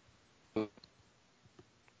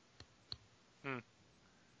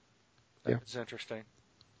 That's interesting.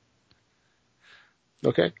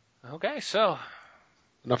 Okay. Okay, so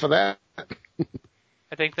Enough of that.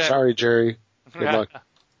 I think that. Sorry, Jerry. Good luck.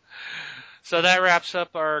 So that wraps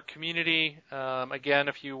up our community. Again,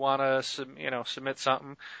 if you want to, submit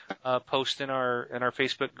something, post in our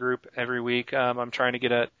Facebook group every week. I'm trying to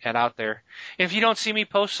get it out there. If you don't see me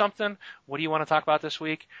post something, what do you want to talk about this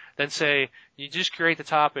week? Then say you just create the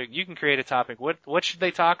topic. You can create a topic. What should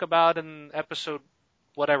they talk about in episode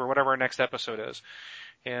whatever our next episode is?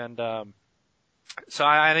 And so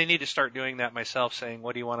I need to start doing that myself, saying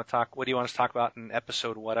what do you want us to talk about in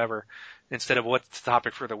episode whatever, instead of what's the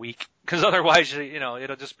topic for the week, because otherwise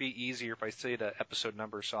it'll just be easier if I say the episode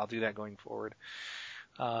number. So I'll do that going forward.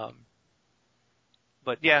 But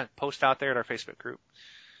yeah, post out there at our Facebook group.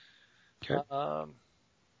 Okay.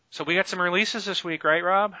 So we got some releases this week, right,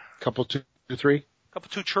 Rob? Couple, 2, 3. Couple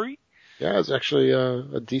 2, 3. Yeah, it's actually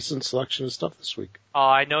a decent selection of stuff this week. Oh,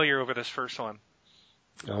 I know you're over this first one.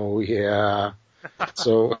 Oh yeah.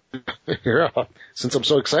 So here, since I'm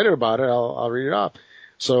so excited about it, I'll read it off.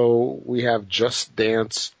 So we have Just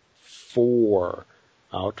Dance 4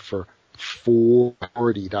 out for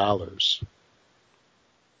 $40.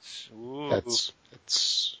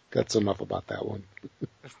 That's enough about that one.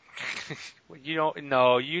 You don't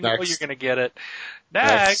know. You know you're going to get it.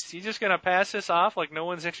 Next, you're just going to pass this off like no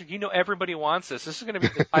one's interested. You know everybody wants this. This is going to be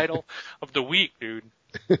the title of the week, dude.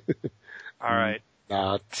 All right.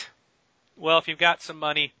 Not. Well, if you've got some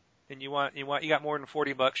money and you got more than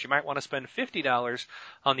 $40, you might want to spend $50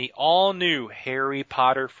 on the all-new Harry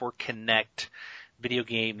Potter for Kinect video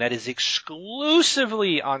game that is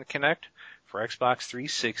exclusively on Kinect for Xbox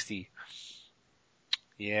 360.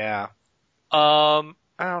 Yeah. I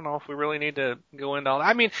don't know if we really need to go into all that.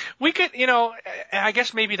 I mean, we could, I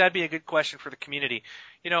guess maybe that'd be a good question for the community.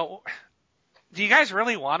 Do you guys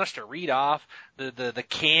really want us to read off the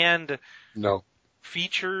canned No.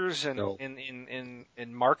 features and No.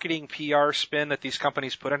 in marketing PR spin that these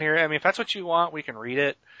companies put in here? I mean, if that's what you want, we can read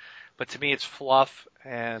it. But to me, it's fluff,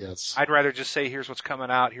 and Yes. I'd rather just say, here's what's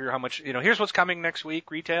coming out, here how much, here's what's coming next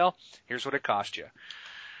week, retail, here's what it cost you.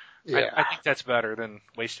 Yeah. I think that's better than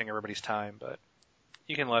wasting everybody's time, but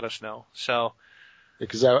you can let us know. So,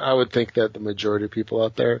 Because I would think that the majority of people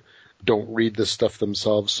out there don't read this stuff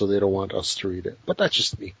themselves, so they don't want us to read it. But that's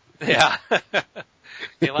just me. yeah.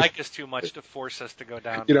 They like us too much to force us to go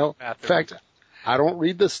down. In fact, I don't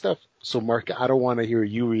read this stuff, so Mark, I don't want to hear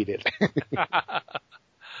you read it.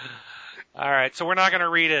 All right, so we're not going to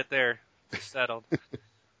read it there. It's settled.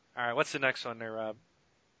 All right, what's the next one there, Rob?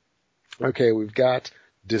 Okay, we've got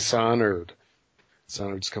Dishonored.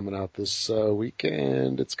 Dishonored's coming out this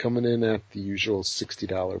weekend. It's coming in at the usual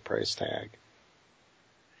 $60 price tag.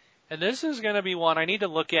 And this is going to be one I need to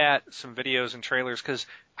look at some videos and trailers because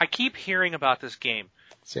I keep hearing about this game.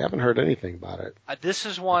 See, I haven't heard anything about it. This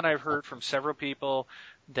is one I've heard from several people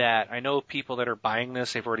that I know people that are buying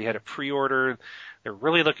this. They've already had a pre-order. They're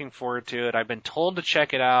really looking forward to it. I've been told to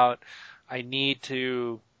check it out. I need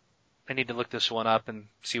to look this one up and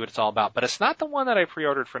see what it's all about. But it's not the one that I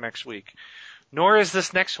pre-ordered for next week. Nor is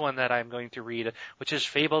this next one that I'm going to read, which is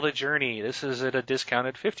Fable the Journey. This is at a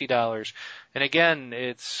discounted $50. And again,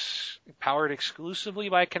 it's powered exclusively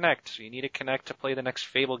by Kinect. So you need a Kinect to play the next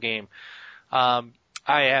Fable game. I've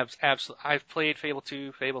played Fable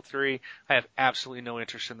 2, Fable 3. I have absolutely no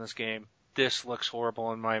interest in this game. This looks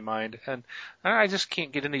horrible in my mind. And I just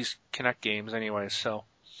can't get in these Kinect games anyway, so.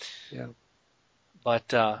 Yeah.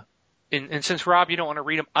 But, and since Rob, you don't want to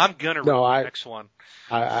read them, I'm gonna read the next one.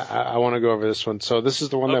 I want to go over this one. So this is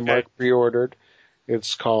the one that Mark pre-ordered.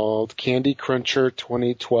 It's called Candy Cruncher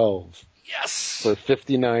 2012. Yes! For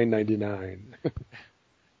 $59.99.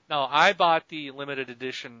 No, I bought the limited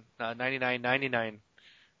edition $99.99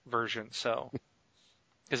 version, so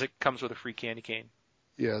because it comes with a free candy cane.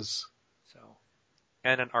 Yes. So,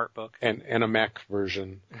 and an art book. And a Mac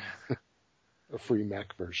version. A free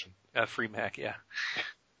Mac version. A free Mac, yeah.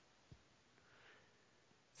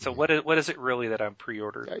 So what is it really that I'm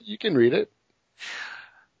pre-ordered? You can read it.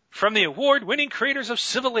 From the award-winning creators of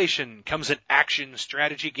Civilization comes an action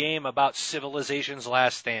strategy game about civilization's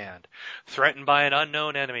last stand. Threatened by an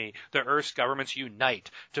unknown enemy, the Earth's governments unite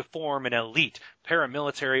to form an elite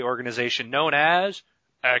paramilitary organization known as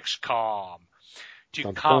XCOM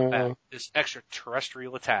to combat this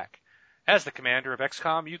extraterrestrial attack. As the commander of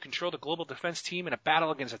XCOM, you control the global defense team in a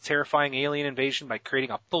battle against a terrifying alien invasion by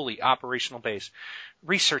creating a fully operational base,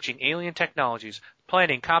 researching alien technologies,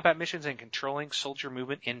 planning combat missions, and controlling soldier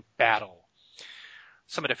movement in battle.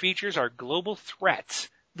 Some of the features are global threats.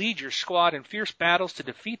 Lead your squad in fierce battles to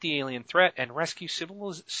defeat the alien threat and rescue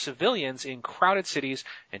civilians in crowded cities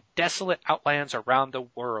and desolate outlands around the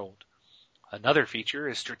world. Another feature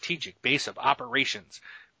is strategic base of operations.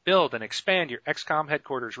 Build and expand your XCOM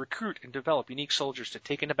headquarters, recruit and develop unique soldiers to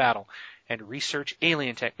take into battle, and research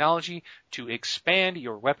alien technology to expand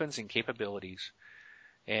your weapons and capabilities.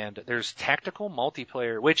 And there's tactical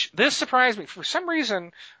multiplayer, which this surprised me. For some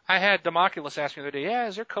reason, I had Democulus ask me the other day,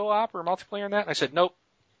 is there co-op or multiplayer in that? And I said, nope,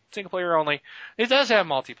 single player only. It does have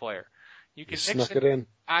multiplayer. You can snuck it in.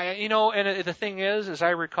 And the thing is, as I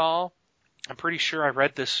recall, I'm pretty sure I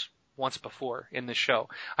read this once before in the show.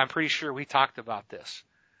 I'm pretty sure we talked about this.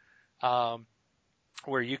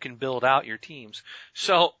 Where you can build out your teams.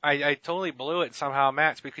 So I totally blew it and somehow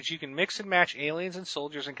matched because you can mix and match aliens and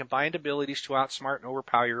soldiers and combined abilities to outsmart and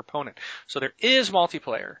overpower your opponent. So there is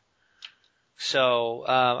multiplayer. So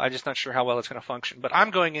I'm just not sure how well it's going to function. But I'm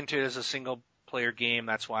going into it as a single player game.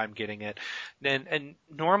 That's why I'm getting it. And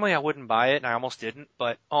normally I wouldn't buy it, and I almost didn't.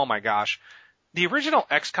 But oh my gosh, the original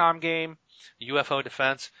XCOM game, UFO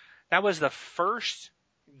Defense, that was the first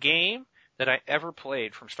game that I ever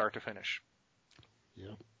played from start to finish.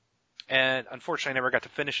 Yeah. And unfortunately I never got to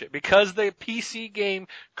finish it because the PC game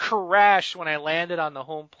crashed when I landed on the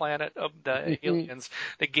home planet of the aliens.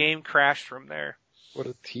 The game crashed from there. What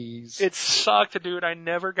a tease. It sucked, dude. I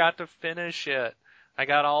never got to finish it. I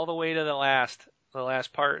got all the way to the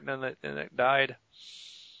last part and then it died.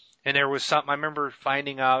 And there was something, I remember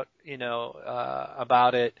finding out,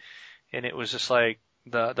 about it, and it was just like,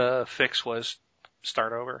 the fix was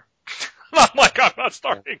start over. I'm like, I'm not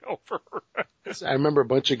starting over. I remember a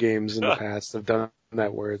bunch of games in the past have done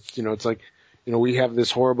that where it's like, we have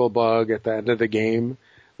this horrible bug at the end of the game.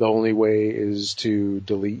 The only way is to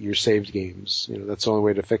delete your saved games. That's the only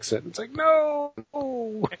way to fix it. It's like, no.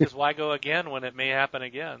 Because why go again when it may happen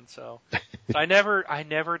again? So I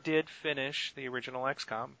never did finish the original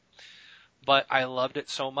XCOM, but I loved it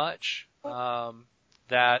so much,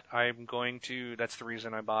 that that's the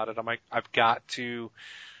reason I bought it. I'm like, I've got to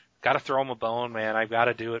throw him a bone, man. I've got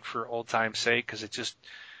to do it for old time's sake because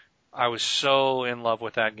I was so in love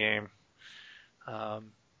with that game.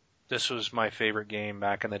 This was my favorite game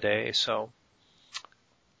back in the day, so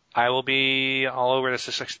I will be all over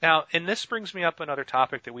this. Now, and this brings me up another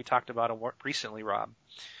topic that we talked about recently, Rob.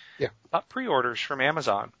 Yeah. About pre-orders from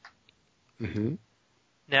Amazon. Mm-hmm.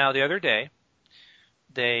 Now, the other day,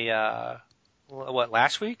 they,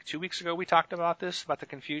 last week? 2 weeks ago we talked about this, about the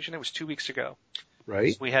confusion. It was 2 weeks ago.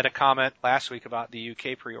 Right. We had a comment last week about the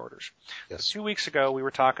UK pre-orders. Yes. 2 weeks ago, we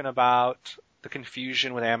were talking about the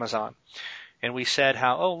confusion with Amazon. And we said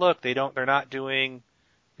how, look, they don't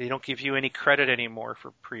give you any credit anymore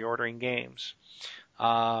for pre-ordering games.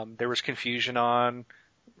 There was confusion on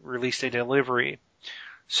release day delivery.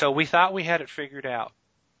 So we thought we had it figured out.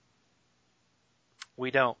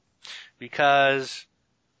 We don't. Because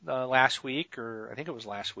last week, or I think it was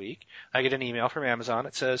last week, I get an email from Amazon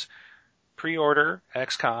that says, pre-order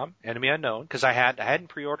XCOM, Enemy Unknown, because I hadn't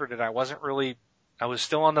pre-ordered it. I was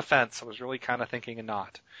still on the fence. I was really kind of thinking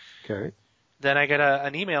not. Okay. then I get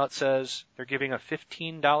an email that says they're giving a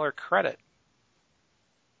 $15 credit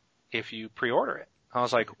if you pre-order it. I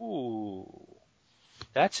was like, ooh,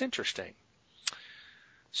 that's interesting.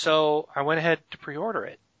 So I went ahead to pre-order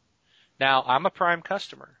it. Now, I'm a Prime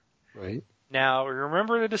customer. Right. Now,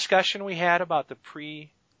 remember the discussion we had about the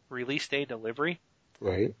pre-release day delivery?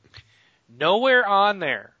 Right. Nowhere on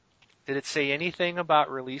there did it say anything about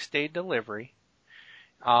release day delivery.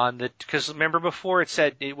 Because remember before it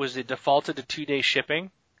said it defaulted to 2-day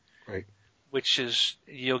shipping. Right. Which is,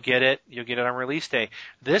 you'll get it on release day.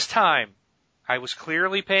 This time, I was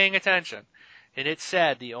clearly paying attention, and it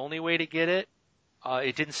said the only way to get it,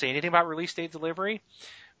 it didn't say anything about release day delivery,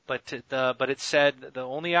 but it said the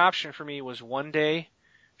only option for me was 1-day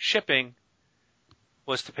shipping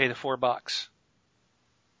was to pay the $4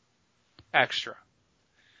 extra.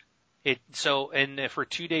 And for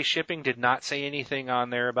 2-day shipping did not say anything on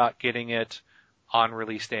there about getting it on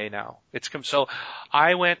release day now. So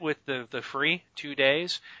I went with the free 2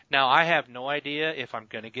 days. Now I have no idea if I'm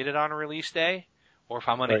going to get it on release day or if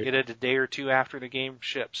I'm going to get it a day or two after the game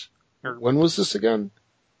ships. When was this again?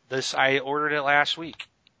 I ordered it last week.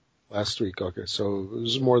 Last week, okay. So it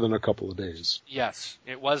was more than a couple of days. Yes.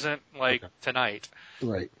 It wasn't tonight.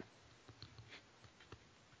 Right.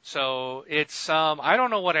 So it's, I don't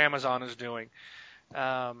know what Amazon is doing.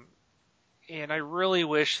 And I really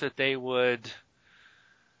wish that they would,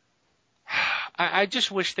 I just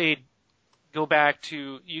wish they'd go back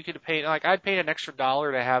to, you could pay, I'd pay an extra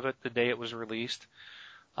 $1 to have it the day it was released.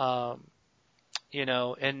 And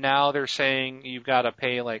now they're saying you've got to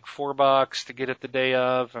pay like $4 to get it the day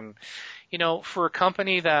of. And, for a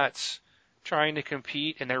company that's trying to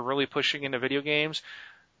compete and they're really pushing into video games,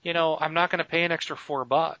 I'm not going to pay an extra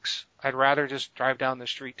 $4. I'd rather just drive down the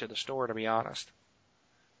street to the store, to be honest.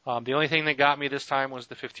 The only thing that got me this time was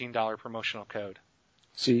the $15 promotional code.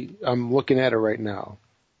 See, I'm looking at it right now,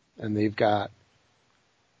 and they've got,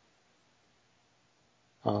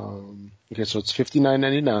 okay, so it's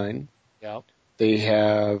 $59.99. Yep. They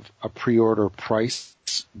have a pre-order price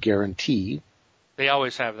guarantee. They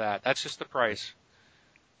always have that. That's just the price.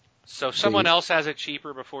 So if someone else has it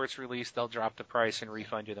cheaper before it's released, they'll drop the price and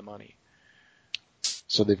refund you the money.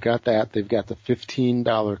 So they've got that. They've got the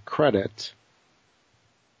 $15 credit.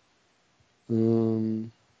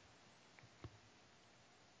 And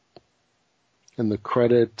the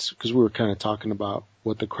credit, because we were kind of talking about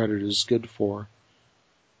what the credit is good for.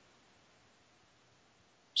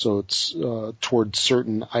 So it's towards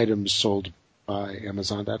certain items sold by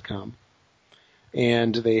Amazon.com.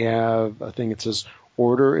 And they have a thing that says,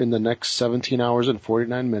 order in the next 17 hours and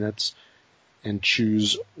 49 minutes and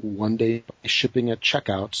choose 1-day shipping at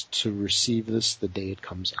checkout to receive this the day it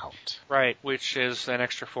comes out. Right, which is an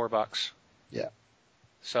extra $4. Yeah.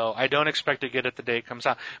 So I don't expect to get it the day it comes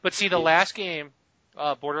out. But see, the last game,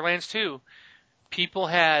 Borderlands 2,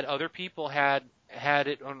 other people had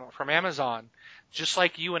it from Amazon, just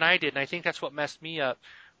like you and I did. And I think that's what messed me up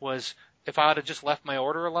was if I would have just left my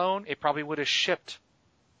order alone, it probably would have shipped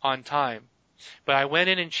on time. But I went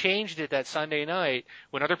in and changed it that Sunday night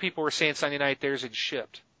when other people were saying Sunday night theirs had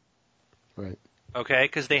shipped. Right. Okay,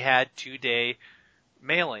 because they had 2-day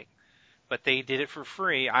mailing. But they did it for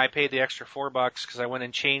free. I paid the extra $4 because I went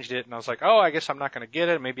and changed it, and I was like, oh, I guess I'm not going to get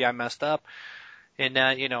it. Maybe I messed up. And,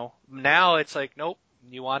 now it's like, nope,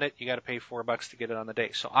 you want it, you got to pay $4 to get it on the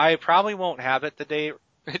day. So I probably won't have it the day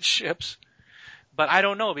it ships. But I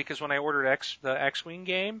don't know because when I ordered the X-Wing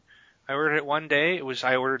game, I ordered it 1 day.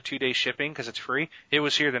 I ordered 2-day shipping because it's free. It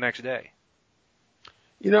was here the next day.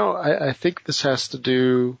 I think this has to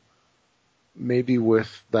do maybe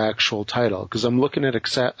with the actual title, because I'm looking at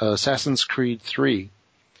Assassin's Creed 3,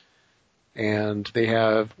 and they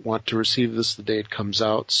want to receive this the day it comes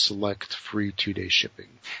out, select free 2-day shipping.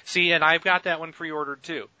 See, and I've got that one pre-ordered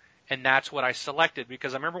too, and that's what I selected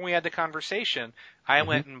because I remember when we had the conversation, I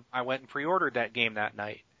went and pre-ordered that game that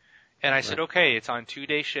night, and I said, okay, it's on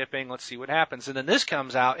 2-day shipping, let's see what happens, and then this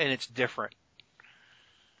comes out and it's different.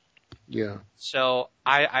 Yeah. So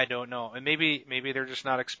I don't know. And maybe they're just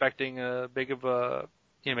not expecting a big of a,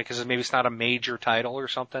 because maybe it's not a major title or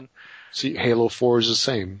something. See, Halo 4 is the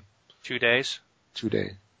same. 2 days?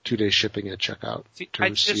 2-day shipping at checkout. See,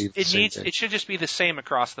 it should just be the same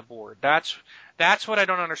across the board. That's what I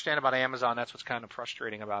don't understand about Amazon. That's what's kind of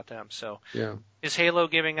frustrating about them. So yeah. Is Halo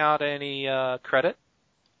giving out any, credit?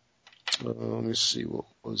 Let me see. What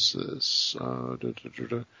was this?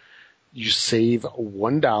 You save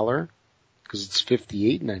 $1 because it's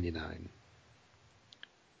 $58.99.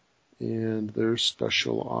 And their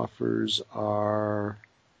special offers are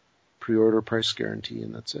pre-order price guarantee,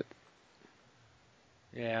 and that's it.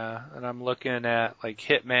 Yeah, and I'm looking at like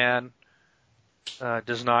Hitman,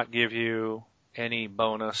 does not give you any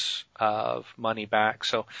bonus of money back.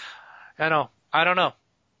 So I don't know.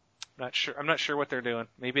 I'm not sure what they're doing.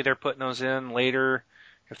 Maybe they're putting those in later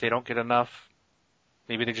if they don't get enough.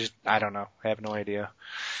 Maybe they just, I don't know. I have no idea.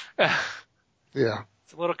 Yeah.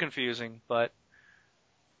 It's a little confusing, but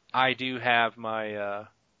I do have my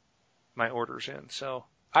my orders in. So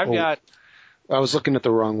I've got. I was looking at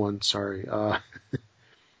the wrong one. Sorry.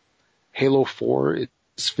 Halo 4 is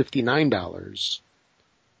 $59,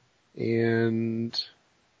 and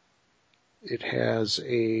it has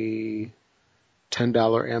a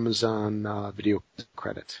 $10 Amazon video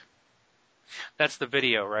credit. That's the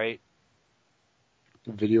video, right?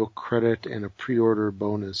 Video credit and a pre-order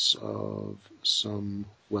bonus of some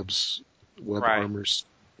web Right. armors.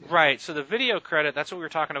 Right. So the video credit, that's what we were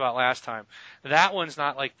talking about last time. That one's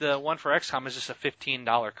not like the one for XCOM is just a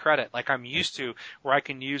 $15 credit, like I'm used to, where I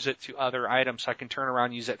can use it to other items. So I can turn around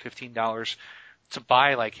and use that $15 to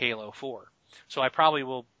buy like Halo 4. So I probably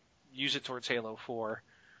will use it towards Halo 4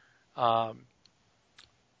 to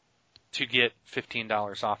get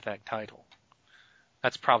 $15 off that title.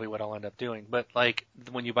 That's probably what I'll end up doing. But like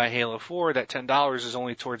when you buy Halo 4, that $10 is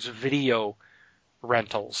only towards video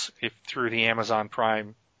rentals through the Amazon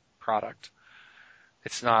Prime product.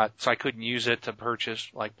 It's not, so I couldn't use it to purchase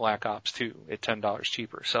like Black Ops 2 at $10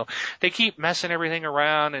 cheaper. So they keep messing everything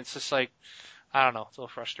around. And it's just like, I don't know, it's a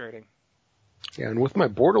little frustrating. Yeah, and with my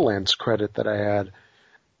Borderlands credit that I had,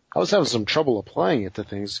 I was having some trouble applying it to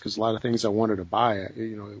things because a lot of things I wanted to buy,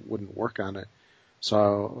 it wouldn't work on it.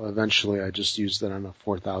 So eventually I just used it on a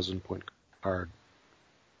 4,000 point card.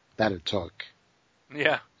 That it took.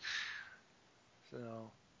 Yeah.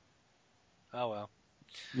 So, oh well.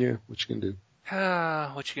 Yeah, what you can do.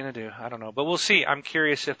 What you gonna do? I don't know, but we'll see. I'm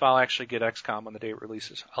curious if I'll actually get XCOM on the day it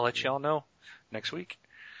releases. I'll let y'all know next week.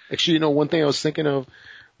 Actually, one thing I was thinking of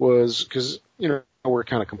was, because, we're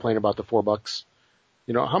kind of complaining about the $4.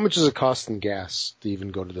 How much does it cost in gas to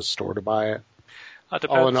even go to the store to buy it?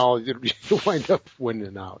 All in all, you wind up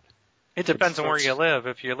winning out. It depends on where you live.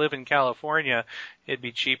 If you live in California, it'd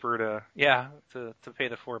be cheaper to pay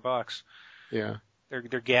the $4. Yeah.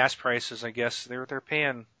 Their gas prices, I guess, they're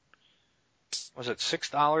paying, was it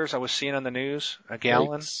 $6 I was seeing on the news a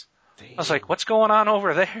gallon? I was like, what's going on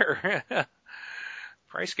over there?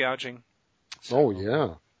 Price gouging. So,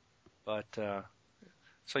 yeah. But,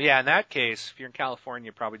 so yeah, in that case, if you're in California,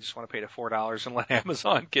 you probably just want to pay the $4 and let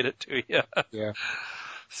Amazon get it to you. Yeah.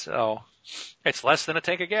 So, it's less than a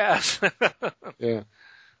tank of gas. Yeah.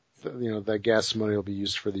 That gas money will be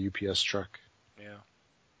used for the UPS truck. Yeah.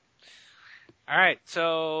 All right.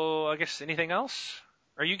 So, I guess anything else?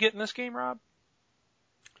 Are you getting this game, Rob?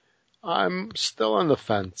 I'm still on the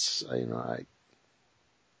fence.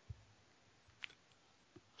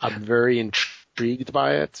 I'm very intrigued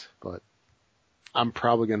by it, but I'm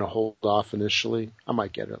probably going to hold off initially. I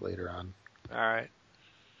might get it later on. All right.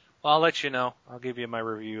 Well, I'll let you know. I'll give you my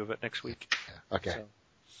review of it next week. Okay. So.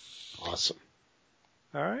 Awesome.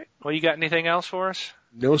 All right. Well, you got anything else for us?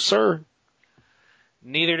 No, sir.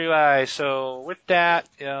 Neither do I. So with that,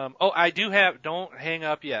 I do have, don't hang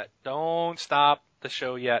up yet. Don't stop the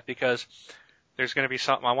show yet, because there's going to be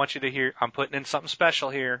something I want you to hear. I'm putting in something special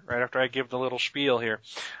here right after I give the little spiel here.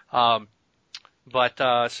 So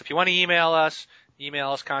if you want to email us,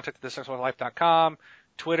 contact@thisxboxlife.com,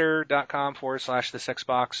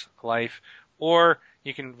 twitter.com/thisxboxlife, or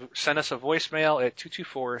you can send us a voicemail at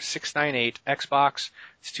 224-698-XBOX.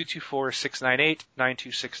 It's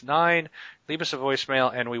 224-698-9269. Leave us a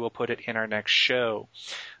voicemail and we will put it in our next show.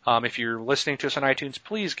 If you're listening to us on iTunes,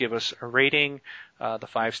 please give us a rating. The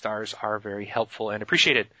 5 stars are very helpful and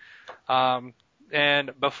appreciated.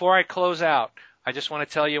 And before I close out, I just want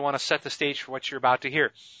to tell you, I want to set the stage for what you're about to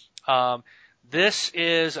hear. This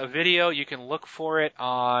is a video. You can look for it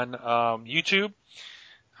on YouTube.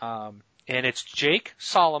 And it's Jake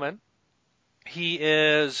Solomon. He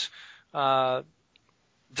is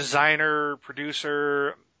designer,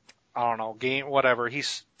 producer, I don't know, game, whatever.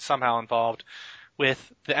 He's somehow involved with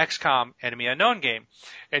the XCOM Enemy Unknown game.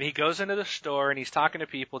 And he goes into the store and he's talking to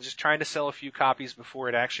people, just trying to sell a few copies before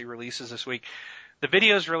it actually releases this week. The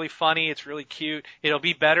video is really funny. It's really cute. It'll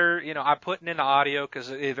be better. I'm putting in the audio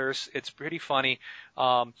because it's pretty funny.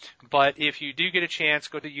 But if you do get a chance,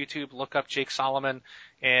 go to YouTube, look up Jake Solomon,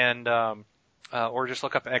 and or just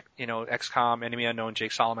look up XCOM Enemy Unknown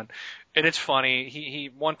Jake Solomon, and it's funny.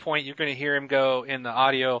 He one point you're going to hear him go in the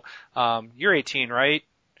audio, "You're 18, right?"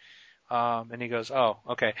 And he goes, "Oh,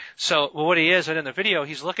 okay." So what he is, and in the video,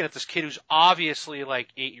 he's looking at this kid who's obviously like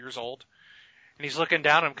 8 years old. And he's looking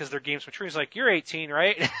down at him because their game's mature. He's like, "You're 18,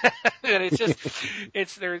 right?" And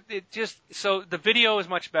so the video is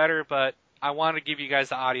much better, but I want to give you guys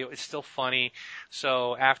the audio. It's still funny.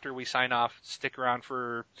 So after we sign off, stick around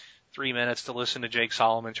for 3 minutes to listen to Jake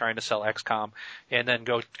Solomon trying to sell XCOM, and then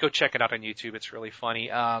go check it out on YouTube. It's really funny.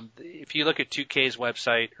 If you look at 2K's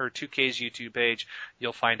website or 2K's YouTube page,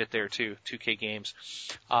 you'll find it there too. 2K Games.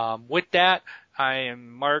 With that, I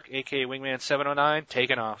am Mark, aka Wingman709,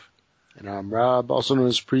 taking off. And I'm Rob, also known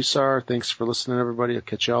as Presar. Thanks for listening, everybody. I'll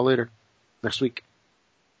catch y'all later next week.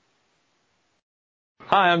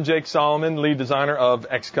 Hi, I'm Jake Solomon, lead designer of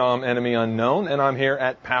XCOM Enemy Unknown, and I'm here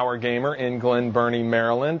at Power Gamer in Glen Burnie,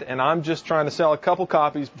 Maryland, and I'm just trying to sell a couple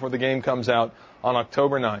copies before the game comes out on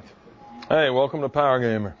October 9th. Hey, welcome to Power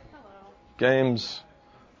Gamer. Hello. Games,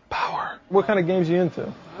 power. What kind of games are you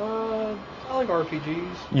into? I like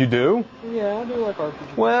RPGs. You do? Yeah, I do like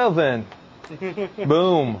RPGs. Well then,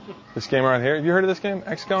 boom. This game right here, have you heard of this game,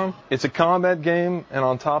 XCOM? It's a combat game, and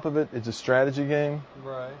on top of it, it's a strategy game.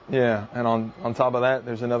 Right. Yeah, and on top of that,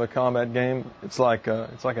 there's another combat game. It's like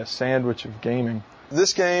a sandwich of gaming.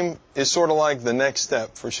 This game is sort of like the next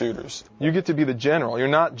step for shooters. You get to be the general. You're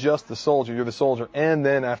not just the soldier. You're the soldier, and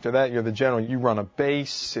then after that, you're the general. You run a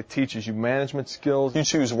base. It teaches you management skills. You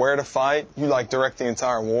choose where to fight. You direct the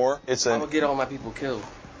entire war. I'm gonna get all my people killed.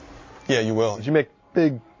 Yeah, you will. You make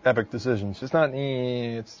big, epic decisions. It's not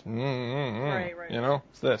it's right. You know,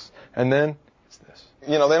 it's this, and then it's this.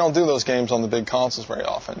 You know, they don't do those games on the big consoles very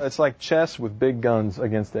often. It's like chess with big guns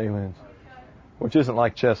against aliens. Which isn't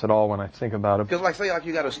like chess at all when I think about it. Because, say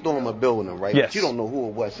you got to storm a building, right? Yes. But you don't know who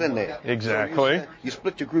or what's in there. Exactly. So you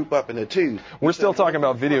split your group up into two. We're still talking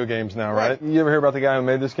about video games now, right? You ever hear about the guy who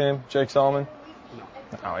made this game, Jake Solomon?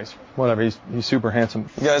 No. Oh, he's whatever. He's super handsome.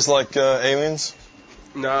 You guys like aliens?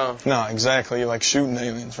 No. No, exactly. You like shooting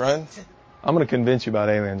aliens, right? I'm gonna convince you about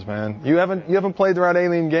aliens, man. You haven't played the right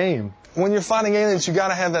alien game. When you're fighting aliens, you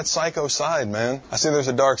gotta have that psycho side, man. I see there's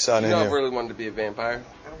a dark side in I you. really wanted to be a vampire.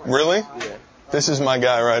 Really? Yeah. This is my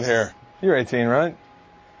guy right here. You're 18, right?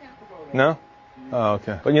 No? Oh,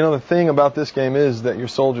 okay. But you know, the thing about this game is that your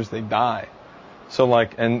soldiers, they die. So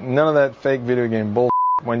and none of that fake video game bull.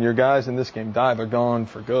 When your guys in this game die, they're gone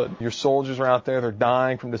for good. Your soldiers are out there, they're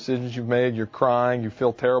dying from decisions you've made, you're crying, you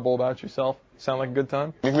feel terrible about yourself. Sound like a good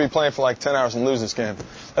time? You can be playing for 10 hours and lose this game.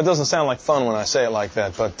 That doesn't sound like fun when I say it like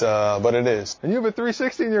that, but it is. And you have a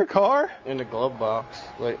 360 in your car? In the glove box.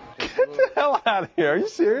 Wait. Get the hell out of here. Are you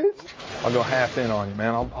serious? I'll go half in on you,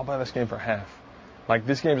 man. I'll buy this game for half.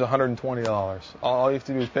 This game's $120. All you have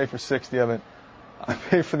to do is pay for 60 of it. I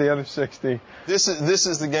pay for the other 60. This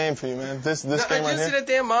is the game for you, man. This game right here. Did you see that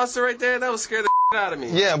damn monster right there? That was scared the out of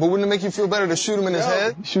me. Yeah, but wouldn't it make you feel better to shoot him in his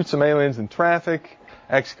head? Shoot some aliens in traffic.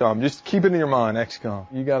 XCOM. Just keep it in your mind, XCOM.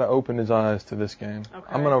 You got to open his eyes to this game. Okay.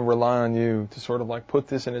 I'm going to rely on you to sort of put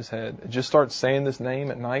this in his head. Just start saying this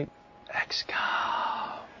name at night.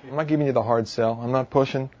 XCOM. I'm not giving you the hard sell. I'm not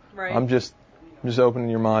pushing. Right. I'm just opening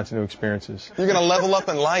your mind to new experiences. You're going to level up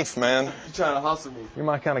in life, man. You're trying to hustle me. You're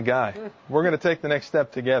my kind of guy. We're going to take the next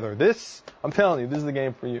step together. I'm telling you, this is the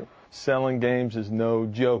game for you. Selling games is no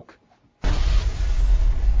joke.